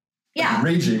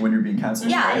raging when you're being canceled.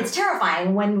 Yeah, right? it's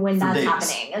terrifying when that's days.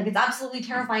 happening. Like it's absolutely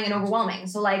terrifying and overwhelming.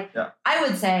 So like I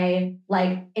would say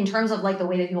like in terms of like the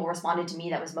way that people responded to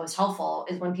me that was most helpful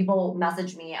is when people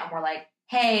messaged me and were like,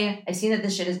 hey, I've seen that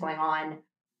this shit is going on.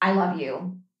 I love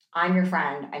you. I'm your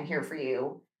friend. I'm here for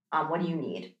you. What do you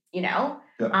need? You know?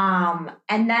 Yeah.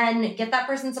 And then get that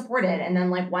person supported. And then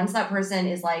like once that person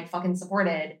is like fucking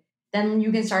supported, then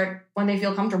you can start, when they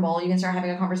feel comfortable, you can start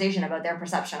having a conversation about their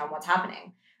perception on what's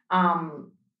happening.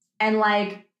 And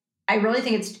like, I really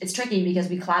think it's tricky because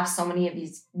we collapse so many of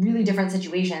these really different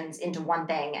situations into one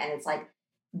thing. And it's like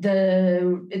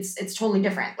it's totally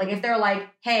different. Like if they're like,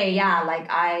 hey, yeah, like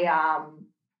I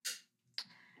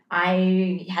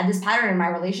had this pattern in my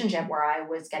relationship where I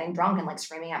was getting drunk and like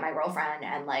screaming at my girlfriend.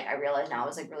 And like, I realized now it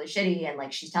was like really shitty. And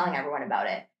like, she's telling everyone about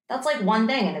it. That's like one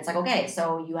thing. And it's like, okay,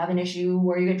 so you have an issue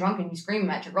where you get drunk and you scream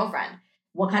at your girlfriend.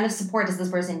 What kind of support does this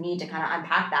person need to kind of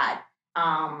unpack that?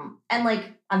 And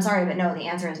like, I'm sorry, but no, the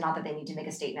answer is not that they need to make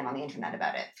a statement on the internet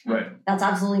about it. Right. That's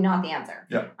absolutely not the answer.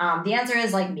 Yeah. The answer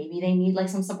is like, maybe they need like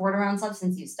some support around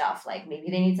substance use stuff. Like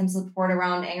maybe they need some support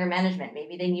around anger management.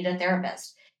 Maybe they need a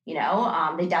therapist, you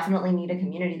know, they definitely need a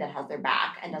community that has their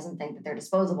back and doesn't think that they're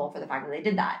disposable for the fact that they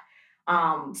did that.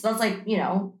 So that's like, you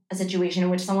know, a situation in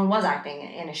which someone was acting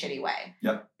in a shitty way.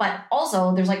 Yep. But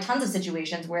also there's like tons of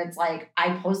situations where it's like,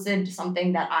 I posted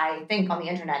something that I think on the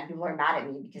internet and people are mad at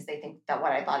me because they think that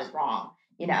what I thought is wrong,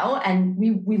 you know? And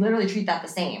we literally treat that the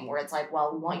same, where it's like,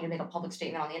 well, we want you to make a public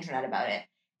statement on the internet about it.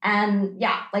 And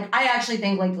yeah, like I actually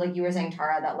think like you were saying,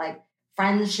 Tara, that like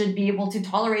friends should be able to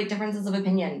tolerate differences of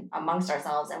opinion amongst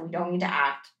ourselves, and we don't need to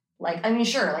act like, I mean,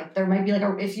 sure, like there might be like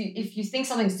if you think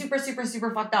something's super, super,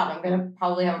 super fucked up, I'm gonna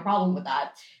probably have a problem with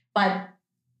that. But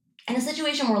in a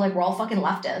situation where like we're all fucking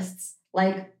leftists,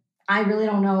 like I really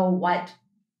don't know what.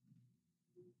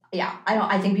 Yeah,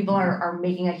 I think people are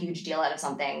making a huge deal out of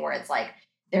something where it's like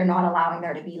they're not allowing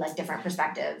there to be like different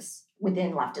perspectives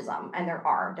within leftism, and there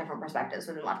are different perspectives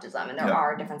within leftism, and there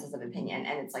are differences of opinion,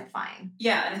 and it's like fine.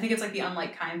 Yeah, and I think it's like the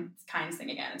unlike kinds thing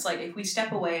again. It's like if we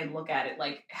step away and look at it,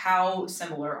 like how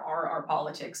similar are our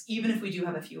politics, even if we do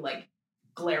have a few like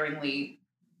glaringly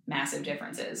massive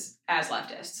differences as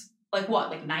leftists. Like what,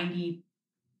 like 92%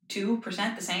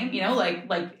 the same? You know, like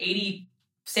 86%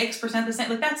 the same.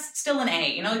 Like that's still an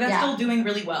A. You know, like that's still doing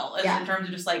really well in terms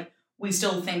of just like we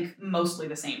still think mostly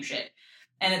the same shit,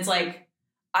 and it's like.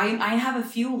 I have a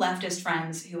few leftist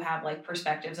friends who have like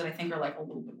perspectives that I think are like a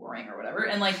little bit worrying or whatever.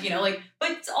 And like, you know, like,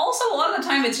 but also a lot of the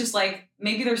time it's just like,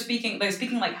 maybe they're speaking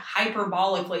like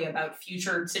hyperbolically about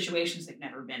future situations they've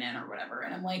never been in or whatever.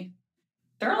 And I'm like,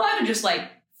 they're allowed to just like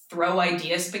throw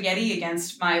idea spaghetti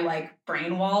against my like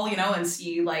brain wall, you know, and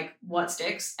see like what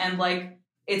sticks. And like,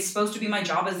 it's supposed to be my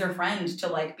job as their friend to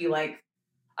like, be like,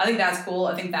 I think that's cool.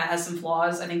 I think that has some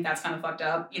flaws. I think that's kind of fucked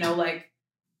up, you know, like,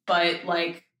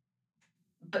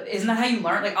 but isn't that how you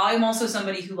learn? Like, I'm also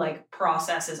somebody who, like,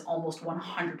 processes almost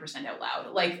 100% out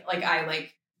loud. Like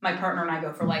my partner and I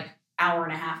go for, like,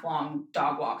 hour-and-a-half long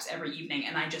dog walks every evening,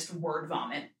 and I just word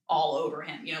vomit all over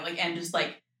him, you know? Like, and just,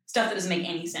 like, stuff that doesn't make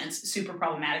any sense, super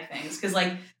problematic things. Because,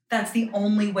 like, that's the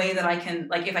only way that I can,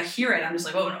 like, if I hear it, I'm just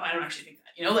like, oh, no, I don't actually think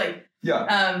that, you know? Like,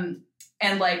 yeah.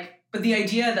 And, like, but the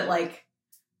idea that, like,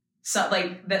 so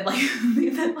like that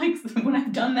when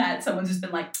I've done that, someone's just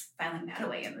been like filing that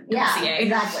away in the dossier.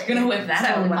 Exactly. You're gonna whip that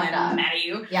out when I'm mad at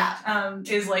you. Yeah.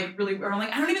 Is like really where I'm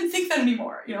like, I don't even think that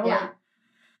anymore. You know? Yeah. Like,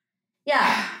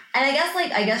 yeah. And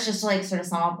I guess just to like sort of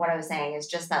sum up what I was saying is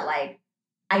just that like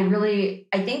I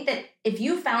think that if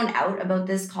you found out about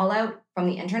this call out from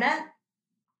the internet,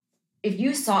 if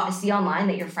you see online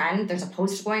that your friend, there's a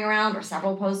post going around or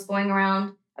several posts going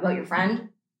around about your friend,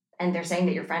 and they're saying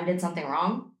that your friend did something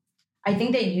wrong, I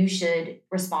think that you should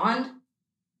respond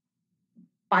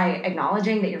by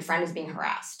acknowledging that your friend is being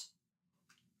harassed.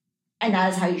 And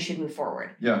that is how you should move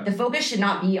forward. Yeah. The focus should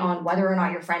not be on whether or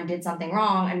not your friend did something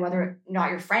wrong and whether or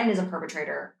not your friend is a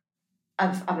perpetrator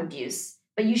of abuse.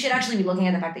 But you should actually be looking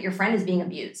at the fact that your friend is being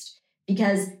abused.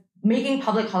 Because making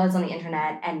public calls on the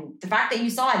internet and the fact that you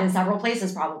saw it in several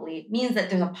places probably means that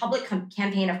there's a public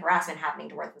campaign of harassment happening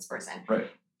towards this person. Right.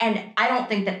 And I don't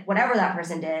think that whatever that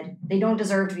person did, they don't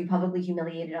deserve to be publicly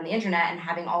humiliated on the internet and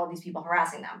having all of these people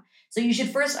harassing them. So you should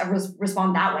first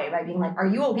respond that way by being like, are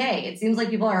you okay? It seems like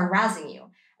people are harassing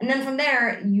you. And then from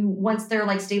there, once they're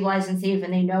like stabilized and safe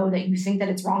and they know that you think that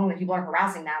it's wrong that people are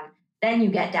harassing them, then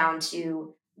you get down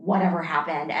to whatever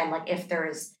happened. And like if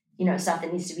there's stuff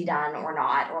that needs to be done or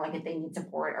not, or like if they need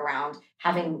support around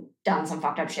having done some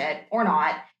fucked up shit or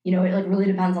not. It like really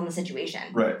depends on the situation.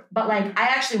 Right. But like, I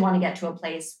actually want to get to a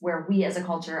place where we as a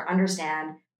culture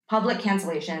understand public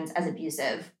cancellations as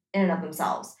abusive in and of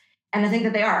themselves. And I think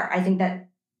that they are. I think that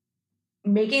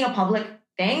making a public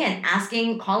thing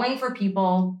and calling for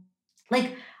people,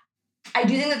 like, I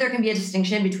do think that there can be a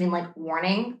distinction between like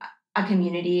warning a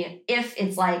community if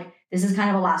it's like, this is kind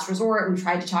of a last resort. We've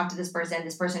tried to talk to this person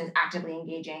is actively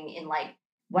engaging in like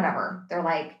whatever. They're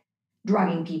like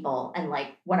drugging people and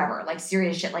like whatever, like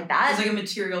serious shit like that. It's like a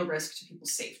material risk to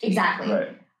people's safety. Exactly.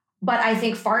 Right. But I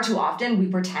think far too often we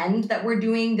pretend that we're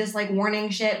doing this like warning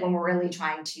shit when we're really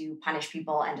trying to punish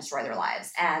people and destroy their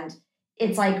lives. And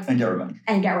it's like... And get revenge.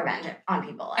 And get revenge on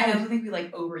people. I also think we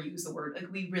like overuse the word,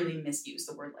 like we really misuse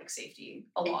the word like safety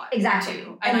a lot. Exactly.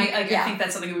 Too. And I think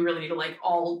that's something we really need to like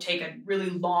all take a really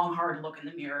long, hard look in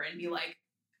the mirror and be like,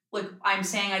 look, I'm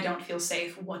saying I don't feel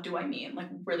safe. What do I mean? Like,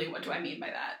 really, what do I mean by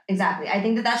that? Exactly. I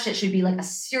think that shit should be like a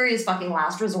serious fucking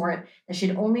last resort that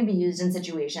should only be used in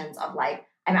situations of like,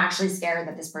 I'm actually scared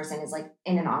that this person is like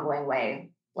in an ongoing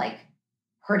way, like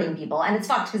hurting people. And it's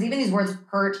fucked because even these words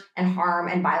hurt and harm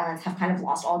and violence have kind of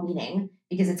lost all meaning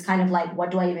because it's kind of like,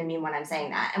 what do I even mean when I'm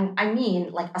saying that? And I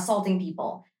mean like assaulting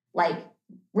people, like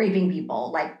raping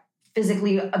people, like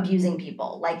physically abusing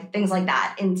people, like things like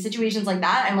that. In situations like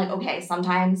that, I'm like, okay,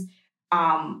 sometimes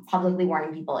publicly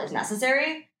warning people is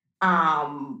necessary.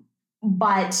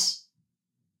 But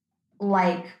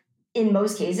like in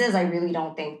most cases, I really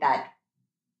don't think that,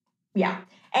 yeah.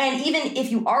 And even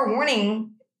if you are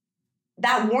warning,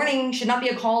 that warning should not be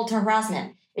a call to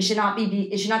harassment. It should not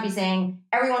be saying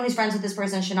everyone who's friends with this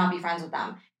person should not be friends with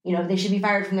them. They should be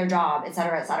fired from their job, et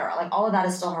cetera, et cetera. Like all of that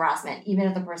is still harassment, even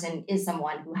if the person is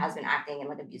someone who has been acting in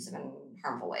like abusive and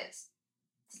harmful ways.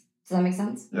 Does that make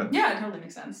sense? Yeah, it totally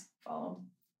makes sense. Follow.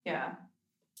 Yeah.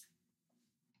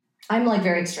 I'm like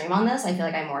very extreme on this. I feel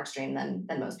like I'm more extreme than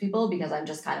most people because I'm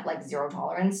just kind of like zero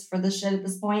tolerance for this shit at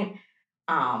this point.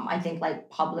 I think like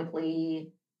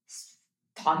publicly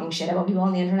talking shit about people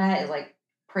on the internet is like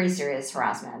pretty serious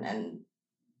harassment and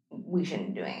we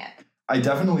shouldn't be doing it. I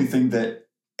definitely think that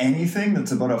anything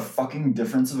that's about a fucking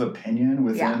difference of opinion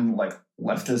within like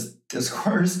leftist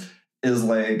discourse is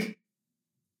like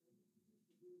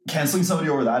canceling somebody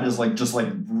over that is like just like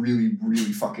really,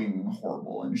 really fucking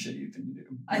horrible and shitty thing to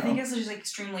do. I think it's just like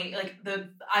extremely like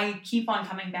I keep on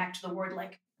coming back to the word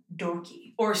like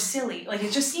dorky or silly. Like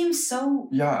it just seems so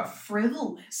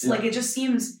frivolous. Like it just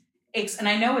seems and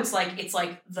I know it's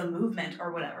like the movement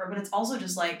or whatever, but it's also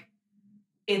just like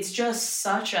it's just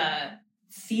such a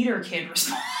theater kid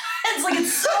response. Like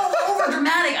it's so over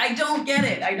dramatic. I don't get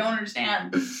it. I don't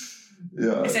understand.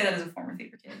 Yeah. I say that as a former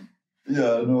theater kid.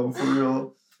 Yeah, no, for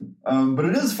real. But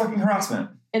it is fucking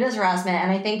harassment. It is harassment.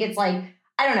 And I think it's like,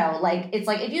 I don't know, like, it's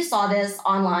like if you saw this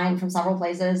online from several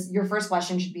places, your first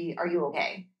question should be, are you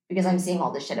okay? Because I'm seeing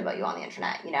all this shit about you on the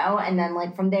internet, And then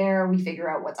like from there, we figure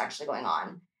out what's actually going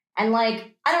on. And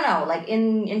like, I don't know, like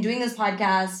in doing this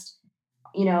podcast,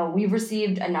 we've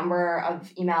received a number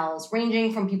of emails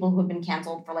ranging from people who have been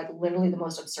canceled for like literally the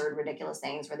most absurd, ridiculous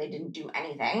things where they didn't do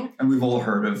anything. And we've all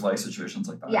heard of like situations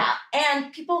like that. Yeah.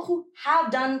 And people who have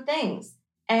done things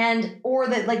or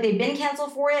that like they've been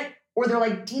canceled for it, or they're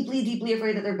like deeply, deeply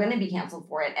afraid that they're going to be canceled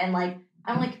for it. And like,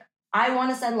 I'm like, I want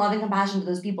to send love and compassion to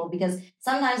those people because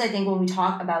sometimes I think when we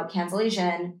talk about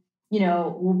cancellation,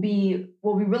 we'll be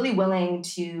really willing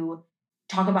to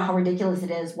talk about how ridiculous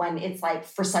it is when it's like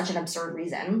for such an absurd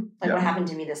reason. Like what happened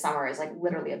to me this summer is like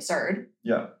literally absurd.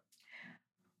 Yeah.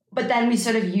 But then we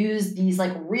sort of use these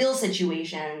like real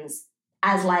situations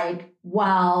as like,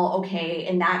 well, okay,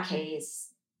 in that case,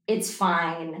 it's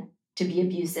fine to be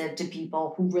abusive to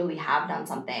people who really have done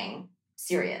something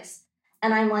serious.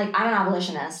 And I'm like, I'm an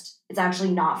abolitionist. It's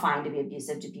actually not fine to be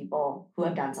abusive to people who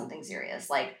have done something serious.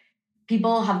 Like,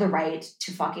 people have the right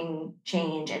to fucking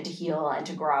change and to heal and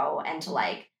to grow and to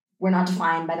like, we're not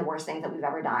defined by the worst things that we've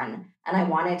ever done. And I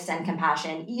want to extend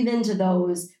compassion even to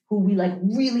those who we like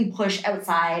really push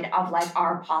outside of like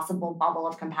our possible bubble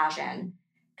of compassion.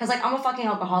 Cause like I'm a fucking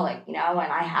alcoholic, and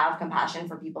I have compassion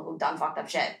for people who've done fucked up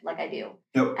shit like I do.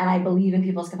 Yep. And I believe in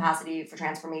people's capacity for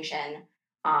transformation.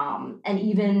 And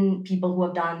even people who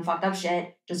have done fucked up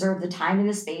shit deserve the time and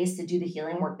the space to do the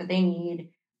healing work that they need.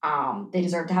 They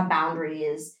deserve to have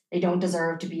boundaries. They don't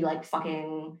deserve to be like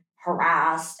fucking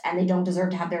harassed, and they don't deserve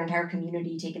to have their entire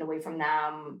community taken away from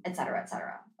them, et cetera, et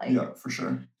cetera. Like, yeah, for sure.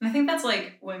 And I think that's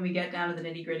like when we get down to the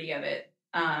nitty gritty of it,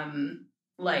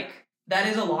 like that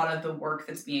is a lot of the work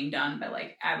that's being done by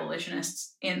like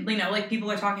abolitionists. And, like people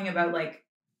are talking about like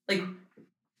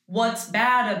what's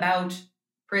bad about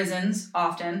prisons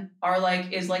often are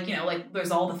like, is like, you know, like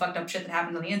there's all the fucked up shit that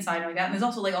happens on the inside and like that. And there's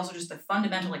also just the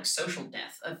fundamental like social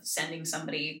death of sending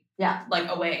somebody like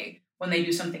away when they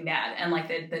do something bad. And like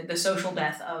the social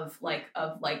death of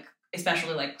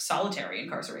especially like solitary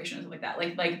incarceration and stuff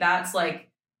like that. Like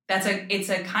it's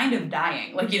a kind of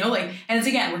dying, like, you know, like, and it's,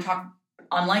 again, we're talking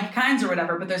unlike kinds or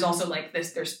whatever, but there's also like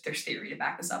this, there's theory to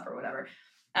back this up or whatever.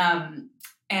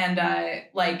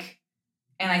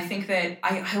 And I think that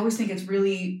I always think it's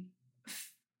really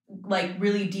like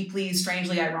really deeply,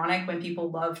 strangely ironic when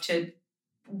people love to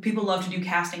do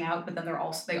casting out, but then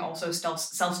they also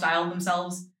self-style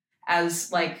themselves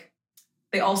as like,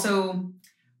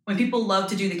 when people love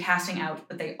to do the casting out,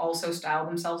 but they also style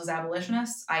themselves as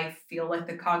abolitionists, I feel like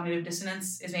the cognitive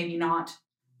dissonance is maybe not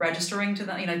registering to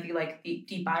them. You know, the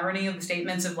deep irony of the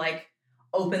statements of like,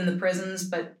 open the prisons,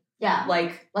 but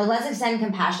like let's extend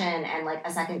compassion and like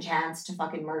a second chance to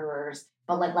fucking murderers,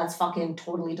 but like let's fucking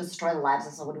totally destroy the lives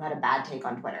of someone who had a bad take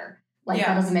on Twitter. Like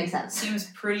that doesn't make sense.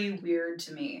 Seems pretty weird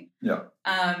to me. Yeah.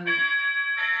 That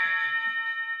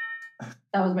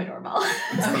was my doorbell.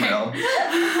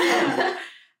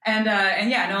 And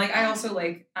yeah, no, like I also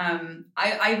like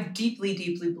I deeply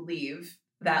believe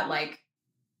that like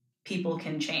people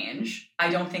can change.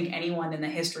 I don't think anyone in the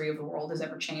history of the world has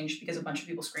ever changed because a bunch of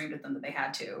people screamed at them that they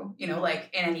had to, you know, like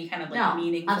in any kind of like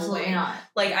meaningful absolutely way. Not.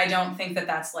 Like I don't think that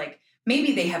that's like,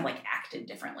 maybe they have like acted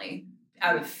differently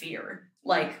out of fear.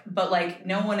 Like, but like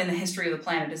no one in the history of the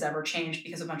planet has ever changed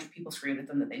because a bunch of people screamed at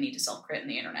them that they need to self-crit in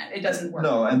the internet. It doesn't work.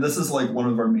 No, and this is like one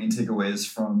of our main takeaways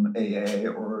from AA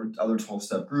or other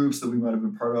 12-step groups that we might have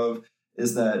been part of,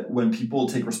 is that when people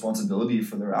take responsibility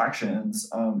for their actions,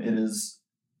 it is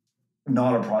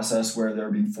not a process where they're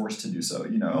being forced to do so,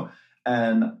 you know?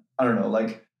 And I don't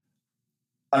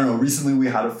know, recently we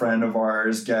had a friend of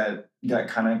ours get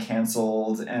kind of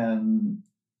canceled, and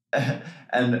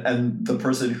the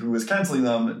person who was canceling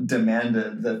them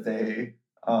demanded that they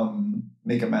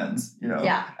make amends, you know?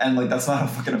 Yeah. And like, that's not how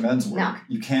fucking amends work. No.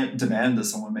 You can't demand that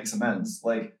someone makes amends.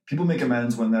 Like, people make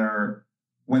amends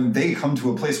when they come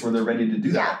to a place where they're ready to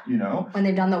do that, you know? When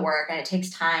they've done the work, and it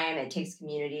takes time, it takes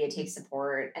community, it takes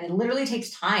support, and it literally takes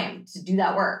time to do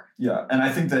that work. Yeah. And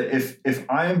I think that if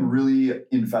I'm really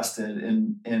invested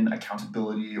in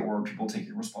accountability or people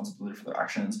taking responsibility for their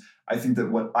actions, I think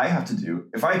that what I have to do,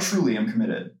 if I truly am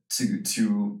committed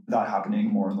to that happening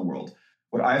more in the world,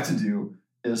 what I have to do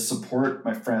is support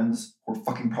my friends who are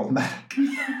fucking problematic.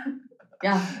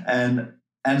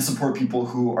 And support people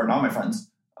who are not my friends,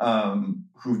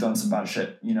 who've done some bad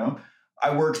shit, you know?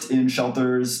 I worked in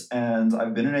shelters and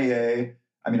I've been in AA.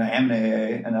 I mean, I am in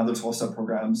AA and other 12-step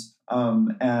programs.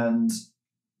 And,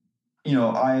 you know,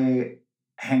 I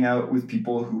hang out with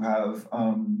people who have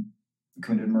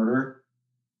committed murder,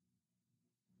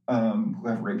 who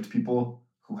have raped people,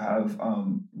 who have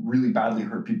really badly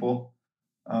hurt people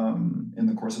in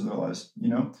the course of their lives, you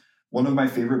know? One of my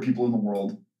favorite people in the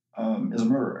world is a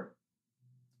murderer.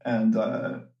 And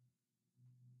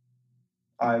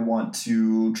I want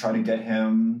to try to get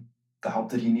him the help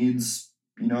that he needs.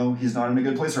 You know, he's not in a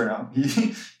good place right now.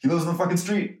 He lives on the fucking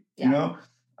street, you know?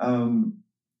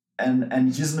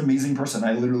 And he's an amazing person.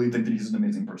 I literally think that he's an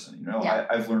amazing person, you know?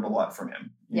 I've learned a lot from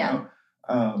him, you know?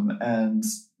 And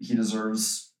he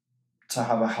deserves to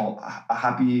have a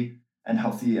happy and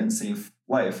healthy and safe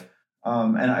life.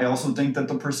 And I also think that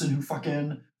the person who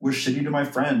fucking was shitty to my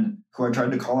friend, who I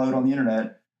tried to call out on the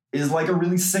internet, is like a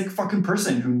really sick fucking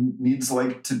person who needs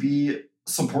like to be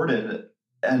supported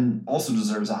and also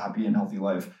deserves a happy and healthy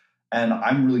life. And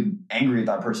I'm really angry at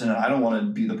that person, and I don't want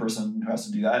to be the person who has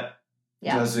to do that. Who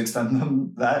has to extend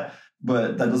them that.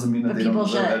 But that doesn't mean that they don't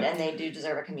deserve it. People should, and they do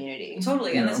deserve a community.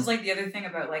 Totally. And this is like the other thing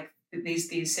about like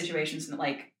these situations, and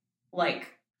like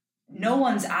no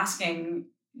one's asking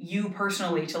you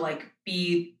personally to like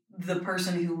be the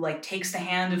person who like takes the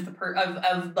hand of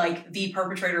of like the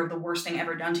perpetrator of the worst thing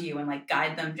ever done to you and like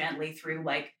guide them gently through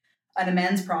like an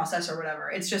amends process or whatever.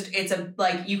 It's a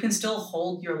like, you can still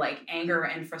hold your like anger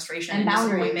and frustration and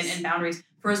disappointment and boundaries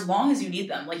for as long as you need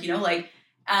them. Like, you know, like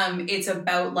it's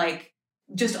about like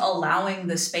just allowing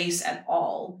the space at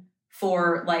all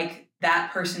for like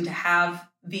that person to have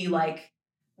the like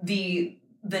the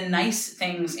nice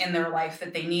things in their life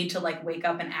that they need to like wake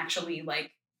up and actually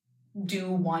like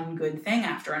do one good thing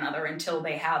after another until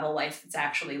they have a life that's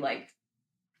actually like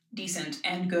decent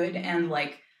and good and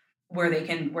like where they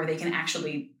can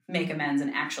actually make amends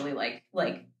and actually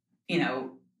like you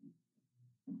know,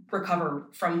 recover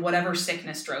from whatever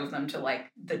sickness drove them to like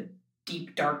the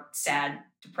deep, dark, sad,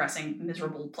 depressing,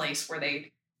 miserable place where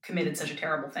they committed such a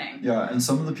terrible thing. Yeah, and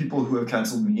some of the people who have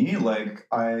canceled me, like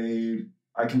I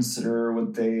I consider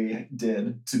what they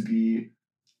did to be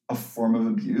a form of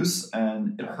abuse,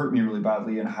 and it hurt me really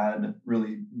badly and had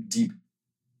really deep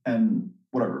and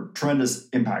tremendous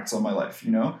impacts on my life,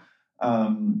 you know?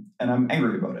 And I'm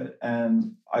angry about it.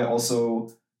 And I also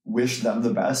wish them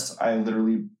the best. I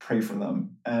literally pray for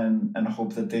them and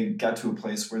hope that they get to a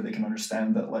place where they can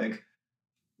understand that, like,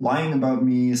 lying about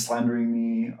me, slandering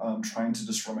me, trying to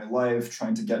destroy my life,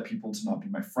 trying to get people to not be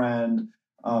my friend,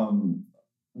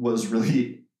 was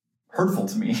really hurtful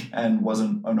to me and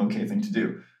wasn't an okay thing to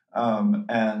do.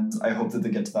 And I hope that they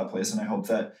get to that place. And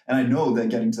I know that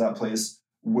getting to that place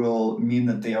will mean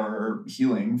that they are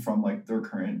healing from, like, their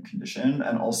current condition.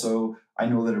 And also I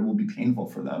know that it will be painful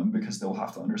for them because they'll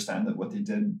have to understand that what they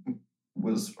did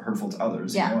was hurtful to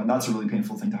others, you know, and that's a really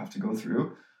painful thing to have to go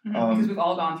through. Because we've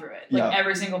all gone through it. Like,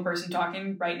 every single person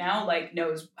talking right now, like,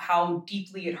 knows how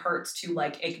deeply it hurts to,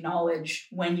 like, acknowledge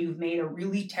when you've made a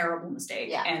really terrible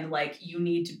mistake and, like, you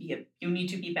need to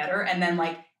be better, and then,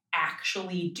 like,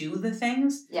 actually do the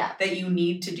things that you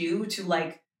need to do to,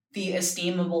 like, the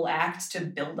esteemable acts to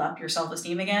build up your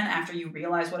self-esteem again after you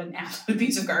realize what an absolute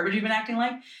piece of garbage you've been acting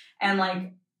like. And,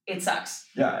 like, it sucks.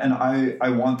 Yeah, and I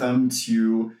want them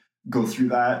to go through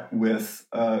that with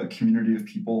a community of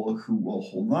people who will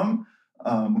hold them,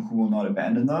 who will not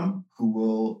abandon them, who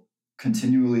will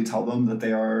continually tell them that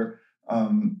they are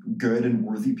good and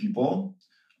worthy people,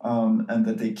 and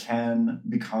that they can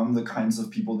become the kinds of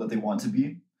people that they want to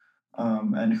be,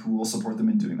 and who will support them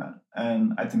in doing that.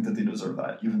 And I think that they deserve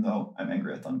that, even though I'm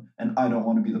angry at them. And I don't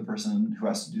want to be the person who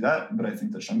has to do that, but I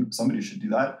think that somebody should do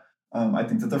that. I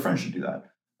think that their friends should do that.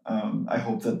 I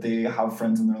hope that they have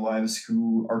friends in their lives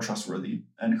who are trustworthy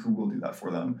and who will do that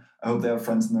for them. I hope they have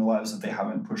friends in their lives that they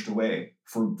haven't pushed away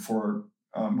for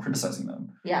criticizing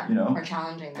them. Yeah, you know, or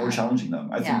challenging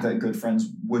them. I think that good friends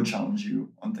would challenge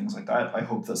you on things like that. I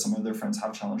hope that some of their friends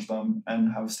have challenged them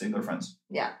and have stayed their friends.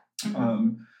 Yeah.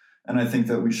 And I think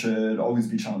that we should always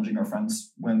be challenging our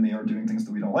friends when they are doing things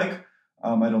that we don't like.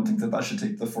 I don't think that should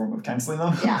take the form of canceling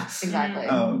them. Yeah, exactly.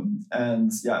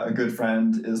 And yeah, a good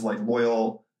friend is, like,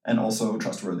 loyal and also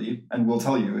trustworthy, and will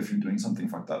tell you if you're doing something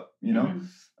fucked up, you know,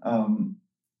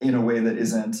 in a way that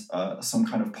isn't some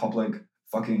kind of public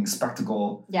fucking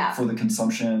spectacle for the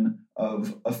consumption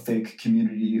of a fake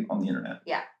community on the internet.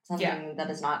 Yeah, something that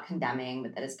is not condemning,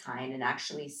 but that is kind and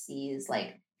actually sees,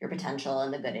 like, your potential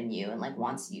and the good in you, and, like,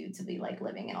 wants you to be, like,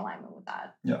 living in alignment with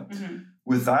that. Yeah.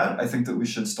 With that, I think that we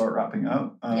should start wrapping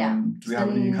up. Do we have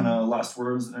any kind of last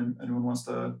words that anyone wants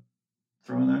to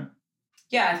throw in there?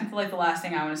 Yeah, I think, like, the last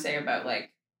thing I want to say about,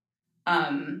 like,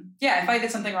 if I did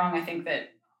something wrong, I think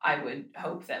that I would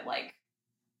hope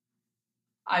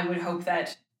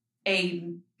that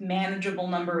a manageable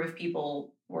number of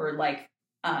people were, like,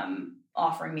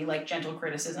 offering me, like, gentle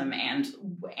criticism and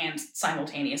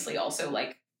simultaneously also,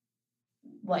 like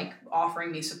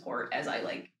offering me support as I,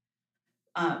 like,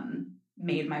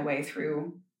 made my way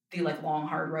through the, like, long,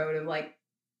 hard road of, like,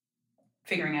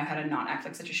 figuring out how to not act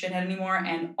like such a shithead anymore.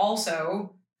 And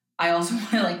also, I also want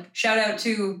to, like, shout out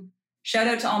to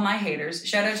all my haters.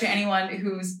 Shout out to anyone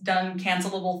who's done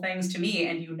cancelable things to me,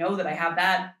 and you know that I have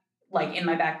that, like, in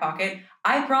my back pocket.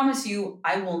 I promise you,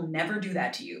 I will never do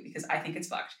that to you because I think it's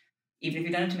fucked, even if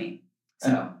you've done it to me.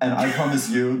 So. And I promise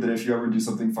you that if you ever do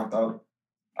something fucked up,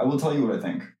 I will tell you what I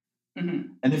think.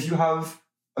 And if you have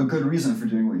a good reason for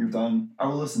doing what you've done, I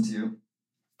will listen to you.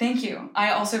 Thank you.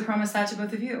 I also promise that to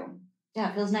both of you. Yeah,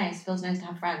 it feels nice. It feels nice to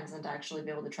have friends and to actually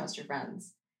be able to trust your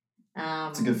friends.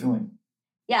 It's a good feeling.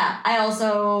 Yeah,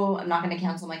 I'm not going to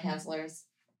cancel my cancelers.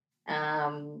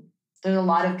 There's a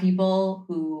lot of people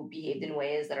who behaved in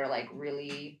ways that are, like,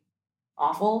 really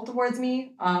awful towards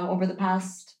me over the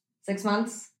past 6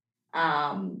 months.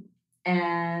 And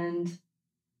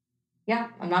yeah,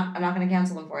 I'm not going to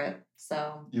cancel them for it.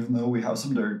 So even though we have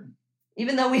some dirt.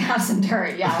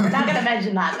 Yeah, we're not going to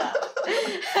mention that though.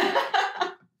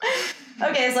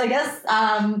 Okay, so I guess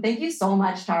thank you so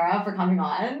much, Tara, for coming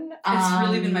on. It's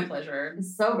really been my pleasure.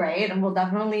 It's so great, and we'll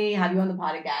definitely have you on the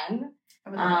pod again.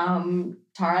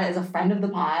 Tara is a friend of the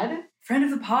pod.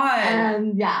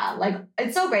 And yeah, like,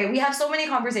 it's so great. We have so many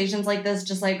conversations like this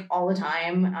just, like, all the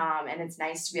time. And it's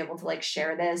nice to be able to, like,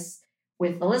 share this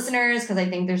with the listeners, because I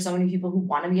think there's so many people who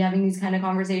want to be having these kind of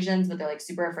conversations, but they're, like,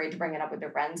 super afraid to bring it up with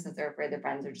their friends because they're afraid their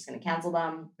friends are just going to cancel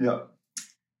them. Yeah.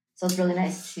 So it's really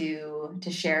nice to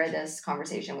share this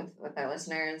conversation with our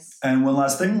listeners. And one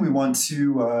last thing, we want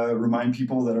to remind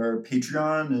people that our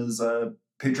Patreon is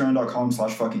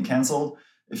patreon.com/fuckingcanceled.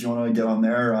 If you want to get on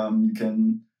there, you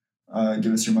can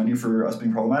give us your money for us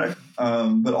being problematic.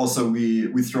 But also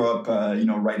we throw up,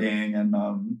 writing and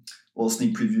little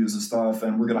sneak previews of stuff.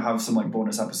 And we're going to have some like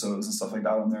bonus episodes and stuff like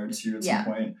that on there too at some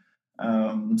point.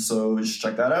 So just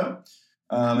check that out.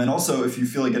 And also, if you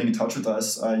feel like getting in touch with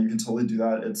us, you can totally do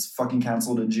that. It's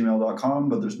fuckingcancelled@gmail.com,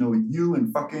 but there's no U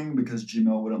in fucking because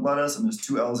Gmail wouldn't let us, and there's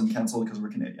 2 L's in cancelled because we're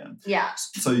Canadian. Yeah.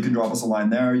 So you can drop us a line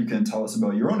there. You can tell us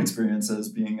about your own experiences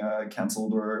being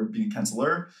cancelled or being a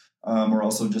canceller, or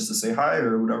also just to say hi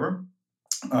or whatever.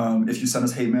 If you send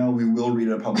us hate mail, we will read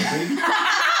it publicly.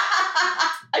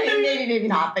 I mean, maybe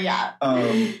not, but yeah.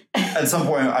 At some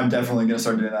point, I'm definitely going to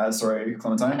start doing that. Sorry,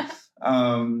 Clementine.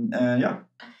 And yeah.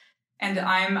 And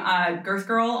I'm Girth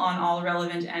Girl on all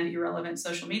relevant and irrelevant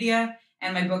social media.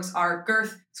 And my books are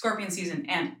Girth, Scorpion Season,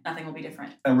 and Nothing Will Be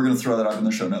Different. And we're going to throw that up in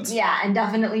the show notes. Yeah, and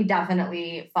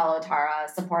definitely follow Tara,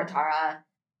 support Tara,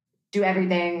 do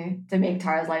everything to make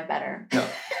Tara's life better. Yeah.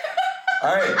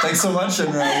 All right. Thanks so much,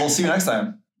 and we'll see you next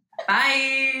time.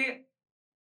 Bye.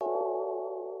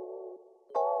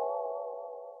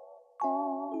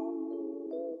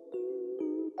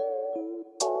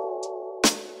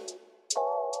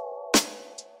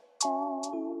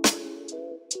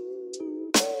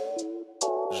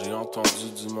 J'ai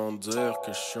entendu du monde dire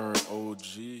que je suis un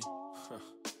OG.